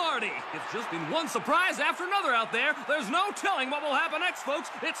got rid of Marty. It's just been one surprise after another out there. There's no telling what will happen next, folks.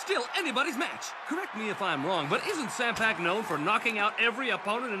 It's still anybody's match. Correct me if I'm wrong, but isn't Sam-Pack known for knocking out every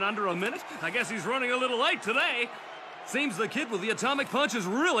opponent in under a minute? I guess he's running a little late today. Seems the kid with the atomic punch is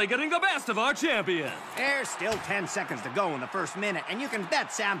really getting the best of our champion. There's still 10 seconds to go in the first minute, and you can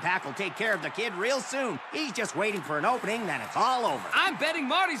bet Sam-Pack will take care of the kid real soon. He's just waiting for an opening, then it's all over. I'm betting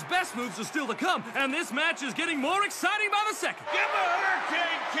Marty's best moves are still to come, and this match is getting more exciting by the second. Give him a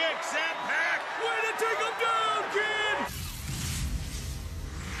hurricane kick, Sam-Pack! Way to take him down, kid!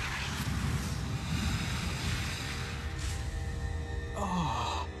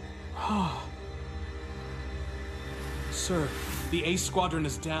 Sir, the Ace Squadron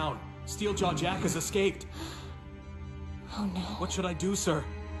is down. Steeljaw Jack has escaped. Oh no. What should I do, sir?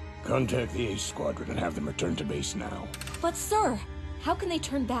 Contact the Ace Squadron and have them return to base now. But sir, how can they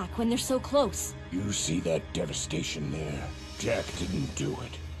turn back when they're so close? You see that devastation there? Jack didn't do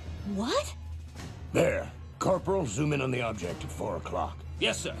it. What? There. Corporal, zoom in on the object at 4 o'clock.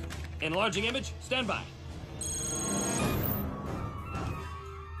 Yes, sir. Enlarging image, stand by.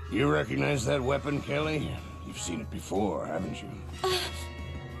 You recognize that weapon, Kelly? You've seen it before, haven't you?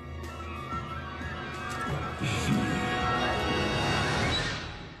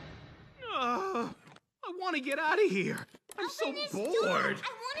 I want to get out of here. I'm so bored. I want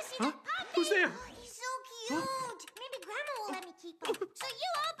to see the puppy. Who's there? Oh, he's so cute. Maybe Grandma will let me keep him. So you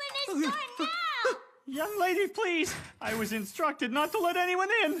open his door now. Young lady, please. I was instructed not to let anyone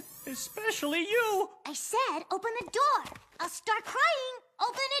in, especially you. I said open the door. I'll start crying.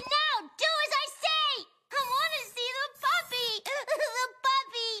 Open it now. Do as I say. I want to see the puppy. The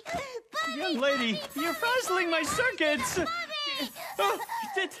puppy. Young lady, you're frazzling my circuits. Oh,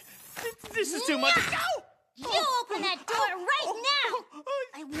 this is too much. You open that door right now.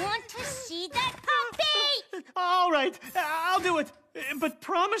 I want to see that puppy. All right, I'll do it. But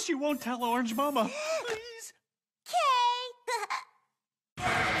promise you won't tell Orange Mama. Please. Okay.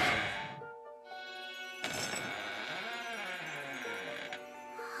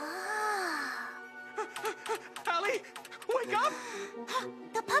 Allie, wake up!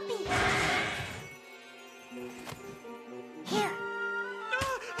 The puppy. Here.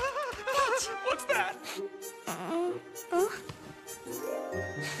 What's that?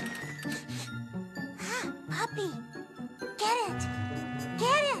 Puppy. Get it.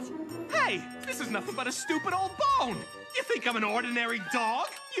 Get it. Hey, this is nothing but a stupid old bone. You think I'm an ordinary dog?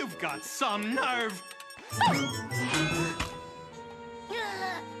 You've got some nerve. Hey!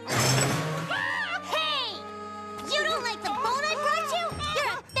 You don't like the bone I brought you?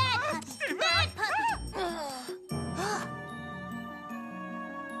 You're a bad puppy. Bad puppy.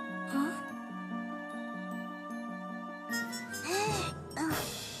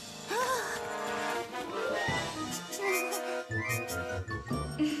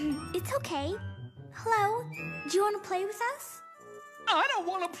 It's okay. Hello? Do you want to play with us? I don't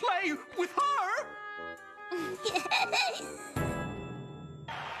want to play with her.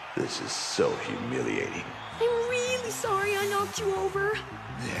 This is so humiliating. I'm really sorry I knocked you over.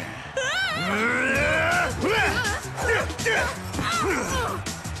 Hey,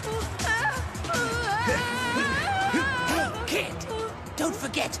 kid! Don't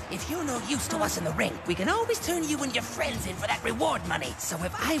forget, if you're no use to us in the ring, we can always turn you and your friends in for that reward money. So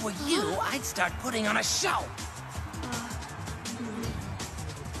if I were you, I'd start putting on a show.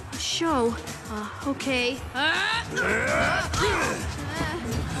 A show? Okay.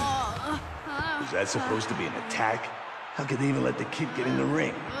 Was that supposed to be an attack? How could they even let the kid get in the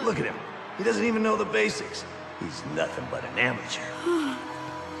ring? Look at him. He doesn't even know the basics. He's nothing but an amateur.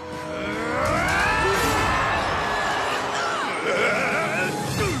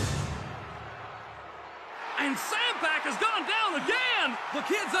 And Sampak has gone down again! The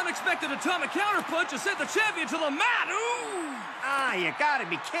kid's unexpected atomic counterpunch has sent the champion to the mat! Ooh! Ah, you gotta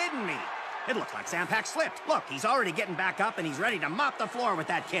be kidding me. It looked like Sampak slipped. Look, he's already getting back up and he's ready to mop the floor with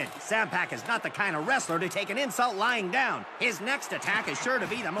that kid. Sampak is not the kind of wrestler to take an insult lying down. His next attack is sure to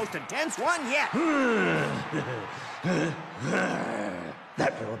be the most intense one yet.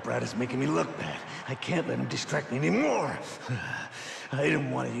 That little brat is making me look bad. I can't let him distract me anymore. I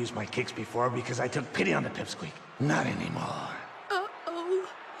didn't want to use my kicks before because I took pity on the pipsqueak. Not anymore. Uh-oh.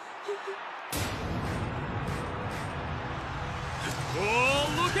 Oh,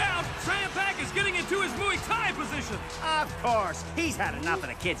 look out! Sampak is getting into his Muay Thai position! Of course. He's had enough of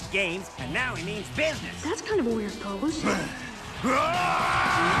the kid's games, and now he means business. That's kind of a weird pose.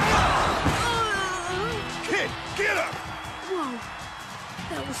 Kid, get up! Whoa.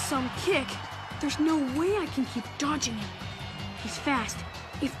 That was some kick. There's no way I can keep dodging him. He's fast.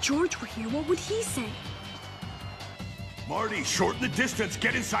 If George were here, what would he say? Marty, shorten the distance.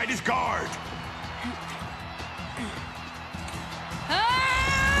 Get inside his guard.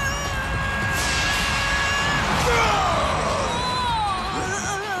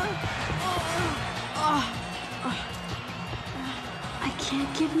 I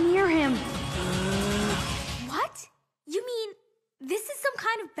can't get near him. What? You mean this is some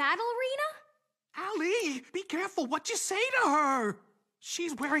kind of battle arena? Allie, be careful what you say to her.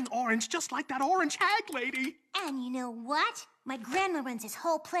 She's wearing orange just like that orange hag lady. And you know what? My grandma runs this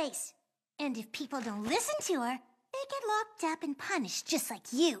whole place. And if people don't listen to her, they get locked up and punished just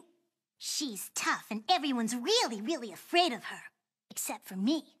like you. She's tough and everyone's really, really afraid of her. Except for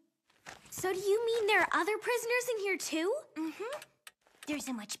me. So do you mean there are other prisoners in here too? Mm-hmm. There's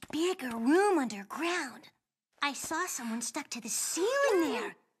a much bigger room underground. I saw someone stuck to the ceiling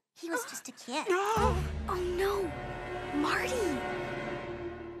there. He was just a kid. No! Oh no! Marty!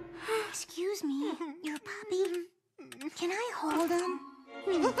 Excuse me, your puppy? Can I hold him?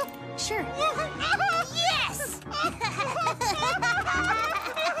 Sure. Yes!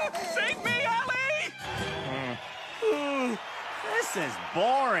 This is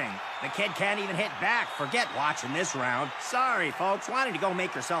boring. The kid can't even hit back. Forget watching this round. Sorry, folks. Why don't you go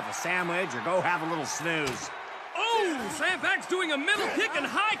make yourself a sandwich or go have a little snooze? Oh, Sandpack's doing a middle kick and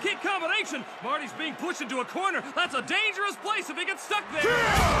high kick combination. Marty's being pushed into a corner. That's a dangerous place if he gets stuck there.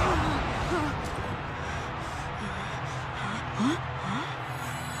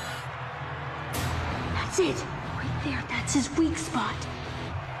 That's it. Right there, that's his weak spot.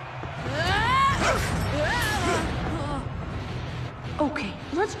 Okay,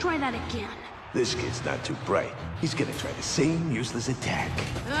 let's try that again. This kid's not too bright. He's gonna try the same useless attack.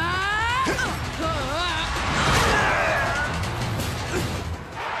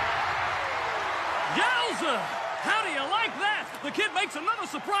 Yowza! How do you like that? The kid makes another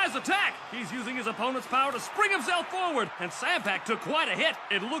surprise attack. He's using his opponent's power to spring himself forward, and Sandpack took quite a hit.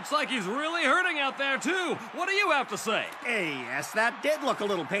 It looks like he's really hurting out there, too. What do you have to say? Hey, yes, that did look a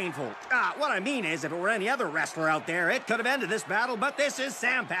little painful. What I mean is, if it were any other wrestler out there, it could have ended this battle, but this is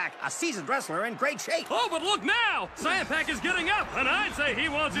Sandpack, a seasoned wrestler in great shape. Oh, but look now! Sandpack is getting up, and I'd say he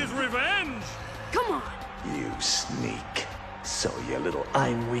wants his revenge. Come on. You sneak. So your little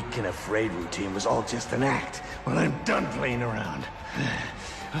I'm weak and afraid routine was all just an act. Well, I'm done playing around.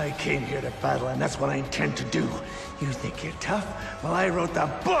 I came here to battle, and that's what I intend to do. You think you're tough? Well, I wrote the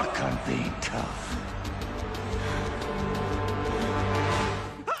book on being tough.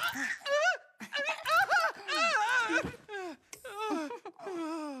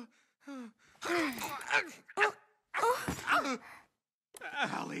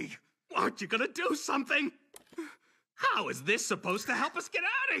 Allie, aren't you gonna do something? How is this supposed to help us get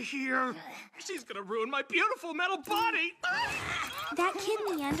out of here? She's gonna ruin my beautiful metal body. That kid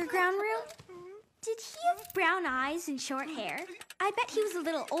in the underground room? Did he have brown eyes and short hair? I bet he was a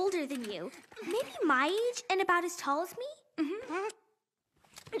little older than you. Maybe my age and about as tall as me?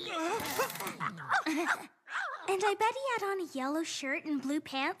 And I bet he had on a yellow shirt and blue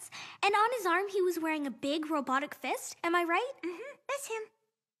pants, and on his arm he was wearing a big robotic fist. Am I right? That's him.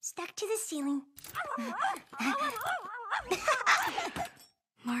 Stuck to the ceiling.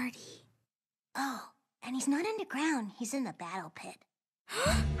 Marty. Oh, and he's not underground. He's in the battle pit.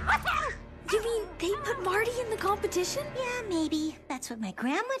 You mean they put Marty in the competition? Yeah, maybe. That's what my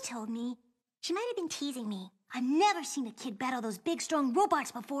grandma told me. She might have been teasing me. I've never seen a kid battle those big, strong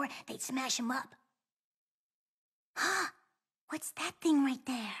robots before. They'd smash him up. What's that thing right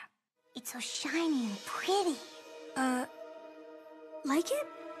there? It's so shiny and pretty. Like it?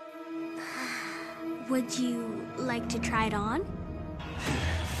 Would you like to try it on?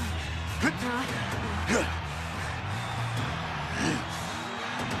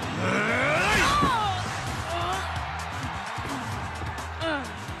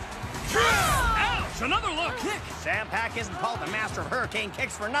 Ouch! Another low kick! Sandpack isn't called the master of hurricane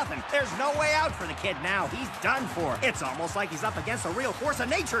kicks for nothing. There's no way out for the kid now. He's done for. It's almost like he's up against a real force of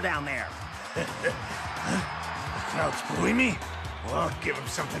nature down there. The crowd's booing me? Well, I'll give him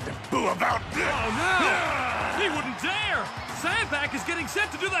something to boo about. Oh, no! He wouldn't dare! Sandpack is getting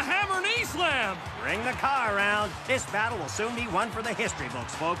set to do the hammer knee slam! Bring the car around. This battle will soon be one for the history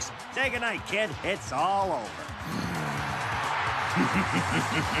books, folks. Say goodnight, kid. It's all over.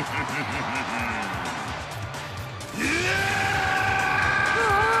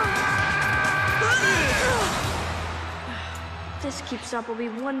 This keeps up will be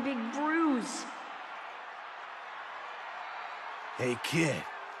one big bruise. Hey, kid,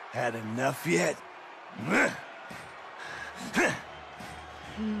 had enough yet?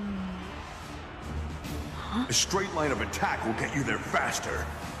 A straight line of attack will get you there faster.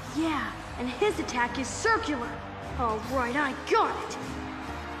 Yeah, and his attack is circular. All right, I got it.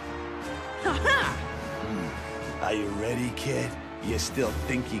 Ha-ha! Are you ready, kid? You still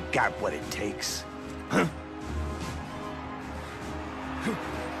think you got what it takes? Huh?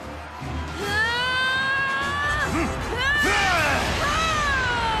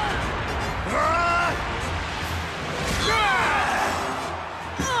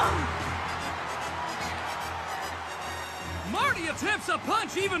 Marty attempts a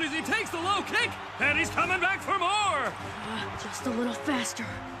punch even as he takes the low kick, and he's coming back for more! Just a little faster.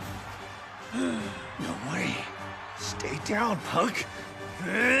 No worry. Stay down, punk.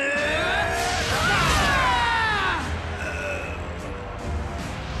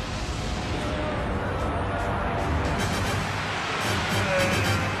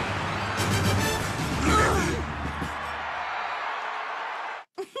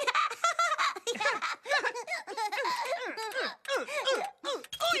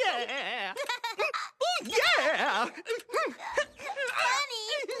 Oh, yeah! Oh, yeah!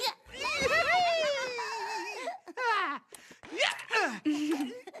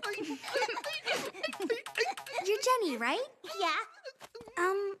 You're Jenny, right? Yeah.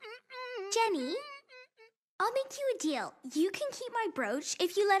 Jenny, I'll make you a deal. You can keep my brooch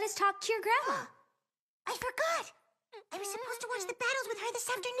if you let us talk to your grandma. I forgot! I was supposed to watch the battles with her this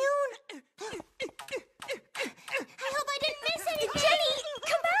afternoon! I hope I didn't miss anything! Jenny,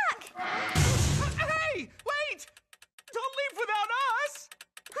 come back! Hey, wait! Don't leave without us!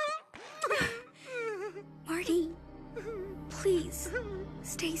 Marty, please,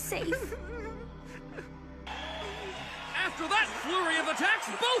 stay safe. After that flurry of attacks,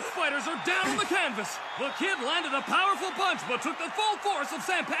 both fighters are down on the canvas. The Kid landed a powerful punch, but took the full force of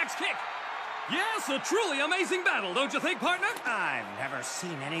Sampak's kick. Yes, a truly amazing battle, don't you think, partner? I've never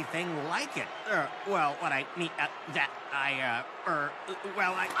seen anything like it. Well, what I mean, I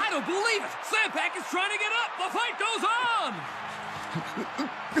don't believe it! Sampak is trying to get up! The fight goes on!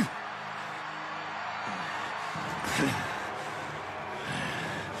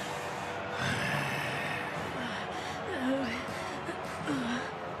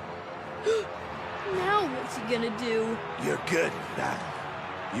 Now what's he gonna do? You're good, battle.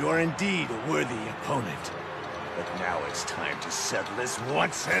 You are indeed a worthy opponent. But now it's time to settle this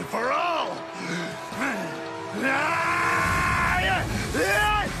once and for all!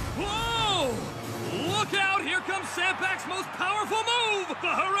 Whoa! Look out! Here comes Sampak's most powerful move! The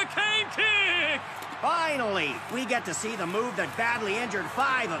Hurricane Kick! Finally, we get to see the move that badly injured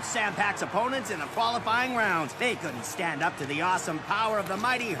 5 of Sampak's opponents in the qualifying rounds. They couldn't stand up to the awesome power of the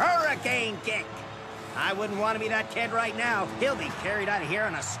mighty Hurricane Kick. I wouldn't want to be that kid right now. He'll be carried out of here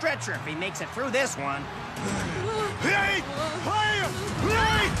on a stretcher if he makes it through this one.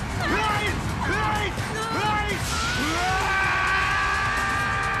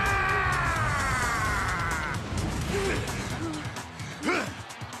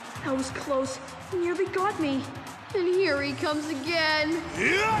 That was close. He nearly got me. And here he comes again.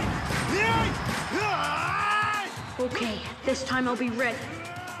 Okay, this time I'll be ready.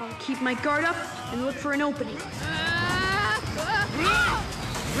 I'll keep my guard up and look for an opening. Wow!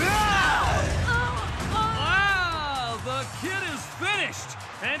 The Kid is finished!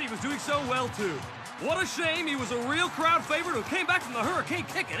 And he was doing so well, too. What a shame he was a real crowd favorite who came back from the Hurricane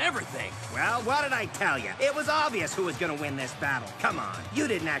Kick and everything. Well, what did I tell you? It was obvious who was gonna win this battle. Come on, you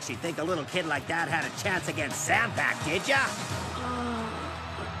didn't actually think a little kid like that had a chance against Sampak, did ya?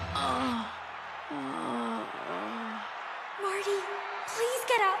 Marty, please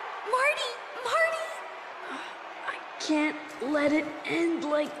get out. Marty! Marty! I can't let it end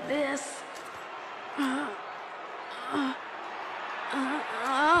like this.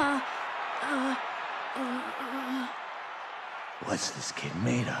 What's this kid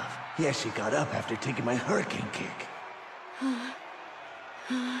made of? He actually got up after taking my hurricane kick.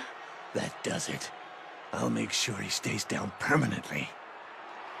 That does it. I'll make sure he stays down permanently.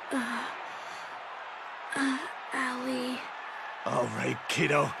 Allie. All right,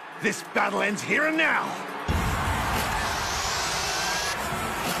 kiddo. This battle ends here and now.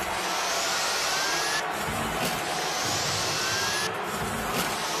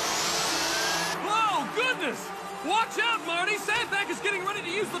 Oh, goodness! Watch out, Marty! Sampak is getting ready to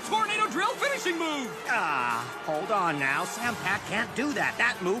use the Tornado Drill finishing move! Hold on now. Sampak can't do that.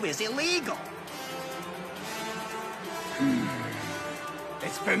 That move is illegal.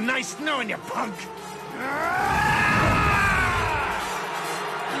 It's been nice knowing you, punk.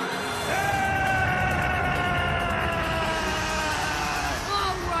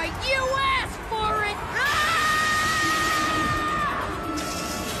 All right, you asked for it!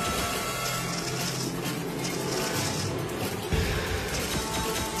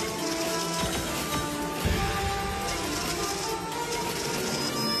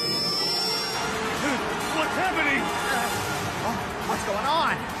 What's happening? What's going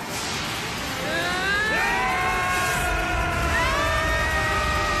on?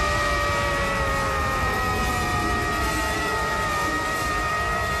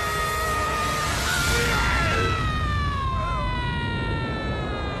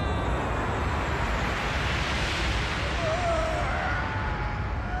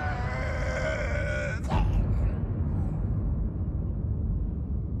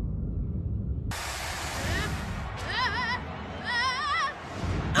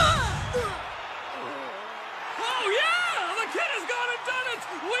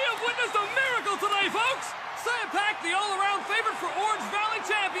 Sampak, the all-around favorite for Orange Valley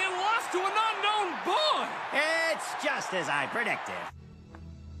champion, lost to an unknown boy! It's just as I predicted.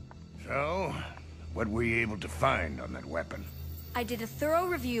 So, what were you able to find on that weapon? I did a thorough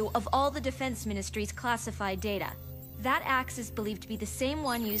review of all the Defense Ministry's classified data. That axe is believed to be the same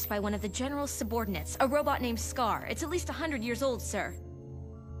one used by one of the General's subordinates, a robot named Scar. It's at least 100 years old, sir.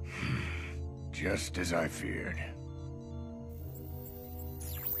 Just as I feared.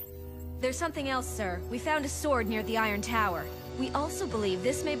 There's something else, sir. We found a sword near the Iron Tower. We also believe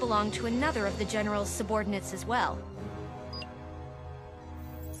this may belong to another of the General's subordinates as well.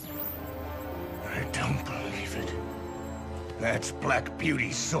 I don't believe it. That's Black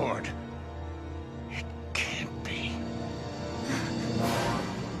Beauty's sword. It can't be.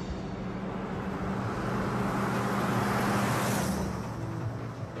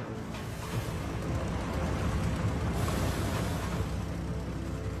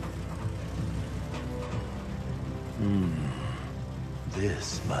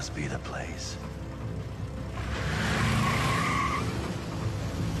 This must be the place.